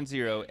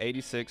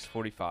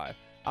 870-8645.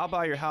 I'll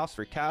buy your house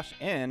for cash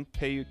and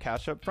pay you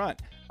cash up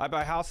front. I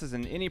buy houses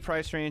in any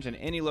price range and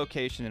any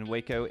location in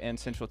Waco and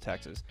Central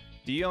Texas.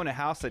 Do you own a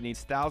house that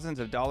needs thousands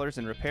of dollars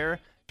in repair?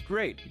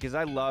 Great, because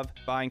I love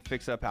buying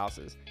fix-up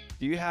houses.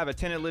 Do you have a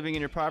tenant living in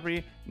your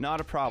property?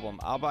 Not a problem.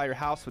 I'll buy your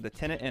house with a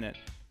tenant in it.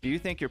 Do you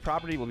think your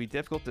property will be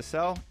difficult to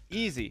sell?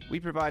 Easy.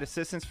 We provide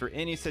assistance for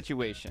any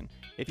situation.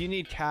 If you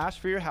need cash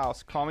for your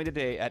house, call me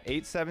today at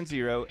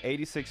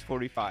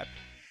 870-8645.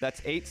 That's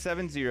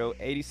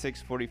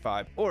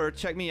 870-8645. Or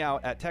check me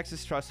out at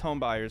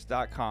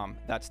TexasTrustHomebuyers.com.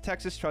 That's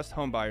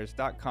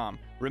TexasTrustHomebuyers.com.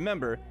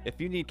 Remember, if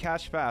you need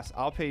cash fast,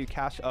 I'll pay you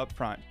cash up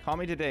front. Call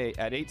me today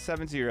at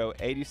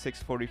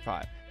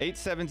 870-8645.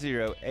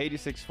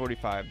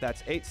 870-8645.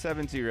 That's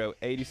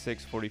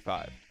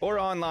 870-8645. Or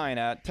online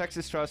at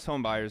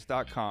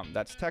TexasTrustHomebuyers.com.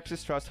 That's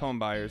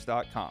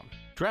TexasTrustHomebuyers.com.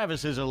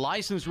 Travis is a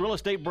licensed real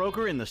estate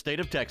broker in the state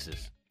of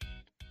Texas.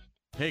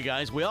 Hey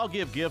guys, we all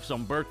give gifts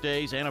on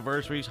birthdays,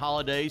 anniversaries,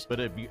 holidays, but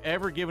have you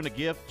ever given a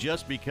gift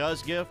just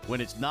because gift?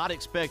 When it's not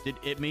expected,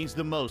 it means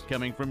the most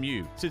coming from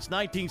you. Since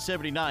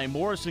 1979,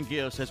 Morrison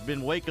Gifts has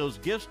been Waco's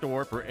gift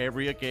store for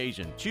every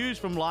occasion. Choose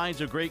from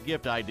lines of great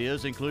gift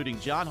ideas, including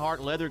John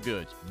Hart leather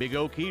goods, Big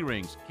O key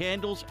rings,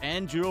 candles,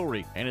 and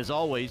jewelry. And as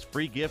always,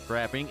 free gift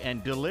wrapping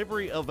and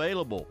delivery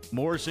available.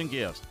 Morrison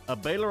Gifts, a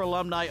Baylor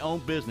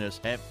alumni-owned business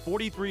at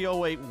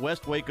 4308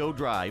 West Waco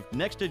Drive,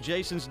 next to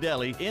Jason's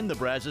Deli in the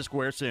Brazos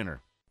Square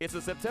Center. It's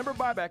a September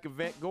buyback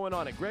event going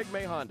on at Greg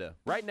May Honda.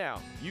 Right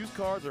now, used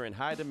cars are in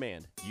high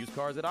demand. Used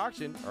cars at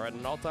auction are at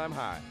an all-time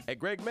high. At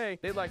Greg May,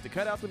 they like to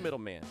cut out the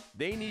middleman.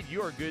 They need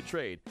your good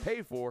trade,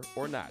 paid for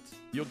or not.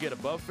 You'll get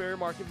above fair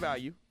market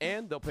value,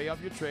 and they'll pay off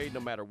your trade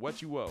no matter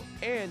what you owe.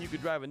 And you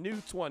could drive a new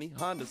 20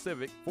 Honda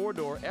Civic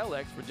 4-door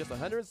LX for just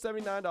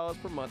 $179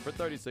 per month for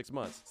 36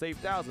 months. Save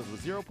thousands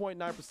with 0.9%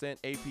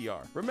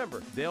 APR.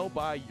 Remember, they'll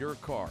buy your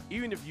car,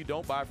 even if you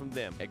don't buy from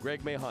them at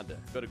Greg May Honda.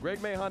 Go to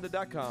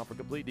GregMayHonda.com for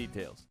complete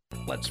details.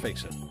 Let's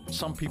face it,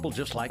 some people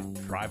just like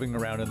driving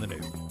around in the new.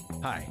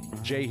 Hi,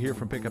 Jay here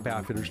from Pickup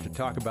Outfitters to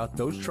talk about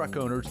those truck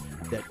owners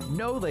that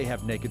know they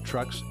have naked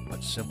trucks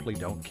but simply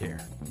don't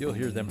care. You'll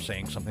hear them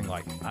saying something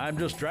like, I'm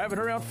just driving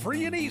around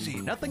free and easy,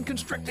 nothing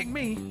constricting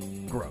me.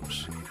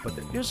 Gross. But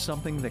there is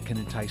something that can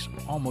entice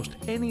almost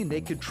any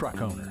naked truck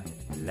owner.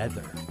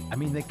 Leather. I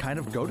mean, they kind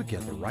of go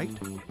together, right?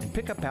 And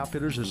Pickup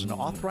Outfitters is an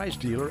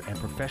authorized dealer and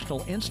professional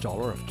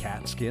installer of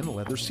cat skin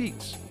leather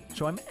seats.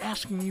 So I'm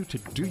asking you to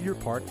do your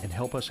part and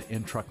help us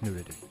end truck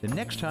nudity. The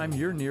next time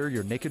you're near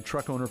your naked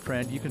truck owner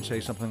friend, you can say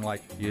something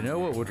like, you know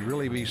what would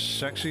really be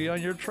sexy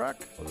on your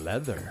truck?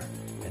 Leather.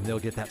 And they'll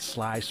get that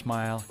sly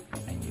smile,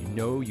 and you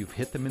know you've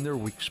hit them in their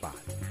weak spot.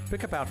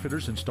 Pickup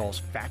Outfitters installs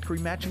factory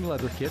matching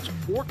leather kits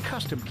or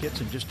custom kits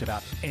in just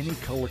about any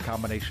color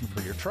combination for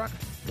your truck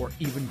or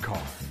even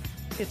car.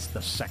 It's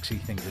the sexy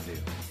thing to do.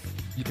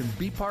 You can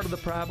be part of the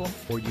problem,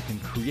 or you can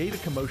create a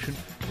commotion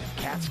with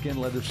cat skin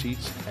leather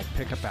seats at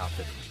Pickup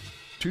Outfitters.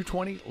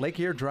 220 Lake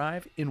Air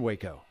Drive in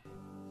Waco.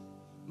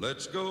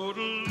 Let's go to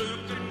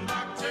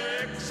Lukenbach,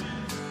 Texas,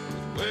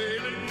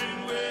 Waylon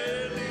and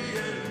Willie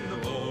and the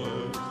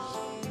boys.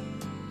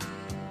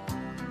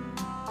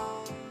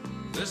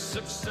 This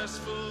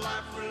successful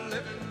life we're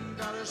living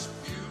got us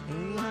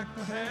feuding like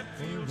the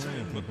Hatfields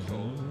and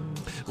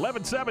McCoys.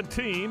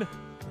 11:17.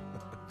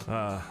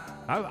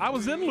 I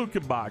was in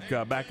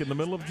Lukenbach back in the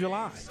middle of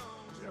July. Have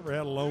you ever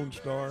had a Lone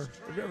Star?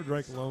 Have you ever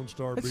drank a Lone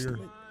Star beer?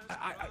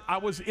 I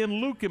was in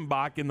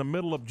Lukenbach in the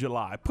middle of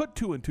July. Put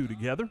two and two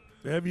together.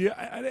 Have you?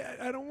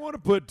 I don't want to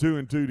put two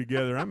and two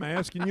together. I'm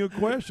asking you a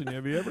question.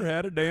 Have you ever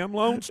had a damn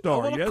Lone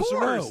Star? Well, yes of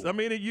course. or no? I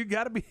mean, you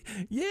got to be.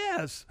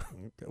 Yes.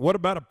 Okay. What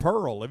about a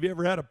Pearl? Have you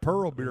ever had a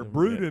Pearl beer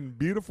brewed in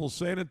beautiful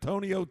San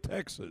Antonio,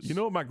 Texas? You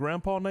know what my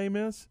grandpa name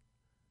is?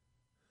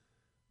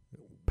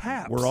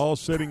 Paps. We're all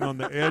sitting on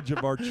the edge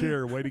of our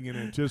chair waiting in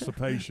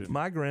anticipation.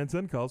 My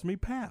grandson calls me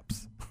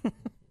Paps.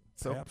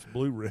 Paps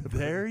Blue Ribbon.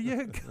 There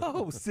you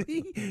go.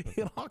 See,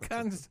 it all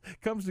comes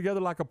together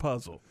like a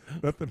puzzle.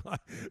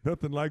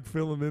 Nothing like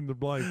filling in the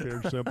blank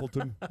there,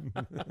 simpleton.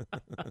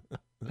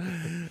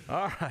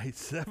 All right,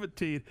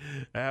 17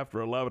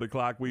 after 11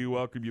 o'clock. We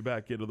welcome you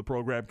back into the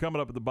program.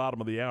 Coming up at the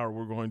bottom of the hour,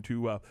 we're going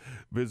to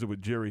visit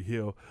with Jerry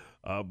Hill.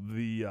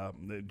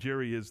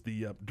 Jerry is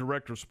the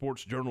director of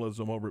sports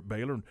journalism over at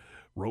Baylor and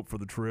wrote for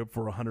the Trib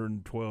for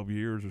 112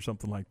 years or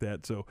something like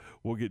that. So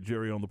we'll get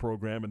Jerry on the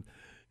program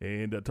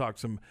and talk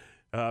some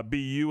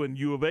BU and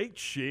U of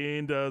H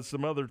and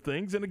some other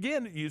things. And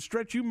again,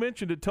 Stretch, you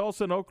mentioned it,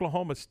 Tulsa and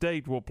Oklahoma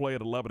State will play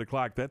at 11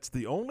 o'clock. That's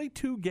the only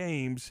two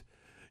games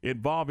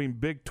involving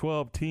Big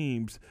 12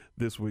 teams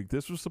this week.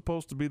 This was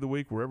supposed to be the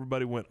week where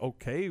everybody went,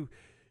 okay,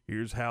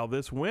 here's how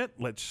this went.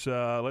 Let's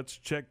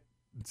check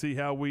and see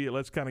how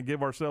let's kind of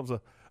give ourselves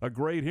a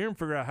grade here and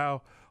figure out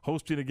how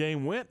hosting a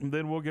game went, and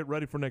then we'll get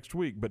ready for next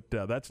week. But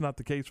that's not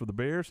the case for the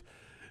Bears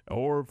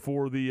or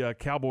for the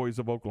Cowboys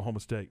of Oklahoma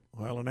State.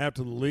 Well, and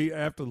after the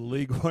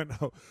league went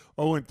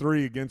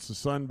 0-3 against the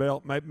Sun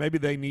Belt, maybe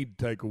they need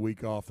to take a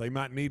week off. They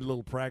might need a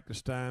little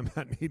practice time,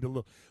 might need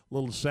a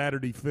little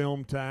Saturday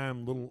film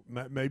time,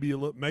 maybe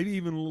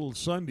even a little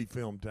Sunday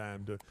film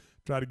time to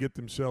try to get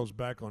themselves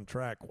back on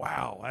track.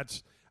 Wow,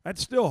 that's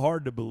still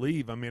hard to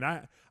believe. I mean,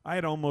 I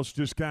had almost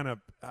gotten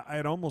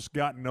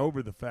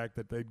over the fact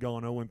that they'd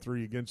gone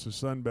 0-3 against the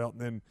Sun Belt,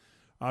 and then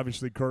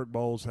obviously Kirk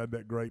Bowles had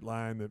that great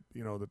line that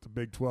that the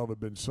Big 12 had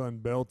been Sun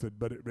Belted,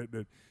 but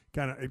it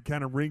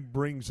kind of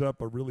brings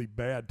up a really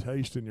bad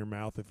taste in your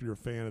mouth if you're a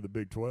fan of the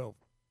Big 12.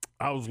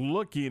 I was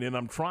looking and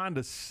I'm trying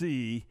to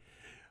see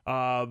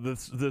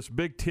this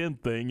Big Ten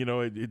thing.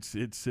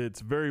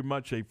 It's very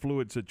much a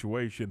fluid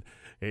situation,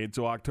 and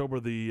so October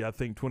the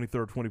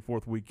 23rd,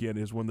 24th weekend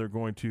is when they're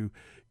going to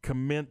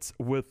commence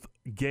with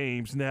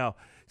games. Now,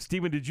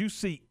 Stephen, did you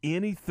see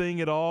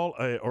anything at all,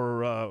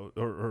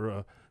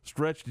 or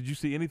Stretch, did you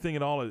see anything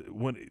at all?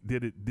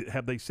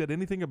 Have they said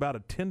anything about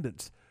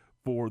attendance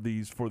for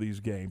these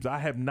games? I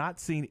have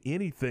not seen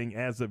anything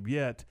as of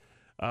yet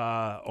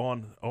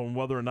on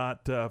whether or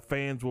not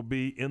fans will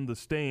be in the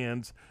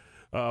stands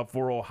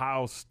for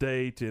Ohio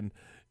State and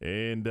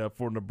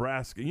for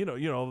Nebraska.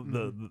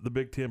 The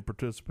Big Ten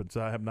participants.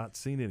 I have not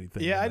seen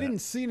anything. Yeah, on I that. didn't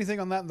see anything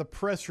on that in the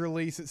press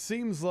release. It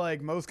seems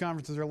like most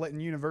conferences are letting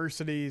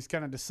universities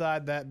kind of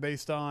decide that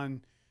based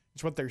on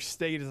just what their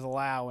state is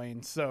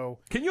allowing. So,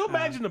 can you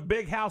imagine a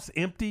big house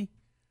empty?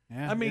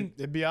 Yeah, I mean,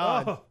 it'd be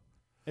odd.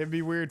 It'd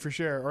be weird for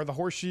sure. Or the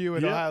Horseshoe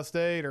at Ohio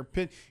State, or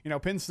Penn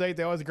State.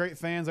 They always have great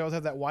fans. They always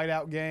have that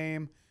whiteout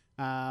game.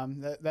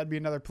 That'd be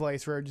another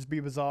place where it'd just be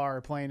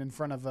bizarre playing in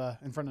front of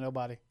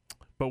nobody.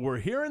 But we're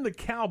hearing the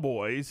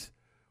Cowboys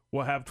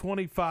will have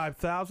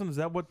 25,000. Is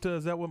that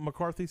what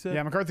McCarthy said?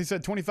 Yeah, McCarthy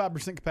said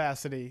 25%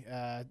 capacity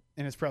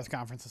in his press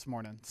conference this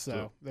morning.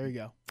 So there you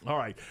go. All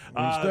right.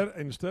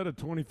 Instead of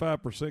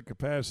 25%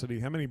 capacity,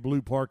 how many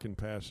blue parking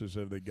passes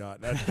have they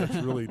got? That's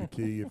really the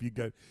key. If you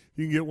can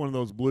get one of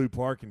those blue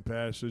parking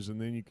passes,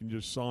 and then you can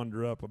just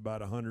saunder up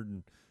about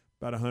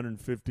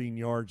 115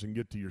 yards and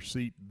get to your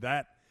seat.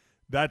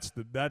 That's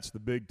the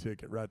big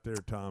ticket right there,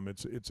 Tom.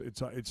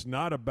 It's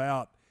not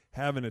about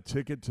having a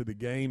ticket to the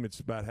game. It's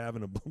about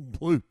having a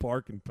blue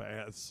parking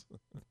pass.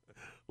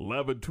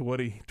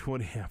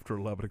 20 after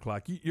 11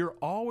 o'clock. You're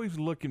always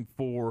looking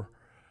for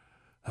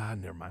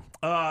never mind.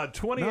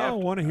 20 No, after, I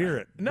want to hear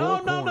it.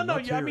 No. Let's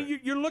I hear mean,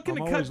 it. you're looking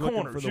I'm to cut always looking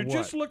corners. for the You're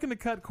just what? looking to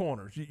cut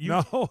corners.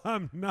 No,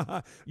 I'm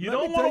not. You Let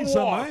don't me tell want you to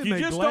something. I walk. am You a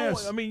just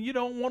glass- don't. I mean, you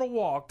don't want to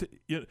walk. Do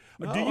you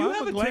I'm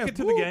have a glass ticket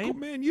to the bull. game?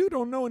 Man, you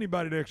don't know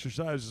anybody that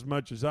exercises as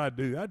much as I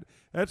do.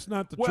 That's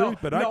not the Well, truth,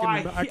 but no,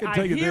 I can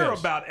tell you this. I hear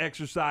about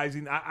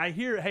exercising. I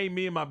hear, hey,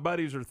 me and my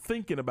buddies are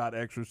thinking about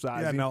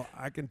exercising. Yeah, no,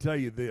 I can tell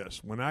you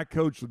this. When I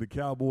coached with the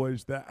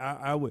Cowboys, that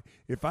I would,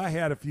 if I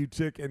had a few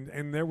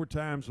and there were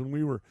times when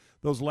we were,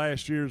 those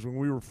last years when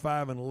we were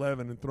 5-11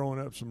 and throwing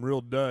up some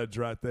real duds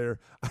right there,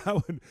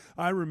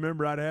 I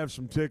remember I'd have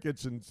some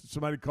tickets and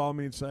somebody call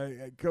me and say,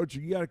 hey, Coach,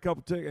 you got a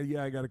couple tickets?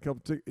 Yeah, I got a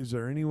couple tickets. Is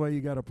there any way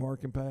you got a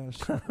parking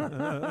pass?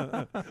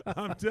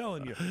 I'm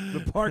telling you,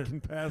 the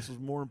parking pass is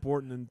more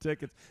important than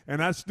tickets,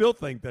 and I still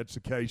think that's the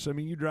case. I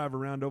mean, you drive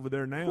around over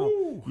there now,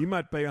 you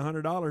might pay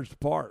 $100 to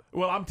park.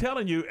 Well, I'm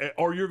telling you,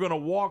 or you're going to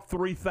walk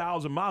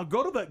 3,000 miles.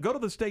 Go to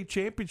the state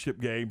championship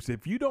games.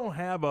 If you don't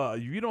have a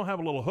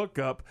little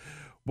hookup,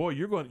 boy,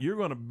 you're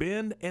going to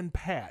bend and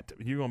pat.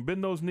 You're going to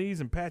bend those knees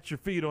and pat your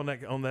feet on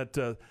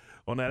that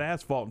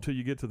asphalt until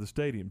you get to the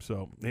stadium.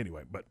 So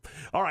anyway, but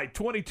all right,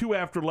 22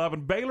 after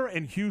 11. Baylor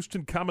and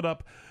Houston coming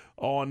up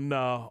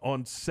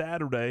on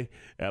Saturday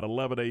at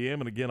 11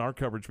 a.m. And again, our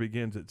coverage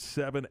begins at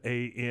 7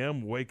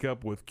 a.m. Wake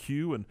up with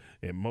Q and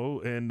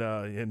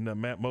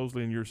Matt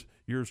Mosley and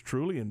yours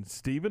truly and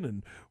Steven,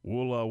 and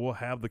we'll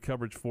have the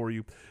coverage for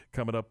you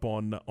coming up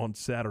on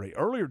Saturday.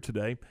 Earlier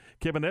today,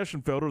 Kevin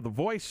Eschenfelder, the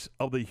voice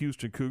of the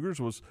Houston Cougars,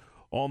 was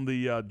on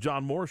the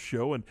John Morris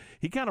show, and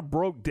he kind of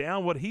broke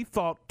down what he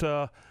thought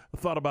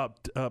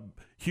about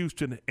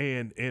Houston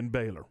and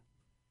Baylor.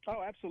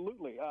 Oh,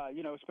 absolutely.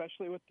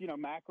 Especially with,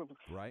 Mac,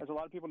 as a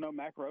lot of people know,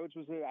 Mac Rhodes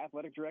was the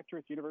athletic director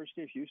at the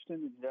University of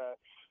Houston.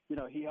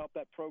 And, he helped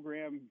that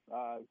program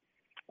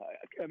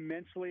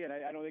immensely. And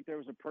I don't think there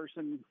was a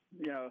person,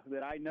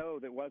 that I know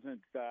that wasn't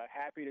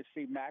happy to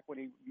see Mac when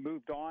he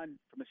moved on,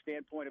 from the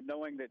standpoint of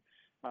knowing that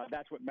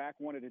that's what Mac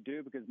wanted to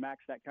do, because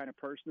Mac's that kind of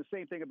person. The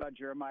same thing about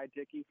Jeremiah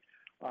Dickey.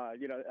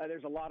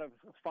 There's a lot of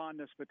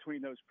fondness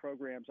between those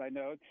programs. I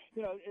know,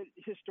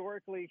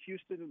 historically,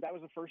 Houston, that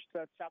was the first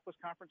Southwest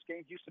Conference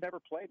game Houston ever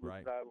played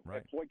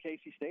at Floyd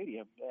Casey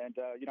Stadium. And,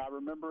 I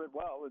remember it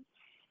well. And,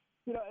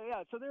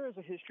 so there is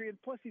a history. And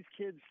plus these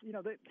kids,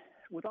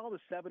 with all the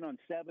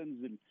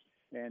 7-on-7s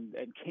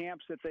and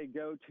camps that they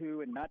go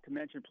to, and not to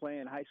mention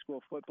playing high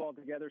school football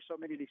together, so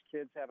many of these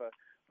kids have a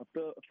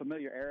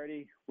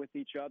familiarity with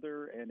each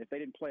other. And if they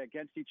didn't play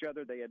against each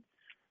other, they had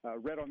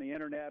read on the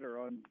internet or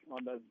on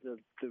the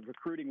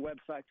recruiting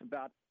websites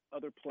about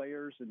other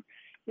players. And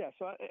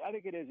so I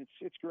think it is.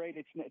 It's great.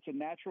 It's a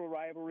natural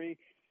rivalry.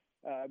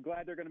 I'm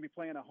glad they're going to be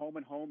playing a home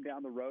and home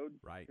down the road,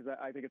 right? Because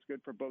I think it's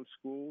good for both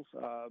schools.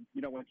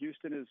 When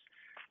Houston is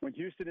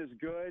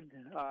good,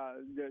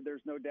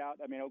 there's no doubt.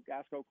 I mean,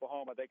 ask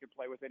Oklahoma; they can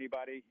play with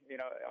anybody,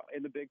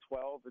 in the Big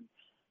 12,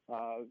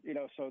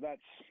 and so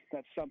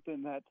that's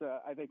something that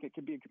I think it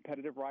could be a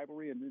competitive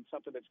rivalry, and it's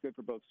something that's good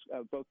for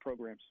both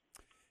programs.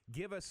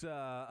 Give us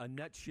a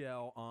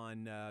nutshell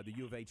on the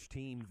U of H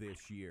team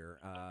this year.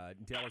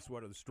 Tell us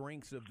what are the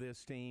strengths of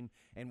this team,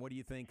 and what do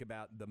you think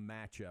about the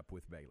matchup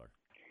with Baylor?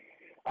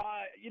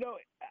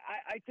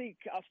 I think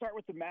I'll start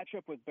with the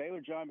matchup with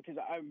Baylor, John, because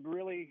I'm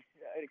really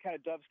it kind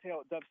of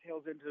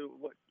dovetails into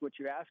what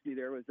you asked me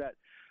there, was that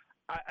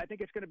I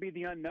think it's going to be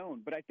the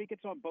unknown, but I think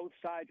it's on both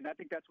sides, and I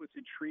think that's what's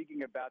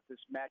intriguing about this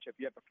matchup.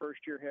 You have a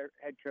first-year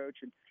head coach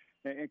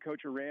and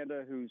Coach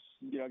Aranda, who's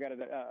got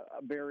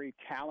a very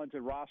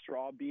talented roster,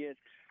 albeit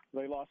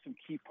they lost some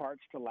key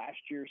parts to last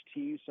year's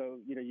team. So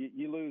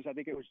you lose. I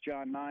think it was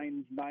John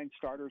 9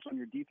 starters on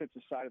your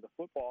defensive side of the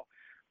football,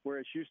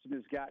 whereas Houston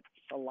has got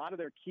a lot of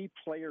their key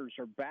players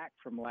are back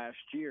from last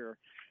year.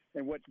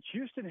 And what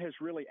Houston has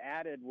really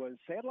added was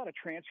they had a lot of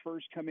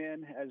transfers come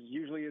in, as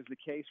usually is the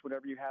case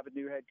whenever you have a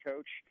new head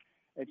coach.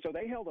 And so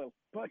they held a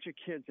bunch of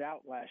kids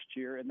out last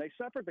year, and they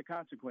suffered the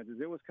consequences.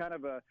 It was kind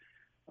of a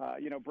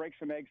break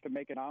some eggs to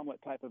make an omelet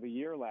type of a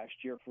year last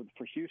year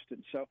for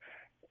Houston. So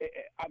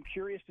I'm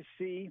curious to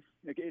see,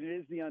 it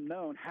is the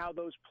unknown, how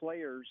those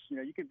players,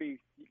 you can be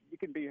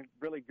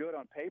really good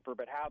on paper,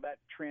 but how that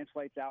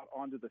translates out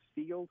onto the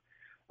field.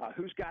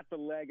 Who's got the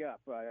leg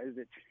up?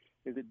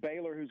 Is it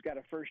Baylor, who's got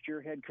a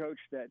first-year head coach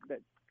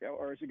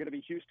or is it going to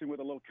be Houston with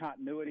a little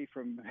continuity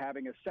from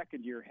having a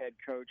second-year head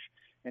coach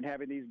and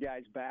having these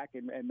guys back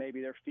and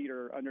maybe their feet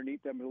are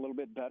underneath them a little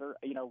bit better?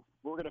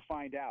 We're going to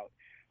find out.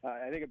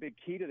 I think a big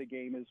key to the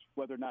game is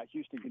whether or not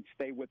Houston can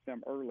stay with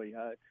them early.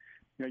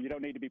 You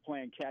don't need to be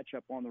playing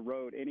catch-up on the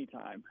road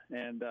anytime,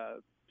 and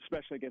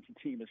especially against a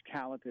team as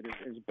talented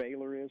as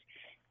Baylor is.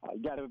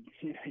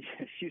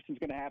 Houston's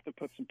going to have to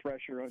put some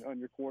pressure on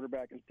your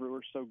quarterback, as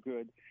Brewer's so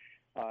good.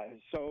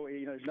 So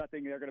there's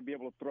nothing they're going to be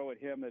able to throw at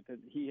him that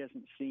he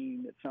hasn't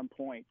seen at some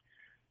point.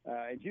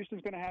 And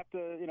Houston's going to have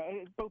to,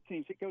 both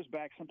teams, it goes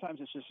back. Sometimes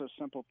it's just so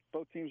simple.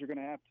 Both teams are going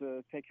to have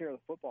to take care of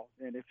the football.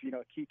 And if,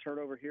 a key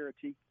turnover here, a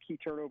key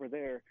turnover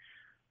there,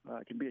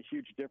 it can be a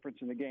huge difference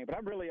in the game. But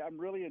I'm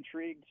really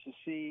intrigued to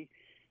see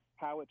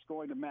how it's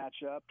going to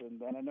match up.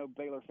 And I know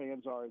Baylor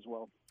fans are as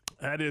well.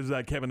 That is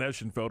Kevin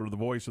Eschenfelder, the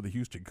voice of the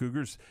Houston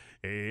Cougars,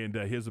 and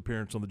his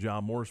appearance on the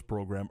John Morris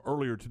program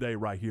earlier today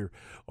right here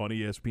on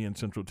ESPN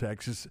Central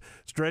Texas.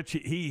 Stretch,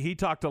 he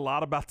talked a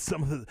lot about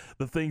some of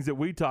the things that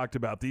we talked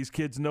about. These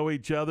kids know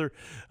each other.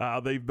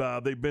 They've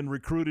been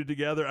recruited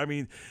together. I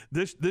mean,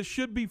 this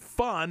should be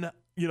fun,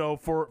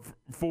 for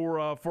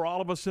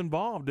all of us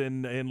involved,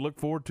 and look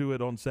forward to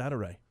it on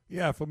Saturday.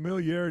 Yeah,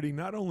 familiarity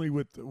not only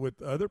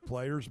with other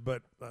players,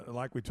 but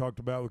like we talked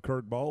about with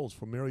Kirk Bowles,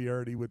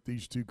 familiarity with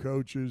these two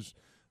coaches,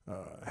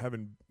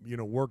 having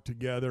worked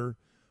together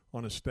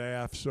on a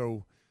staff.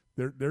 So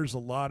there's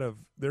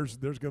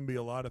going to be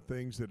a lot of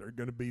things that are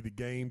going to be the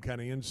game,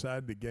 kind of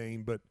inside the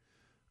game. But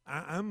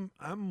I'm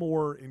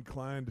more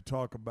inclined to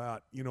talk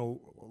about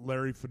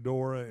Larry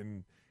Fedora,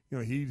 and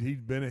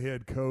he's been a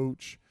head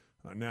coach.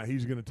 Now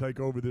he's going to take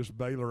over this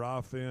Baylor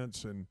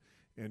offense, and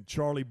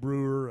Charlie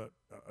Brewer,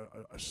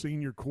 a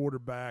senior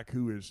quarterback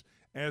who is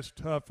as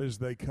tough as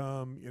they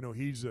come.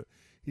 He's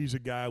a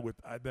guy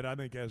that I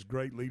think has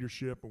great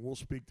leadership, and we'll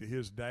speak to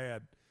his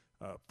dad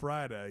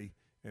Friday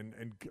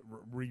and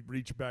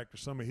reach back to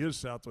some of his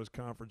Southwest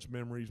Conference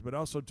memories, but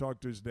also talk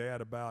to his dad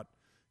about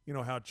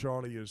how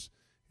Charlie is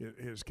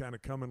kind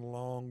of coming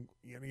along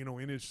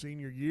in his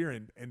senior year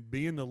and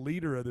being the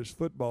leader of this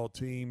football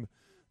team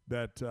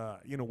that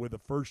with a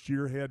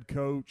first-year head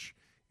coach.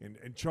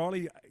 And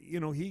Charlie,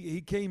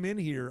 he came in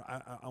here.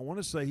 I want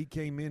to say he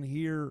came in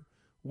here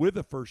with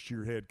a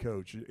first-year head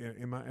coach.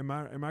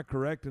 Am I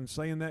correct in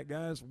saying that,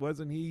 guys?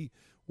 Wasn't he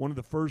one of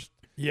the first?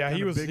 Yeah,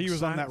 he was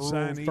on that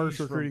first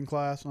recruiting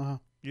class.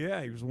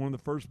 Yeah, he was one of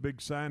the first big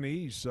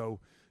signees. So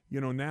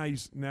now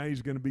he's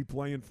going to be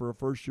playing for a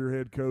first-year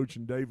head coach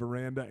and Dave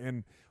Aranda,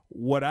 and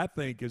what I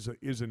think is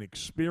an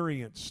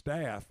experienced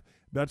staff.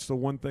 That's the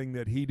one thing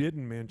that he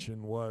didn't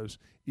mention was,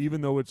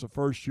 even though it's a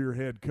first-year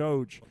head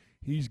coach,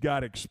 he's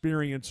got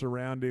experience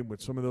around him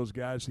with some of those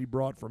guys he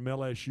brought from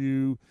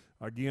LSU,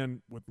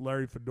 again, with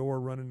Larry Fedora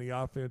running the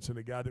offense and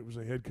a guy that was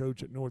a head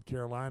coach at North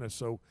Carolina.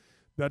 So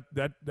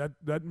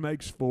that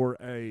makes for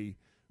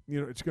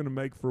it's going to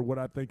make for what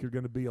I think are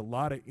going to be a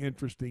lot of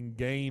interesting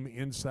game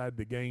inside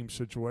the game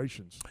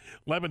situations.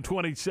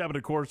 11:27,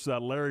 of course,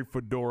 Larry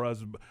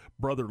Fedora's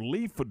brother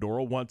Lee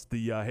Fedora, once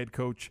the head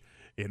coach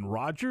in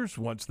Rogers,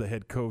 once the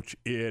head coach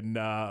in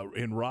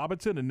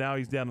Robinson, and now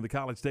he's down in the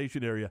College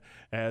Station area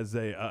as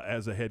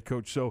a head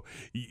coach. So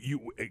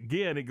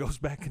again, it goes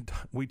back and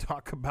we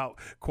talk about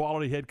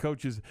quality head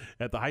coaches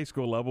at the high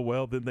school level.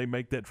 Well, then they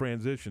make that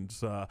transition.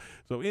 So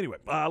anyway,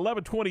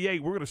 11:28,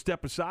 we're going to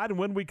step aside, and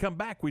when we come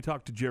back, we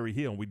talk to Jerry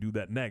Hill. We do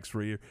that next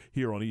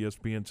here on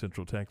ESPN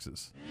Central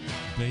Texas.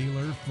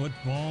 Baylor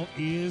football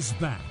is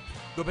back.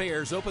 The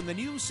Bears open the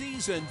new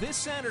season this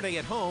Saturday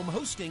at home,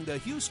 hosting the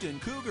Houston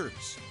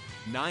Cougars.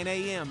 9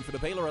 a.m. for the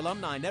Baylor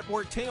Alumni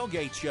Network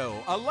Tailgate Show.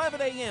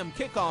 11 a.m.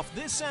 kickoff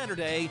this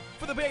Saturday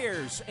for the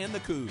Bears and the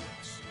Cougs.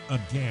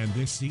 Again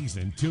this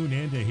season, tune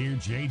in to hear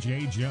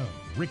J.J. Joe,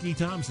 Ricky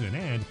Thompson,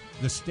 and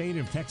the State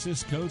of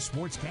Texas Coach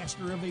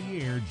Sportscaster of the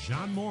Year,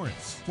 John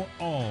Morris, for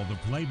all the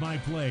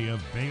play-by-play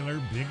of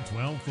Baylor Big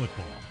 12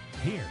 football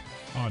here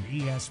on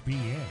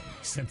ESPN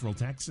Central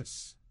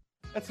Texas.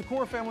 At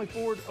Secor Family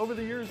Ford, over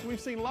the years, we've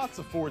seen lots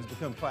of Fords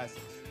become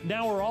classics.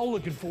 Now we're all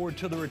looking forward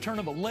to the return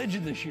of a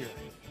legend this year.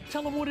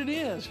 Tell them what it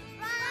is.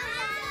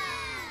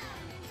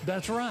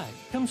 That's right.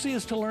 Come see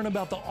us to learn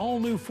about the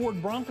all-new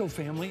Ford Bronco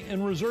family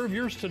and reserve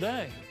yours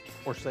today.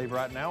 Or save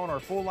right now on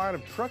our full line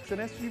of trucks and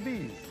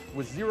SUVs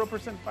with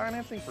 0%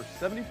 financing for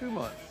 72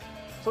 months.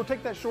 So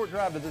take that short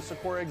drive to the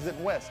Secor exit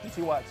west and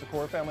see why at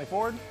Secor Family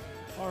Ford,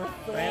 our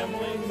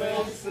family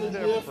makes the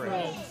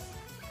difference.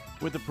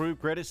 With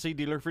approved credit, see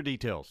dealer for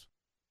details.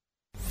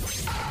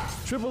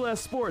 Triple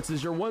S Sports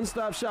is your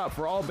one-stop shop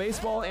for all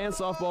baseball and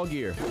softball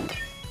gear.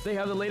 They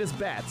have the latest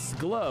bats,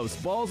 gloves,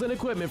 balls, and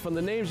equipment from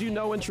the names you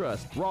know and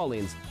trust.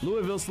 Rawlings,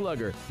 Louisville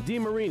Slugger,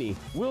 DeMarini,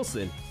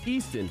 Wilson,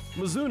 Easton,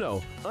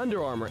 Mizuno,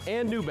 Under Armour,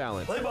 and New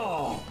Balance. Play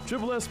ball!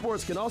 Triple S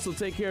Sports can also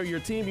take care of your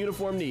team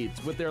uniform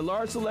needs with their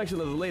large selection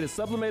of the latest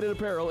sublimated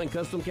apparel and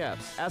custom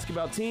caps. Ask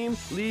about team,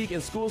 league,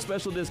 and school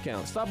special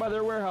discounts. Stop by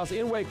their warehouse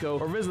in Waco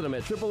or visit them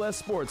at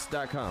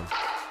triplessports.com.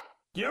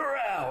 You're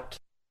out!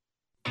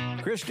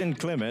 Kristen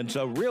Clements,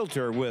 a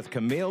realtor with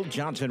Camille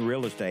Johnson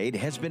Real Estate,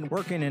 has been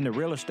working in the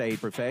real estate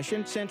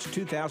profession since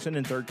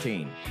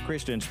 2013.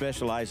 Kristen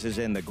specializes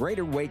in the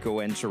greater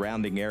Waco and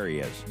surrounding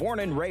areas. Born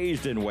and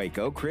raised in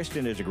Waco,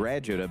 Kristen is a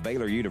graduate of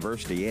Baylor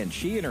University, and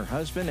she and her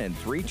husband and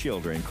 3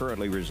 children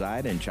currently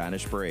reside in China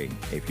Spring.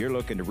 If you're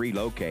looking to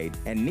relocate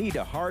and need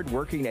a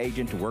hard-working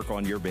agent to work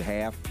on your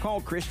behalf,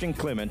 call Kristen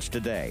Clements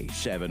today,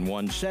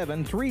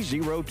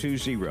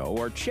 717-3020,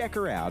 or check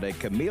her out at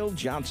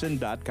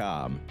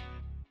CamilleJohnson.com.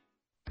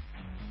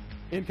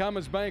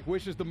 Incommons Bank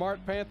wishes the Mart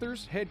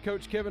Panthers, head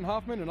coach Kevin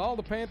Hoffman, and all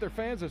the Panther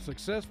fans a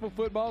successful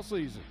football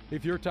season.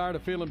 If you're tired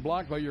of feeling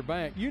blocked by your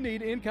bank, you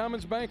need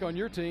Incommons Bank on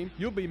your team.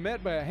 You'll be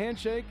met by a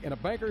handshake and a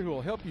banker who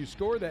will help you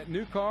score that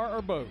new car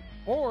or boat,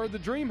 or the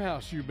dream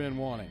house you've been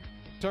wanting.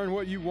 Turn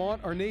what you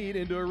want or need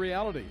into a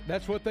reality.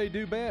 That's what they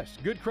do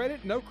best. Good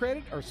credit, no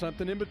credit, or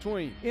something in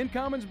between.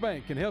 Incommons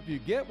Bank can help you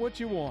get what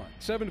you want.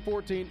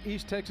 714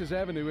 East Texas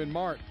Avenue in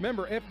Mart.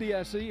 Member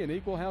FDIC and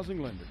Equal Housing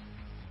Lender.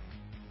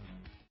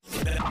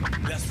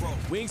 Let's roll.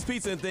 Wings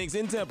Pizza and Things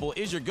in Temple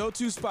is your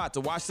go-to spot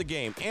to watch the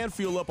game and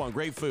fuel up on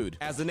great food.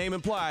 As the name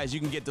implies,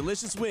 you can get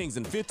delicious wings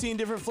in 15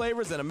 different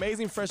flavors and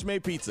amazing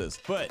fresh-made pizzas.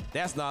 But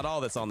that's not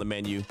all that's on the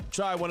menu.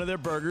 Try one of their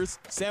burgers,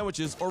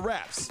 sandwiches, or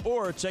wraps.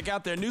 Or check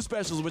out their new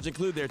specials, which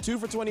include their 2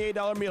 for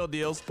 $28 meal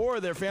deals or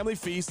their family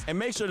feast. And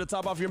make sure to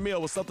top off your meal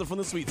with something from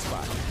the sweet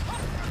spot.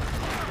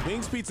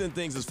 Wings Pizza and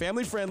Things is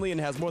family-friendly and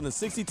has more than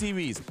 60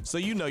 TVs, so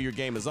you know your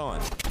game is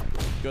on.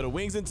 Go to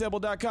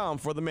wingsandtemple.com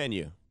for the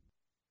menu.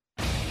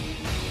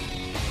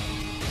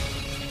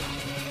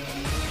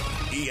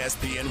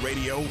 ESPN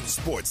Radio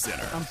Sports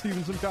Center. I'm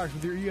Steven Simcox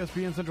with your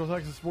ESPN Central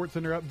Texas Sports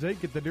Center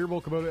update. Get the Dearborn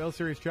Kubota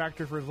L-Series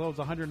tractor for as low as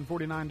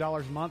 $149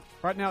 a month.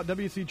 Right now at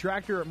WC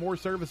Tractor at Moore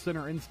Service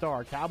Center in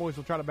Star. Cowboys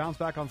will try to bounce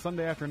back on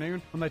Sunday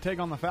afternoon when they take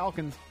on the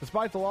Falcons.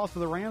 Despite the loss to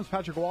the Rams,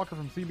 Patrick Walker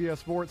from CBS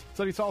Sports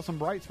said he saw some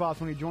bright spots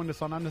when he joined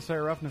us on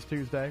Unnecessary Roughness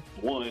Tuesday.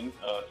 One,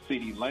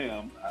 CeeDee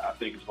Lamb, I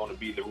think is going to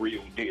be the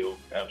real deal,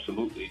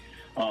 absolutely.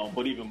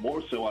 But even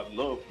more so, I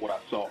love what I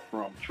saw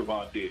from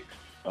Trevon Diggs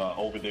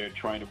over there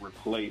trying to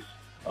replace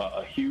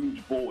a huge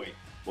void,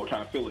 or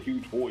trying to fill a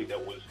huge void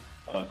that was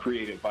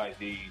created by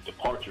the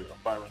departure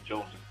of Byron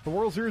Jones. The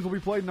World Series will be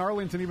played in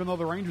Arlington, even though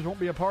the Rangers won't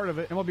be a part of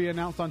it, and will be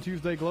announced on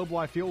Tuesday. Globe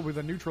Life Field will be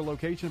the neutral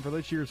location for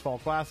this year's Fall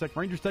Classic.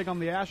 Rangers take on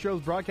the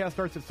Astros. Broadcast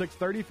starts at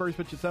 6:30. First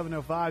pitch at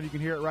 7:05. You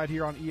can hear it right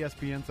here on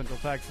ESPN Central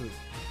Texas.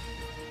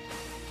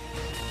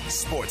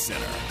 Sports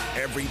Center,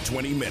 every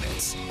 20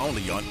 minutes,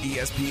 only on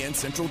ESPN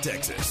Central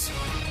Texas.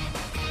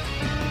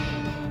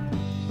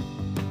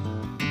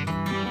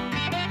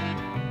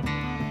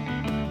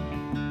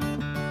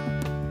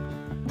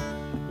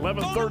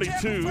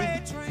 $11:32.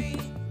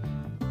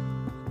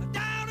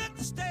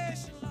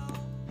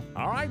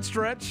 All right,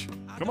 Stretch.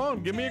 Come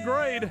on, give me a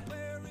grade.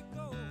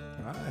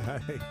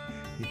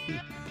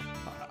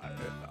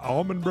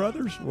 Allman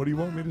Brothers? What do you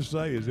want me to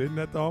say? Isn't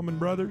that the Allman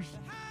Brothers?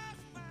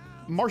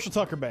 Marshall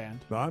Tucker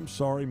Band. I'm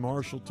sorry,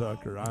 Marshall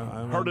Tucker.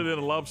 I heard it in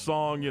a love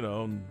song, you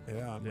know.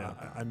 Yeah.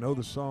 I know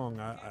the song.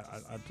 I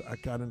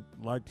kind of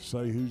like to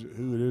say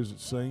who it is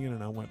that's singing,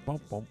 and I went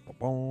boom, boom,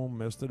 boom,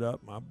 messed it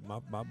up. My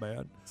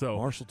bad. So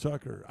Marshall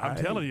Tucker. I'm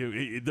telling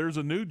you, there's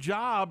a new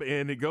job,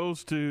 and it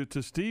goes to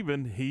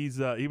Steven. He's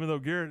even though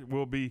Garrett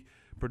will be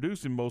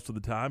producing most of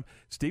the time,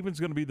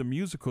 Steven's going to be the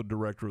musical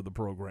director of the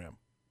program.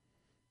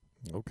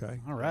 Okay.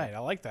 All right. I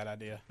like that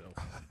idea. So,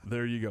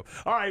 there you go.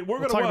 All right.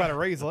 We'll talk about a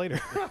raise later.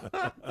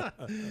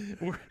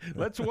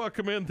 Let's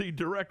welcome in the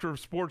Director of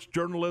Sports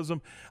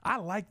Journalism. I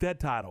like that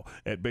title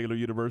at Baylor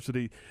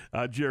University,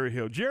 Jerry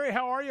Hill. Jerry,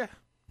 how are you?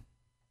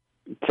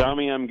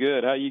 Tommy, I'm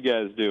good. How you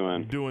guys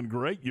doing? Doing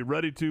great. You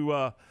ready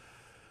to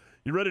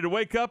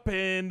wake up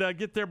and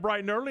get there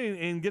bright and early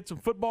and get some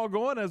football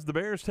going as the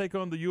Bears take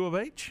on the U of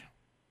H?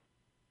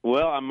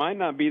 Well, I might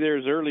not be there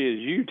as early as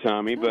you,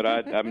 Tommy, but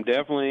I'm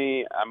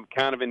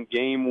kind of in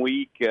game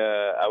week.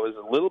 I was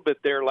a little bit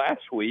there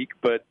last week,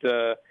 but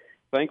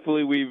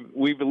thankfully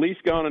we've at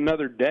least gone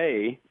another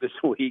day this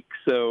week.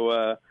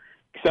 So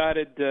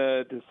excited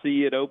to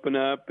see it open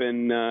up.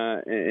 And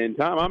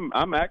Tom,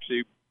 I'm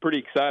actually pretty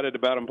excited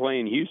about them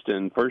playing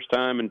Houston. First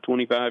time in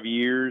 25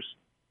 years.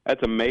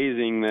 That's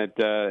amazing that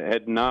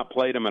had not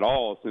played them at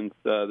all since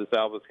the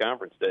Southwest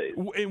Conference days.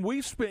 And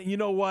we've spent, you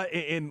know what,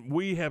 and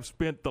we have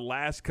spent the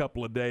last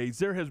couple of days,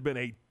 there has been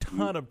a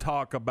ton of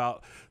talk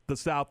about the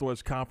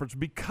Southwest Conference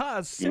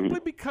simply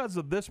because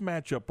of this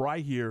matchup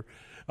right here.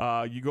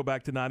 You go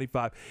back to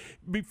 95.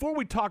 Before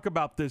we talk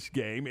about this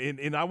game,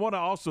 and I want to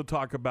also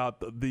talk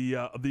about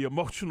the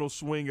emotional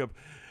swing of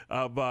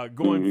of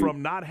going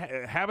from not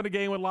having a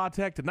game with La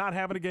Tech to not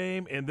having a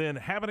game and then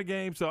having a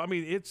game. So, I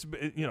mean, it's,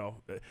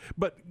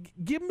 but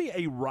give me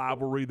a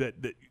rivalry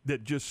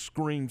that just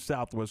screams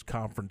Southwest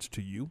Conference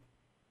to you.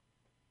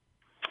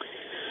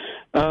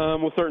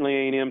 Well,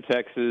 certainly A&M,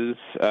 Texas.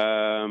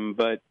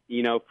 But,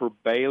 for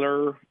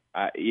Baylor,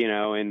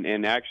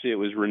 and actually it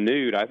was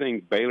renewed. I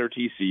think Baylor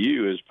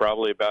TCU is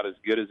probably about as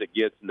good as it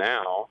gets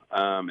now.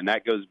 And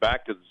that goes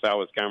back to the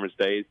Southwest Conference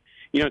days.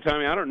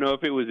 Tommy, I don't know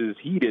if it was as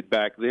heated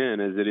back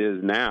then as it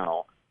is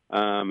now.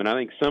 And I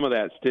think some of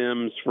that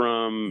stems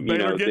from,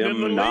 Baylor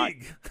them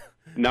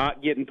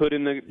not getting put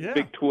in the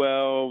Big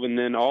 12 and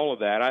then all of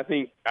that. I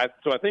think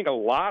a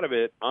lot of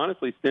it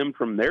honestly stemmed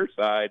from their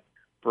side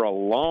for a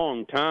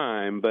long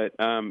time. But,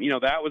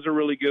 that was a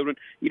really good one.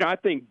 I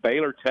think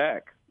Baylor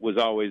Tech was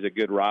always a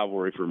good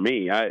rivalry for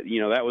me. That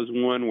was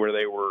one where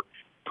they were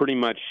pretty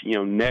much,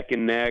 neck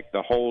and neck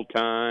the whole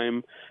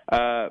time.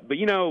 But,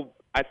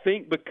 I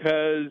think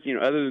because,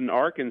 other than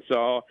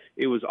Arkansas,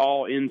 it was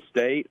all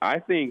in-state. I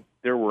think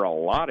there were a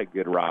lot of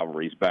good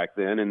rivalries back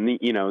then. And,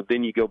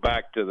 then you go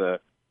back to the,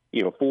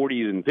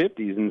 40s and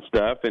 50s and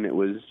stuff, and it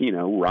was,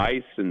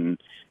 Rice and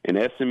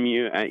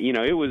SMU.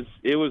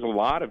 It was a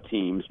lot of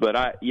teams. But,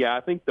 I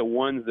think the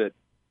ones that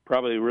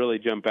probably really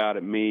jump out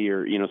at me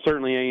are,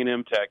 certainly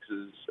A&M,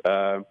 Texas.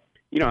 I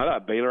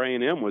thought Baylor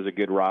A&M was a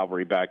good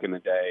rivalry back in the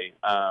day.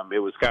 It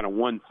was kind of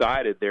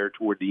one-sided there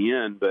toward the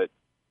end, but,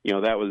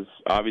 that was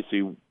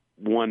obviously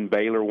one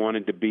Baylor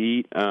wanted to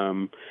beat.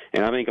 And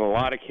I think in a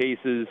lot of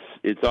cases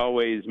it's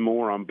always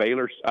more on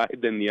Baylor's side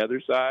than the other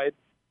side.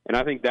 And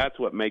I think that's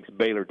what makes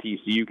Baylor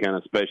TCU kind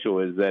of special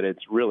is that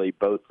it's really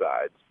both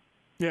sides.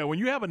 Yeah, when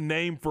you have a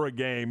name for a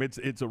game,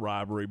 it's a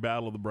rivalry,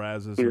 Battle of the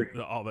Brazos,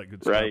 all that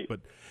good right. stuff.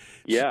 But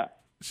yeah.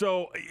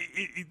 So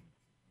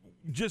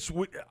just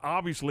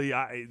obviously,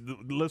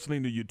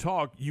 listening to you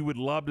talk, you would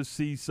love to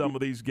see some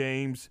of these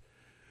games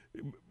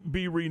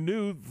be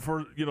renewed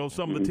for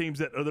some of the teams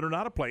that are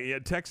not a play.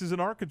 Texas and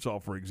Arkansas,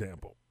 for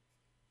example.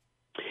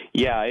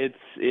 Yeah,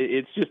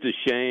 it's just a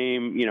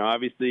shame.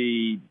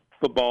 Obviously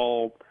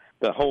football,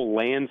 the whole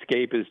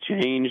landscape has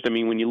changed. I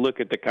mean, when you look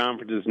at the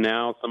conferences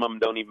now, some of them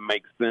don't even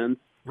make sense.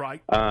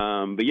 Right.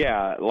 But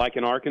yeah, like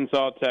in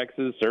Arkansas,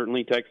 Texas,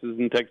 certainly Texas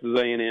and Texas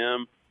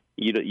A&M.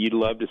 You'd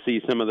love to see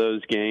some of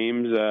those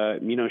games.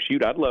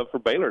 I'd love for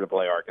Baylor to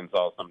play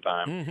Arkansas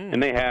sometime. Mm-hmm.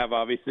 And they have,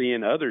 obviously,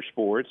 in other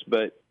sports.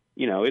 But,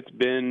 it's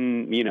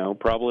been,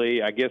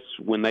 probably, I guess,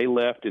 when they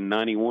left in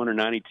 91 or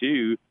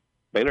 92,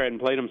 Baylor hadn't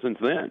played them since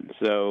then.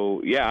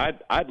 So, yeah,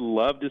 I'd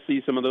love to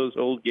see some of those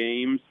old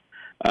games.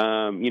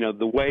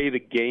 The way the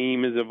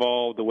game has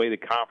evolved, the way the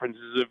conference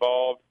has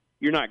evolved,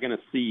 you're not going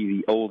to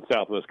see the old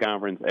Southwest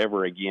Conference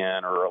ever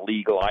again or a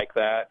league like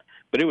that.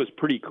 But it was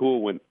pretty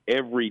cool when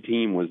every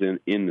team was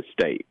in the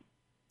state.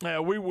 Yeah,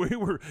 we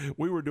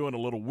were doing a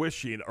little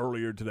wishing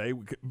earlier today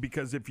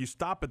because if you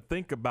stop and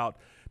think about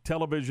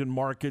television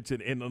markets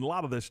and a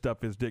lot of this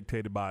stuff is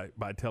dictated by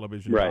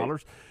television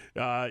dollars,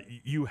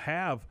 you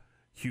have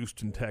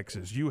Houston,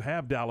 Texas. You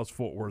have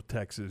Dallas-Fort Worth,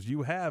 Texas.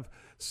 You have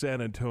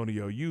San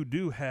Antonio. You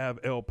do have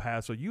El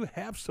Paso. You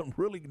have some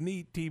really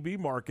neat TV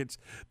markets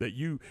that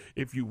you,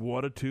 if you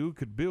wanted to,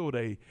 could build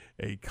a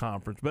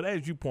conference. But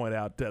as you point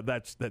out,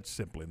 that's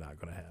simply not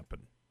going to happen.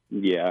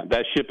 Yeah,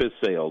 that ship has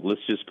sailed.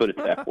 Let's just put it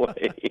that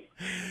way.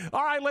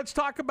 All right, let's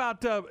talk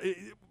about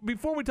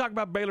before we talk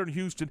about Baylor and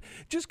Houston,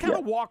 just kind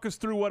of walk us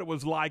through what it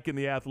was like in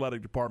the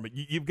athletic department.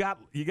 You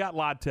got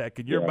La Tech,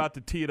 and you're about to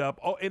tee it up.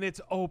 Oh, and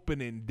it's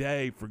opening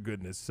day, for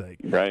goodness sake.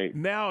 Right.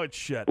 Now it's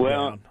shut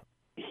down.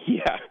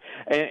 Yeah,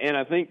 and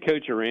I think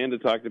Coach Aranda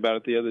talked about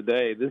it the other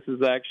day. This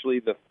is actually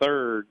the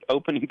third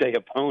opening day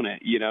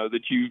opponent,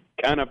 that you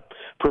kind of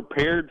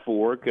prepared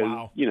for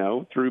because,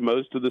 through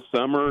most of the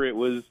summer it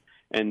was –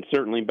 and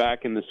certainly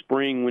back in the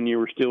spring when you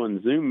were still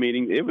in Zoom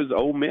meetings, it was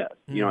Ole Miss.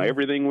 Mm-hmm.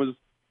 Everything was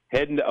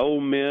heading to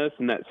Ole Miss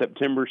and that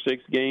September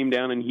 6th game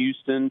down in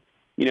Houston,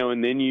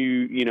 and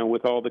then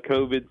with all the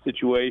COVID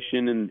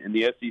situation and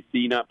the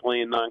SEC not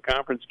playing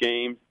non-conference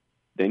games,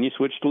 then you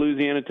switched to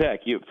Louisiana Tech.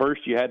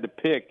 First you had to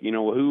pick,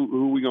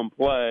 who we going to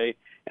play.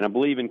 And I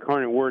believe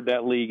Incarnate Word,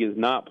 that league is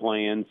not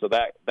playing. So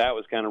that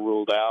was kind of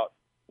ruled out.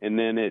 And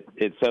then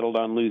it settled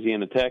on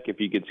Louisiana Tech if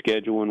you could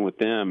schedule one with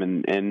them.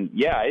 And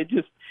it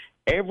just,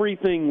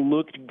 everything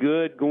looked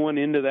good going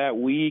into that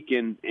week.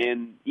 And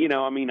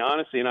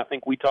honestly, and I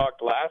think we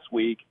talked last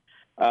week,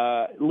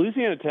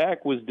 Louisiana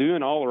Tech was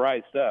doing all the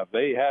right stuff.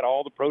 They had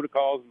all the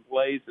protocols in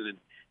place and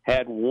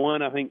had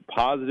one, I think,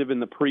 positive in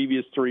the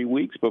previous 3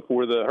 weeks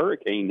before the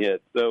hurricane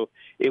hit. So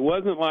it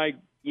wasn't like,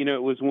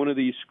 it was one of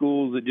these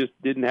schools that just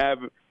didn't have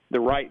the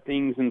right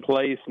things in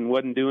place and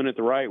wasn't doing it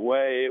the right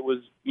way. It was,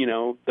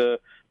 the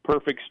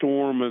perfect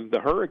storm of the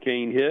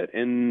hurricane hit,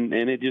 and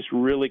it just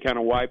really kind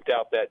of wiped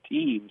out that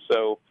team.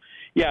 So,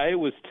 yeah, it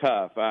was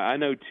tough. I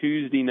know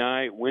Tuesday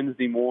night,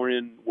 Wednesday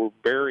morning were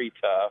very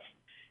tough,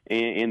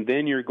 and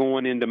then you're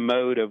going into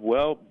mode of,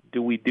 well,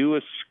 do we do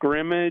a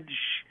scrimmage?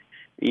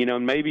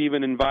 Maybe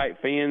even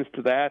invite fans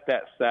to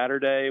that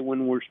Saturday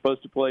when we're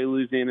supposed to play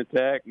Louisiana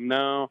Tech.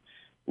 No,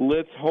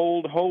 let's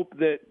hold hope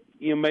that,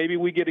 maybe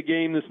we get a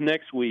game this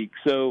next week.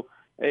 So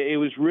it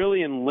was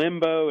really in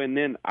limbo. And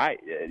then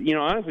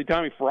honestly,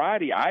 Tommy,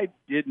 Friday, I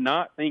did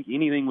not think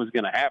anything was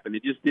going to happen.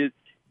 It just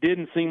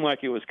didn't seem like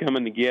it was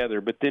coming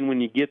together. But then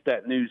when you get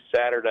that news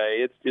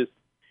Saturday, it's just,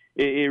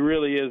 it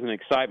really is an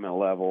excitement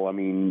level. I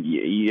mean,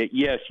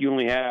 yes, you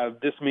only have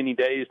this many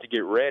days to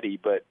get ready,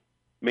 but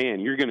man,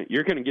 you're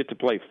gonna get to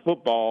play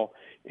football,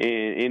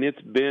 and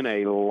it's been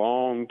a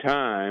long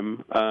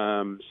time.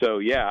 So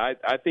yeah,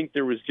 I think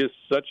there was just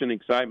such an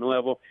excitement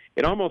level.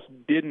 It almost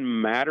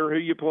didn't matter who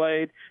you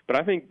played, but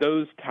I think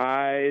those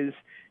ties,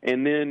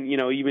 and then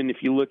even if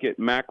you look at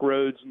Mack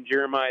Rhodes and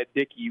Jeremiah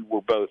Dickey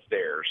were both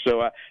there.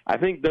 So I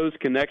think those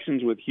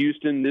connections with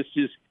Houston,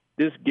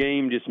 this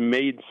game just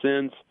made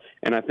sense,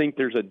 and I think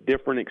there's a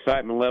different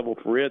excitement level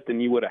for it than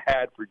you would have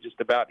had for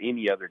just about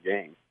any other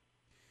game.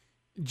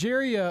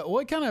 Jerry,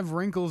 what kind of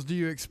wrinkles do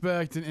you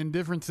expect and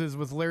differences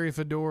with Larry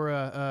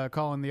Fedora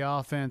calling the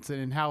offense,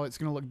 and how it's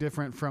going to look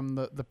different from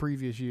the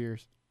previous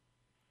years?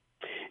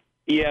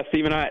 Yeah,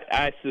 Stephen,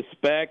 I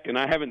suspect, and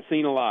I haven't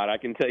seen a lot, I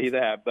can tell you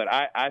that, but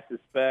I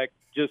suspect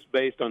just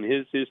based on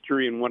his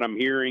history and what I'm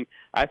hearing,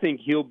 I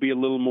think he'll be a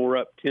little more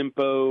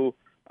up-tempo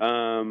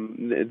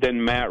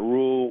than Matt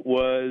Rule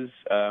was.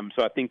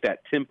 So I think that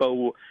tempo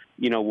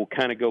will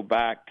kind of go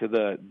back to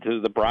the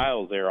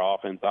Briles era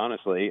offense,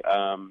 honestly.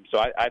 So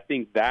I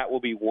think that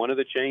will be one of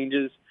the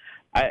changes.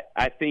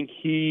 I think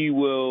he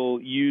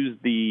will use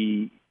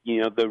the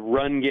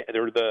run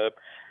or the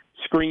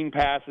screen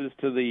passes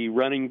to the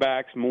running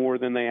backs more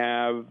than they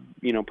have,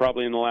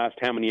 probably in the last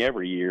how many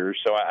ever years.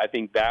 So I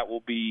think that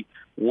will be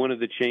one of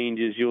the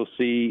changes you'll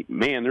see.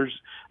 Man,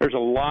 there's a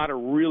lot of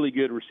really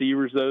good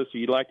receivers, though, so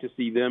you'd like to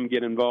see them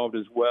get involved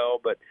as well.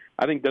 But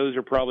I think those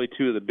are probably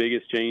two of the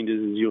biggest changes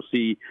is you'll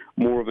see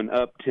more of an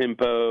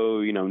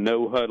up-tempo,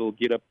 no huddle,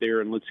 get up there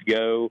and let's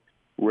go,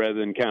 rather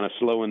than kind of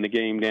slowing the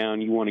game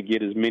down. You want to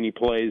get as many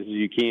plays as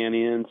you can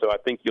in. So I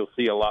think you'll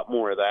see a lot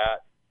more of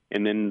that.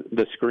 And then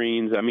the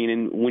screens. I mean,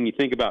 and when you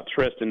think about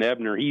Treston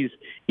Ebner, he's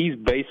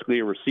basically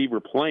a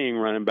receiver playing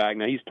running back.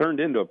 Now, he's turned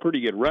into a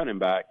pretty good running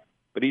back,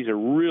 but he's a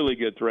really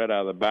good threat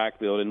out of the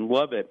backfield. And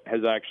Lovett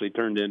has actually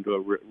turned into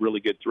a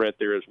really good threat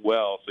there as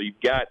well. So you've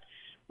got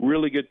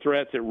really good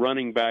threats at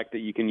running back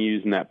that you can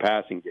use in that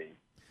passing game.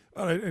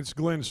 All right, it's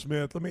Glenn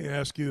Smith. Let me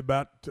ask you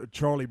about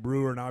Charlie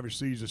Brewer, and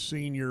obviously he's a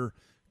senior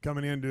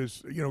coming into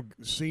his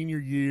senior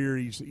year.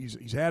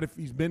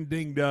 He's been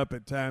dinged up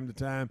at time to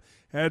time,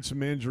 had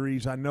some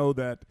injuries. I know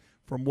that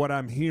from what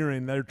I'm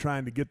hearing, they're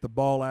trying to get the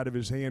ball out of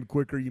his hand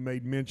quicker. You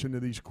made mention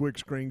of these quick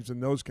screens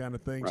and those kind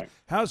of things. Right.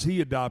 How's he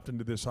adopting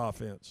to this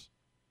offense?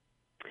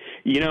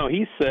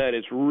 He said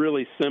it's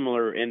really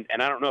similar, and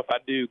I don't know if I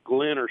do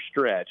Glenn or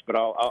Stretch, but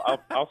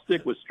I'll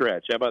stick with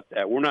Stretch. How about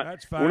that? We're not.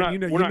 That's fine. You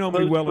know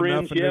me well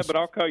enough. But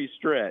I'll call you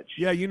Stretch.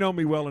 Yeah, you know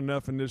me well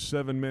enough in this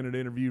 7-minute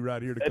interview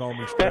right here to call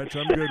me Stretch.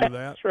 I'm good with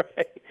that. That's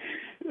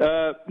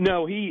right.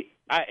 No, he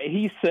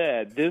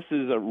said this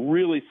is a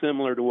really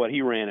similar to what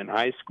he ran in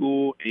high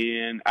school,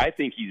 and I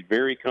think he's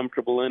very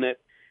comfortable in it.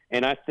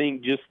 And I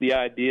think just the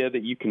idea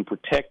that you can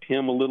protect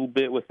him a little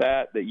bit with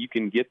that you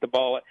can get the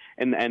ball,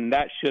 and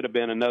that should have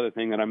been another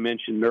thing that I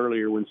mentioned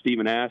earlier when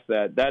Stephen asked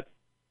that.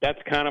 That's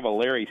kind of a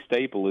Larry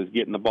staple, is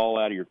getting the ball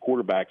out of your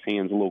quarterback's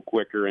hands a little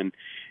quicker. And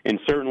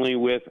certainly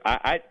with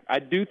I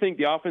do think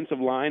the offensive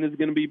line is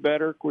going to be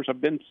better. Of course, I've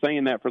been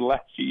saying that for the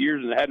last few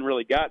years and it hadn't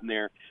really gotten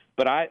there.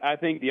 But I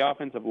think the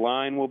offensive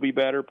line will be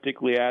better,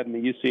 particularly adding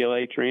the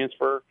UCLA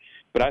transfer.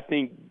 But I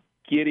think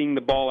getting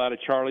the ball out of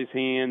Charlie's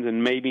hands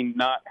and maybe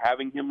not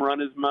having him run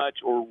as much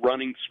or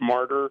running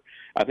smarter,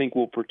 I think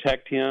will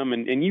protect him.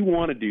 And you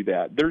want to do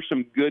that. There's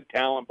some good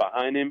talent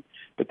behind him,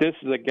 but this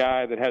is a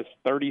guy that has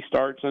 30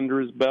 starts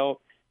under his belt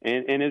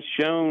and has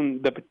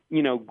shown the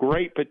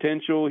great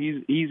potential.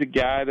 He's a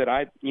guy that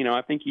I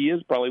think he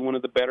is probably one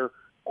of the better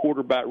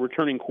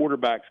returning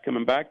quarterbacks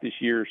coming back this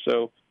year.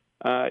 So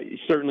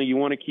certainly you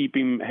want to keep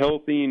him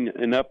healthy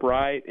and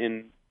upright,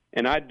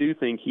 and I do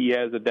think he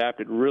has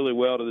adapted really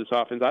well to this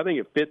offense. I think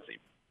it fits him.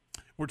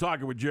 We're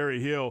talking with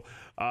Jerry Hill,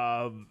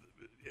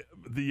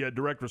 the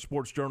director of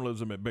sports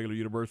journalism at Baylor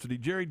University.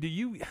 Jerry, do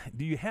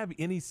you have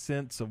any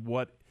sense of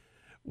what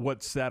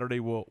Saturday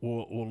will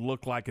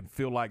look like and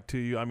feel like to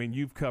you? I mean,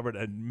 you've covered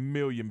a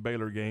million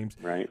Baylor games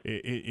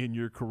in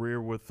your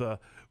career with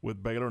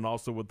Baylor and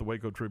also with the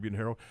Waco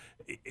Tribune-Herald.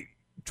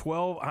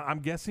 12, I'm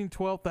guessing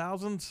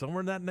 12,000,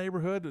 somewhere in that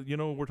neighborhood.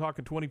 We're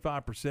talking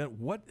 25%.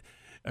 What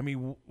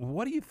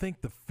do you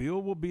think the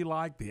field will be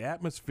like? The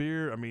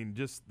atmosphere? I mean,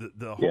 just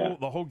the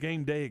whole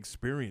game day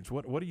experience.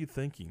 What are you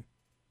thinking?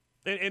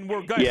 And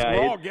we're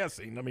all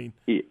guessing. I mean,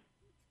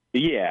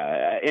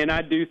 yeah, and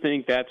I do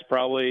think that's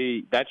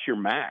your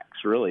max.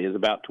 Really, is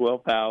about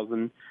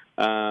 12,000,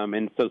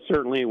 and so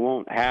certainly it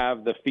won't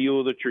have the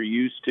feel that you're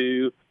used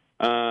to.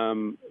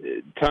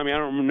 Tommy, I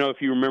don't know if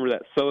you remember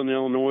that Southern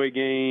Illinois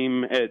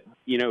game. It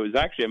was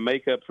actually a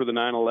makeup for the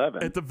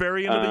 9/11 at the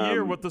very end of the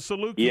year with the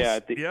Salukis.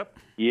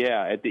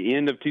 Yeah, at the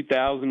end of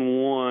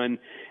 2001,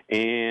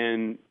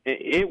 and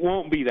it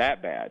won't be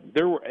that bad.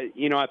 There were,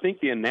 I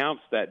think the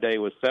announced that day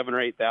was 7,000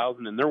 or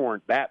 8,000, and there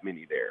weren't that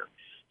many there.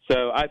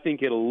 So I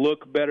think it'll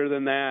look better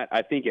than that.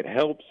 I think it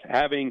helps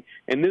having,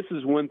 and this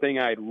is one thing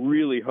I'd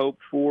really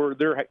hoped for.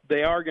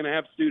 They are going to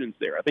have students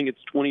there. I think it's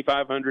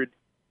 2,500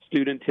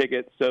 student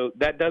tickets. So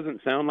that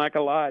doesn't sound like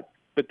a lot,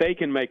 but they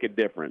can make a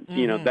difference.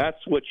 You know,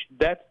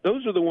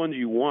 those are the ones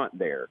you want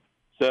there.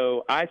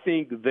 So I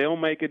think they'll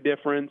make a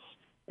difference.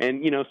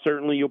 And, you know,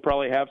 certainly you'll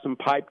probably have some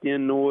piped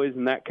in noise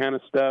and that kind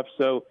of stuff.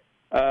 So,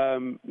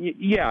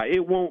 yeah,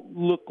 it won't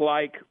look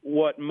like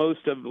what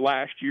most of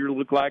last year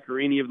looked like or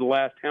any of the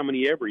last how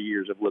many ever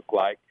years have looked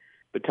like.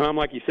 But, Tom,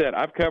 like you said,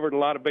 I've covered a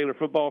lot of Baylor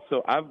football,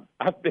 so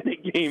I've been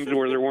at games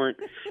where there weren't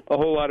a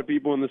whole lot of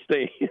people in the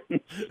stands.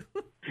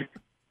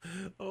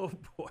 Oh,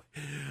 boy.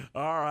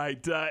 All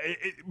right.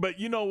 But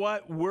you know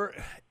what?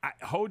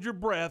 Hold your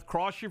breath,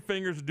 cross your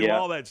fingers, do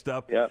all that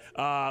stuff. Yep.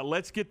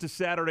 Let's get to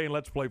Saturday and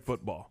let's play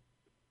football.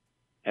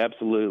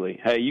 Absolutely.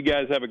 Hey, you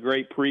guys have a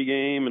great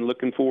pregame and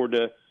looking forward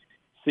to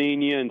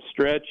seeing you. And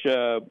Stretch,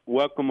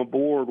 welcome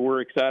aboard.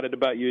 We're excited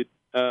about you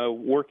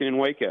working in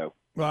Waco.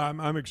 Well,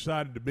 I'm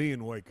excited to be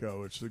in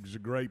Waco. It's a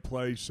great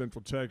place.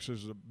 Central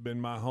Texas has been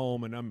my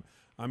home, and I'm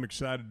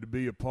excited to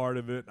be a part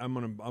of it. I'm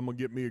gonna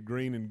get me a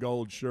green and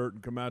gold shirt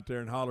and come out there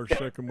and holler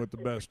sick 'em with the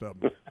best of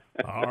them.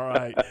 All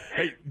right.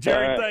 Hey,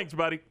 Jerry, thanks,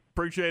 buddy.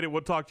 Appreciate it.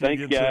 We'll talk to you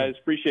again soon. Thanks, guys.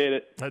 Appreciate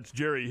it. That's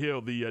Jerry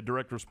Hill, the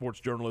Director of Sports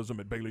Journalism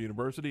at Baylor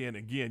University. And,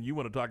 again, you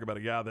want to talk about a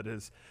guy that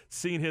has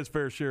seen his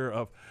fair share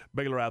of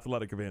Baylor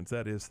athletic events.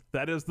 That is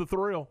the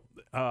thrill,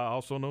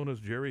 also known as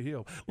Jerry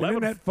Hill.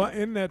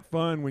 Isn't that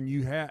fun when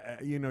you have,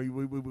 you know,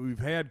 we've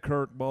had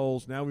Kirk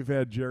Bowles, now we've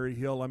had Jerry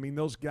Hill. I mean,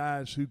 those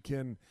guys who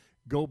can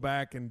go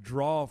back and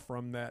draw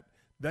from that,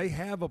 they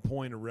have a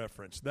point of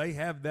reference. They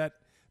have that.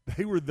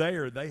 They were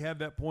there. They have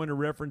that point of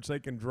reference they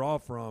can draw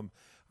from.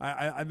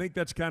 I think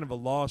that's kind of a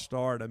lost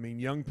art. I mean,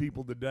 young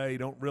people today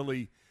don't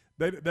really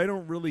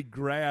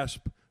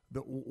grasp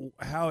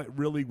how it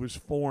really was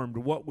formed,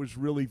 what was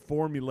really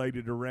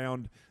formulated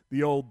around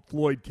the old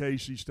Floyd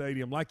Casey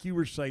Stadium. Like you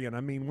were saying,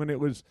 I mean, when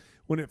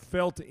it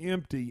felt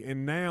empty,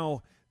 and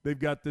now they've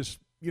got this,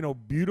 you know,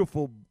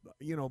 beautiful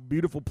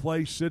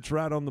place, sits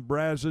right on the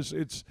Brazos.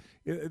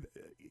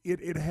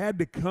 It had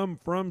to come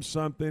from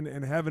something,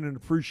 and having an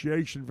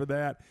appreciation for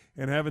that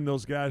and having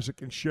those guys that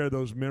can share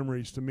those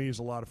memories, to me, is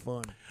a lot of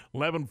fun.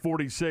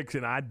 11:46,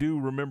 and I do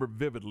remember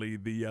vividly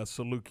the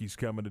Salukis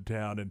coming to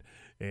town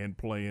and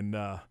playing.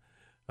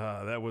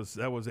 That was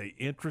a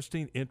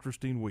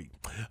interesting week.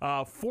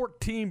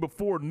 14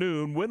 before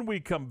noon. When we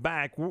come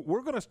back,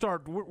 we're going to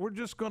start. We're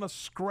just going to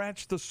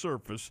scratch the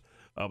surface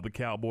of the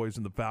Cowboys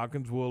and the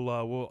Falcons. We'll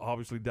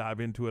obviously dive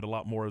into it a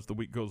lot more as the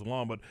week goes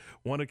along, but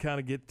want to kind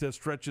of get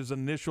Stretch's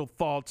initial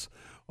thoughts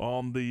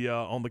on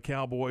the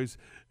Cowboys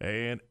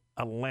and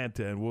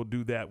Atlanta, and we'll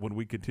do that when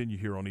we continue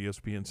here on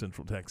ESPN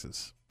Central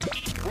Texas.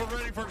 We're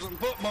ready for some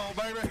football,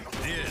 baby.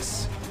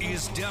 This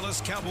is Dallas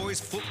Cowboys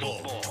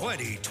football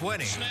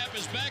 2020. Snap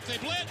is back, they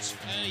blitz,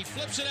 and he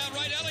flips it out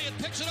right. Elliott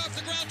picks it off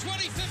the ground,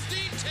 20,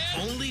 15,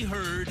 10. Only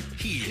heard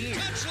here.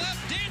 Touch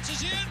left,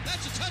 dances in,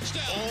 that's a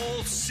touchdown.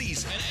 All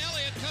season. And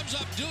Elliott comes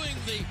up doing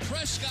the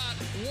Prescott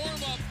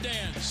warm-up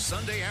dance.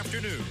 Sunday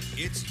afternoon,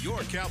 it's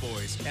your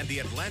Cowboys and the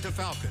Atlanta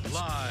Falcons.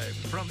 Live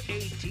from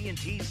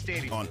AT&T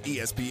Stadium. On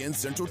ESPN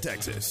Central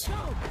Texas.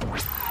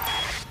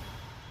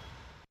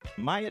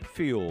 Myatt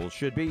Fuel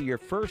should be your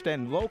first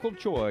and local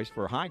choice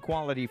for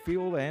high-quality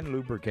fuel and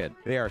lubricant.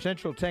 They are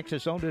Central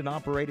Texas-owned and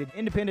operated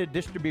independent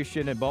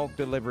distribution and bulk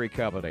delivery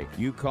company.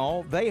 You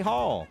call, they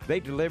haul.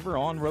 They deliver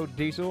on-road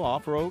diesel,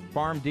 off-road,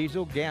 farm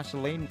diesel,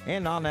 gasoline,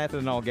 and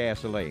non-ethanol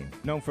gasoline.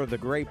 Known for the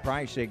great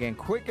pricing and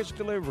quickest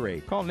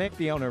delivery. Call Nick,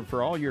 the owner,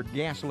 for all your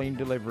gasoline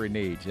delivery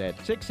needs at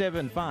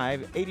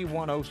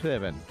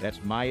 675-8107.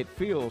 That's Myatt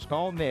Fuels.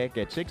 Call Nick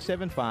at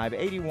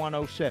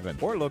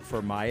 675-8107 or look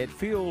for Myatt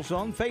Fuels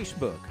on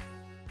Facebook.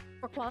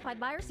 For qualified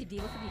buyers, see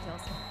dealer for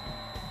details.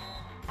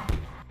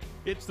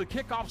 It's the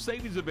kickoff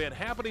savings event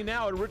happening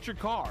now at Richard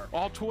Carr.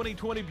 All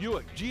 2020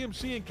 Buick,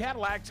 GMC, and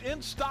Cadillacs in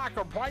stock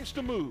are priced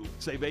to move.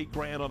 Save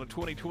 $8,000 on a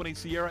 2020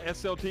 Sierra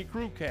SLT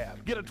Crew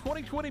Cab. Get a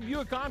 2020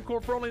 Buick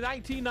Encore for only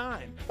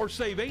 $19,900. Or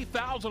save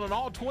 $8,000 on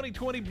all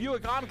 2020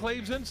 Buick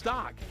Enclaves in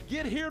stock.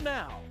 Get here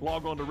now.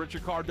 Log on to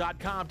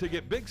richardcarr.com to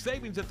get big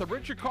savings at the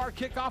Richard Carr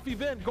kickoff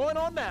event going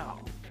on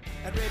now.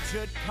 At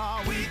Richard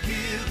Carr, we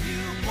give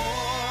you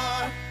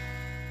more.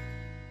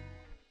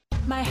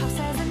 My house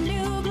has a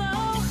new glow.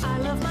 I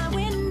love my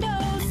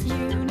windows.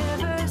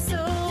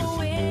 Universal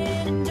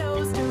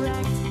Windows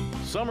Direct.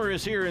 Summer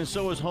is here and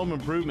so is home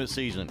improvement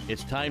season.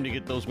 It's time to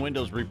get those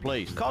windows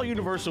replaced. Call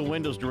Universal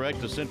Windows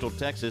Direct of Central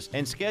Texas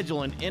and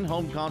schedule an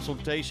in-home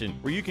consultation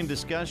where you can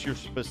discuss your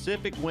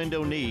specific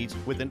window needs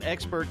with an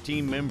expert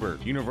team member.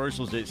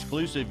 Universal's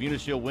exclusive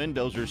Unishield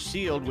windows are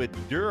sealed with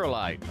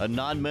Duralite, a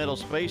non-metal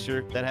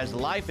spacer that has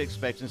life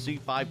expectancy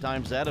 5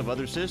 times that of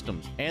other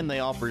systems. And they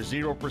offer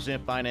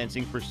 0%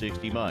 financing for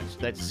 60 months.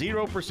 That's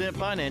 0%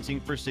 financing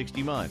for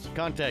 60 months.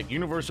 Contact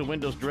Universal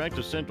Windows Direct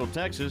of Central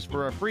Texas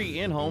for a free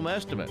in-home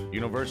estimate.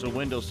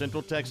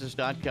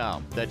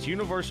 UniversalWindowsCentralTexas.com. That's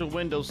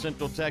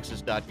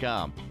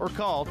UniversalWindowsCentralTexas.com. Or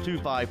call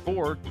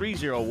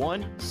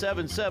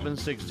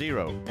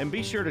 254-301-7760. And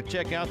be sure to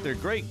check out their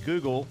great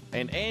Google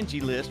and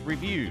Angie List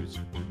reviews.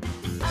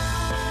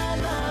 I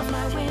love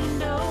my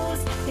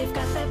windows. They've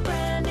got that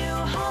brand new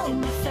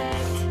home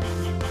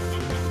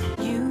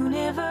effect.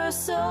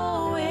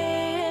 Universal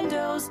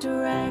Windows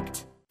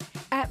Direct.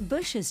 At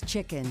Bush's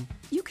Chicken,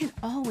 you can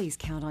always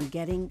count on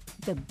getting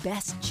the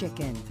best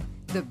chicken,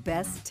 the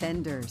best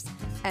tenders,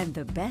 and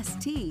the best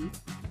tea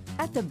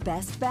at the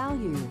best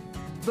value.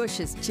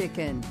 Bush's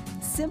Chicken,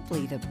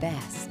 simply the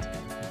best.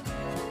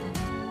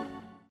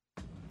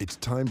 It's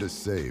time to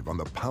save on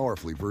the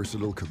powerfully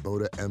versatile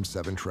Kubota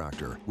M7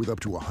 tractor with up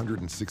to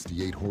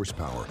 168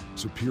 horsepower,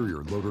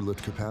 superior loader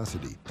lift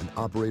capacity, and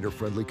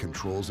operator-friendly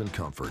controls and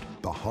comfort.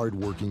 The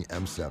hard-working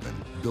M7,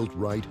 built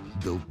right,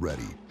 built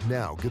ready.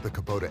 Now get the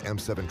Kubota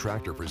M7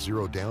 tractor for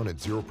 0 down and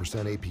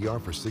 0%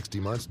 APR for 60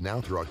 months now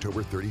through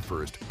October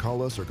 31st.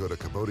 Call us or go to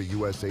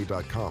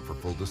KubotaUSA.com for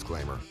full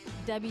disclaimer.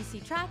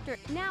 WC Tractor,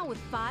 now with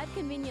 5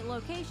 convenient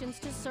locations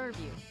to serve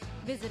you.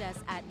 Visit us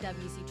at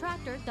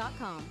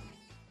WCTractor.com.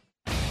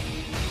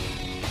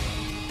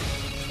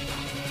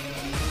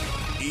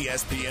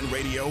 ESPN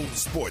Radio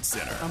Sports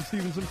Center. I'm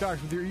Steven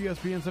Simcox with your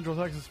ESPN Central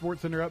Texas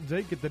Sports Center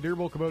update. Get the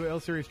Dearborn Kubota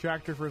L-Series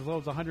tractor for as low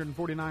as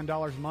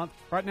 $149 a month.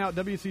 Right now at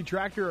WC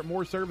Tractor at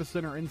Moore Service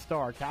Center in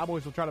Star.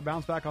 Cowboys will try to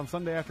bounce back on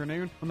Sunday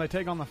afternoon when they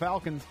take on the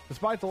Falcons.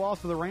 Despite the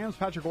loss to the Rams,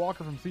 Patrick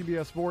Walker from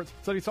CBS Sports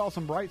said he saw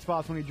some bright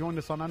spots when he joined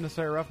us on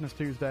Unnecessary Roughness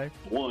Tuesday.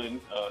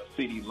 One,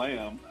 CeeDee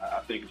Lamb,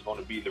 I think is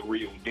going to be the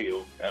real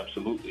deal,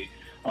 absolutely.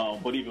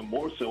 But even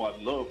more so, I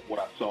love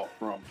what I saw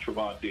from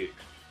Trevon Diggs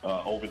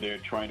over there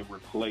trying to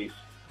replace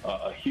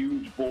a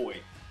huge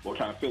void, or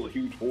trying to fill a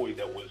huge void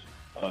that was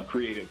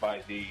created by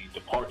the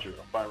departure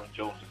of Byron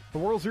Jones. The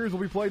World Series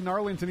will be played in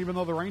Arlington, even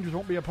though the Rangers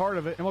won't be a part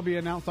of it, and will be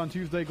announced on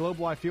Tuesday. Globe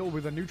Life Field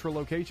will be the neutral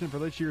location for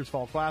this year's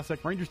Fall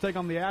Classic. Rangers take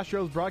on the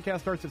Astros.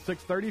 Broadcast starts at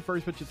 6:30.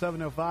 First pitch at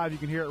 7:05. You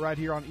can hear it right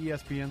here on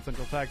ESPN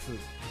Central Texas.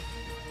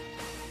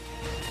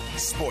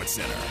 Sports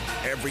Center,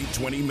 every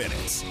 20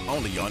 minutes,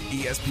 only on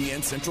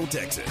ESPN Central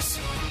Texas.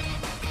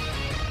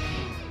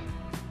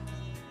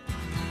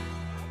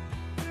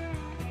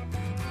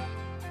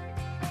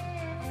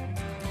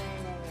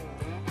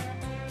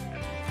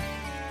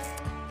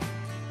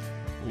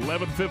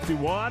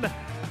 $11:51,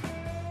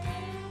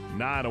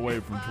 9 away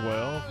from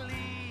 12.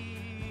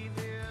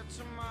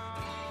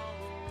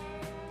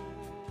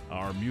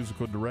 Our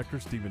musical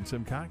director, Steven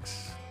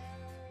Simcox.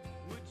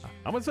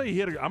 I'm gonna say he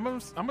hit it. I'm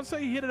gonna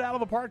say he hit it out of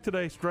the park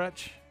today.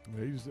 Stretch.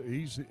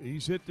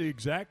 He's hit the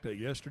exacta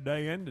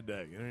yesterday and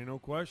today. There ain't no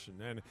question.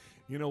 And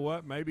you know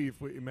what? Maybe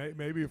if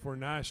we're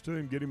nice to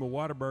him, get him a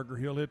Whataburger,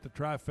 he'll hit the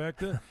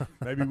trifecta.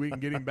 Maybe we can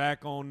get him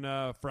back on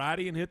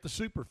Friday and hit the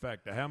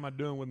superfecta. How am I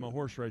doing with my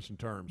horse racing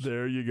terms?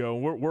 There you go.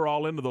 We're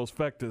all into those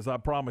fectas, I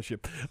promise you.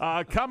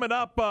 Coming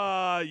up,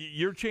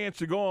 your chance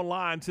to go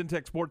online,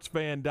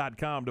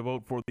 syntechsportsfan.com, to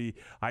vote for the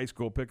high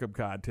school pickup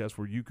contest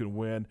where you can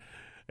win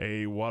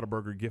a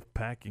Whataburger gift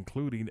pack,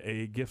 including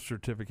a gift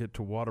certificate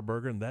to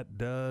Whataburger, and that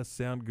does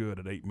sound good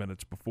at 8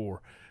 minutes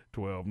before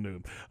 12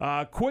 noon.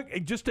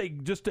 Just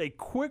a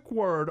quick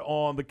word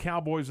on the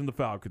Cowboys and the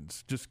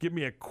Falcons. Just give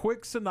me a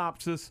quick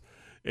synopsis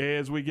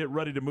as we get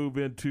ready to move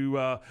into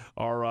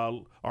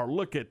our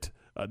look at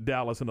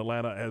Dallas and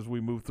Atlanta as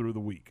we move through the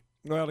week.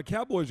 Well, the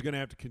Cowboys are going to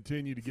have to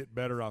continue to get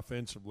better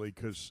offensively,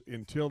 because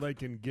until they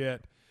can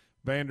get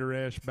Vander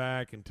Esch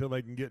back, until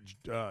they can get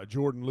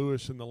Jordan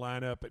Lewis in the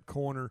lineup at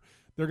corner,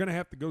 they're going to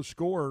have to go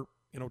score,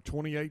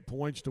 28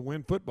 points to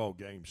win football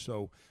games.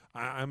 So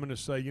I'm going to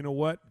say, you know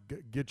what,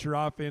 get your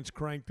offense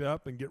cranked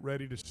up and get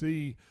ready to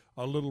see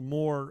a little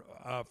more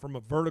from a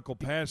vertical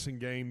passing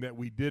game that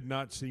we did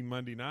not see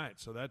Monday night.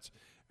 So that's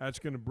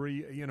going to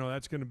be,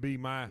 that's going to be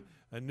my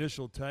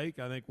initial take.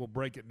 I think we'll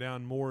break it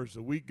down more as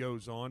the week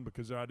goes on,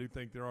 because I do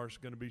think there are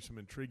going to be some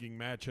intriguing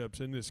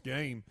matchups in this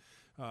game.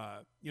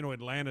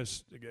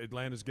 Atlanta's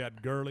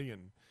got Gurley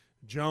and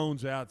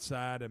Jones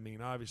outside. I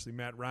mean, obviously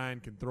Matt Ryan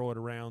can throw it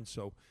around,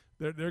 so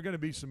there are going to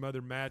be some other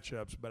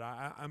matchups. But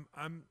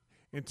I'm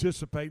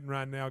anticipating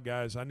right now,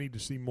 guys, I need to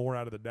see more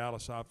out of the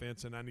Dallas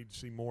offense, and I need to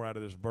see more out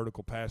of this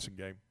vertical passing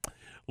game.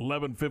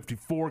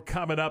 11:54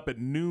 coming up at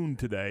noon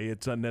today.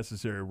 It's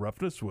Unnecessary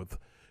Roughness with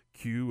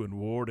Q and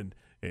Ward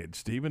and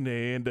Steven.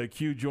 And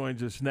Q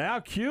joins us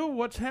now. Q,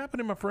 what's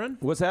happening, my friend?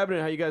 What's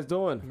happening? How you guys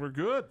doing? We're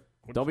good.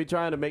 Don't be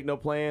trying to make no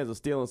plans of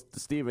stealing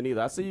Steven either.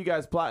 I see you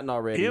guys plotting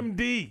already.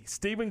 MD,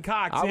 Steven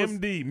Cox,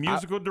 MD,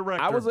 musical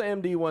director. I was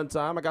an MD one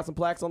time. I got some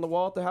plaques on the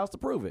wall at the house to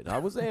prove it. I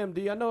was an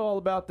MD. I know all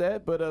about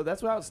that, but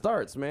that's how it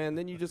starts, man.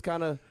 Then you just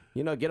kind of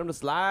get them to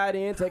slide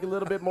in, take a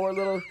little bit more, a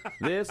little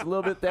this, a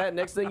little bit that.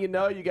 Next thing you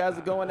know, you guys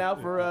are going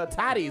out for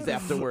toddies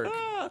after work.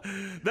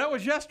 That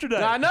was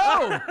yesterday. I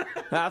know.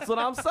 That's what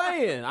I'm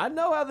saying. I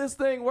know how this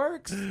thing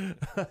works.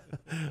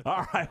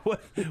 All right.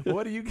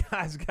 What do you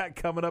guys got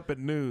coming up at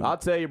noon? I'll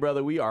tell you,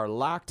 brother, we are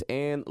locked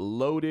and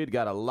loaded.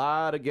 Got a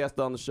lot of guests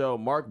on the show.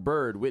 Mark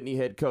Bird, Whitney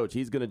head coach.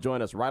 He's going to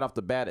join us right off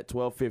the bat at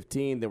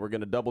 12:15. Then we're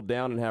going to double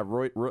down and have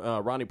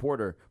Ronnie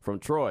Porter from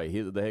Troy.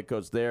 He's the head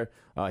coach there.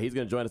 He's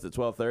going to join us at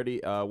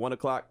 12:30. 1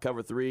 o'clock,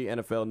 Cover 3,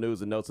 NFL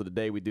news and notes of the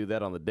day. We do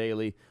that on the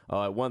daily.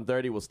 At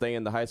 1:30, we'll stay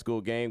in the high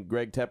school game.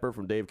 Greg Tepper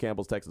from Dave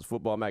Campbell's Texas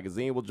Football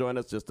Magazine will join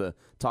us just to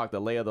talk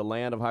the lay of the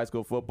land of high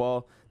school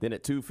football. Then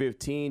at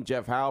 2:15,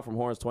 Jeff Howell from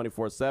Horns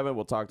 24/7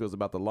 will talk to us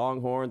about the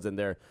Longhorns and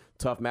their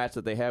tough match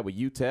that they had with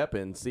UTEP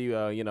and see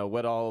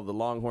what all of the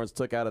Longhorns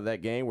took out of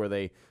that game where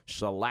they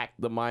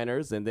shellacked the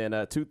Miners. And then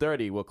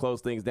 2:30, we'll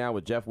close things down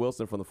with Jeff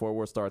Wilson from the Fort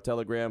Worth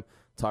Star-Telegram,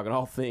 talking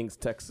all things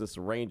Texas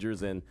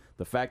Rangers and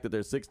the fact that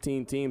there's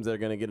 16 teams that are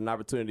going to get an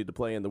opportunity to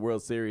play in the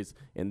World Series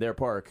in their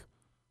park,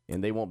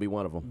 and they won't be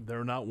one of them.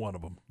 They're not one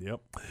of them.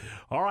 Yep.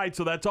 All right,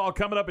 so that's all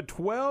coming up at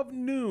 12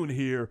 noon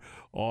here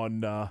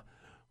on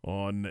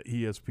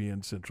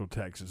ESPN Central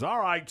Texas. All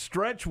right,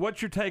 Stretch,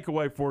 what's your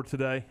takeaway for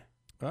today?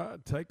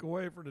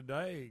 Takeaway for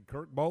today,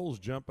 Kirk Bowles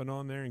jumping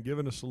on there and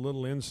giving us a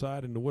little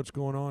insight into what's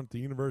going on at the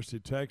University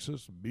of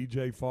Texas.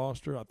 B.J.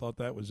 Foster, I thought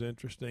that was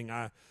interesting.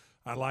 I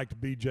liked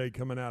B.J.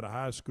 coming out of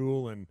high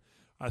school, and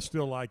I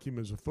still like him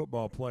as a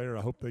football player.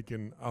 I hope they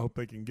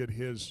can get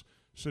his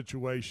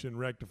situation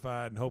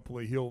rectified, and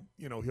hopefully he'll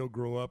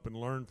grow up and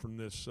learn from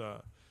this.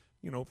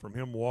 From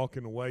him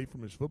walking away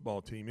from his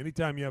football team.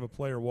 Anytime you have a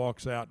player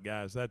walks out,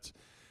 guys, that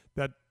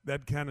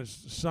kind of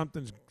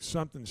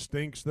something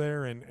stinks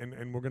there,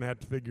 and we're going to have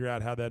to figure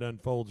out how that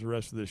unfolds the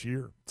rest of this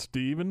year.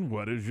 Steven,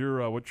 what's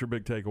your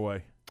big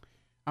takeaway?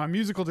 I'm a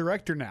musical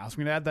director now, so I'm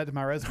going to add that to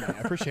my resume.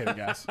 I appreciate it,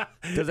 guys.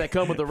 Does that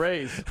come with a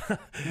raise?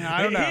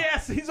 I don't know.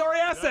 He's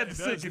already asked that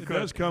It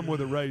does come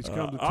with a raise.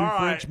 Come to two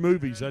French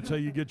movies. That's how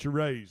you get your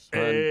raise.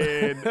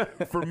 And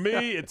for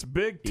me, it's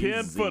Big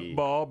Ten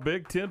football.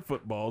 Big Ten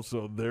football.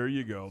 So there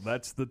you go.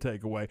 That's the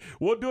takeaway.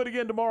 We'll do it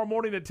again tomorrow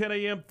morning at 10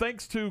 a.m.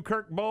 Thanks to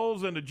Kirk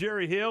Bowles and to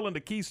Jerry Hill and to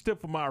Keith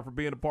Stiffelmeyer for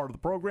being a part of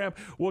the program.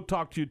 We'll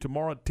talk to you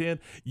tomorrow at 10.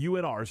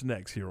 UNR's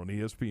next here on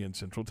ESPN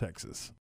Central Texas.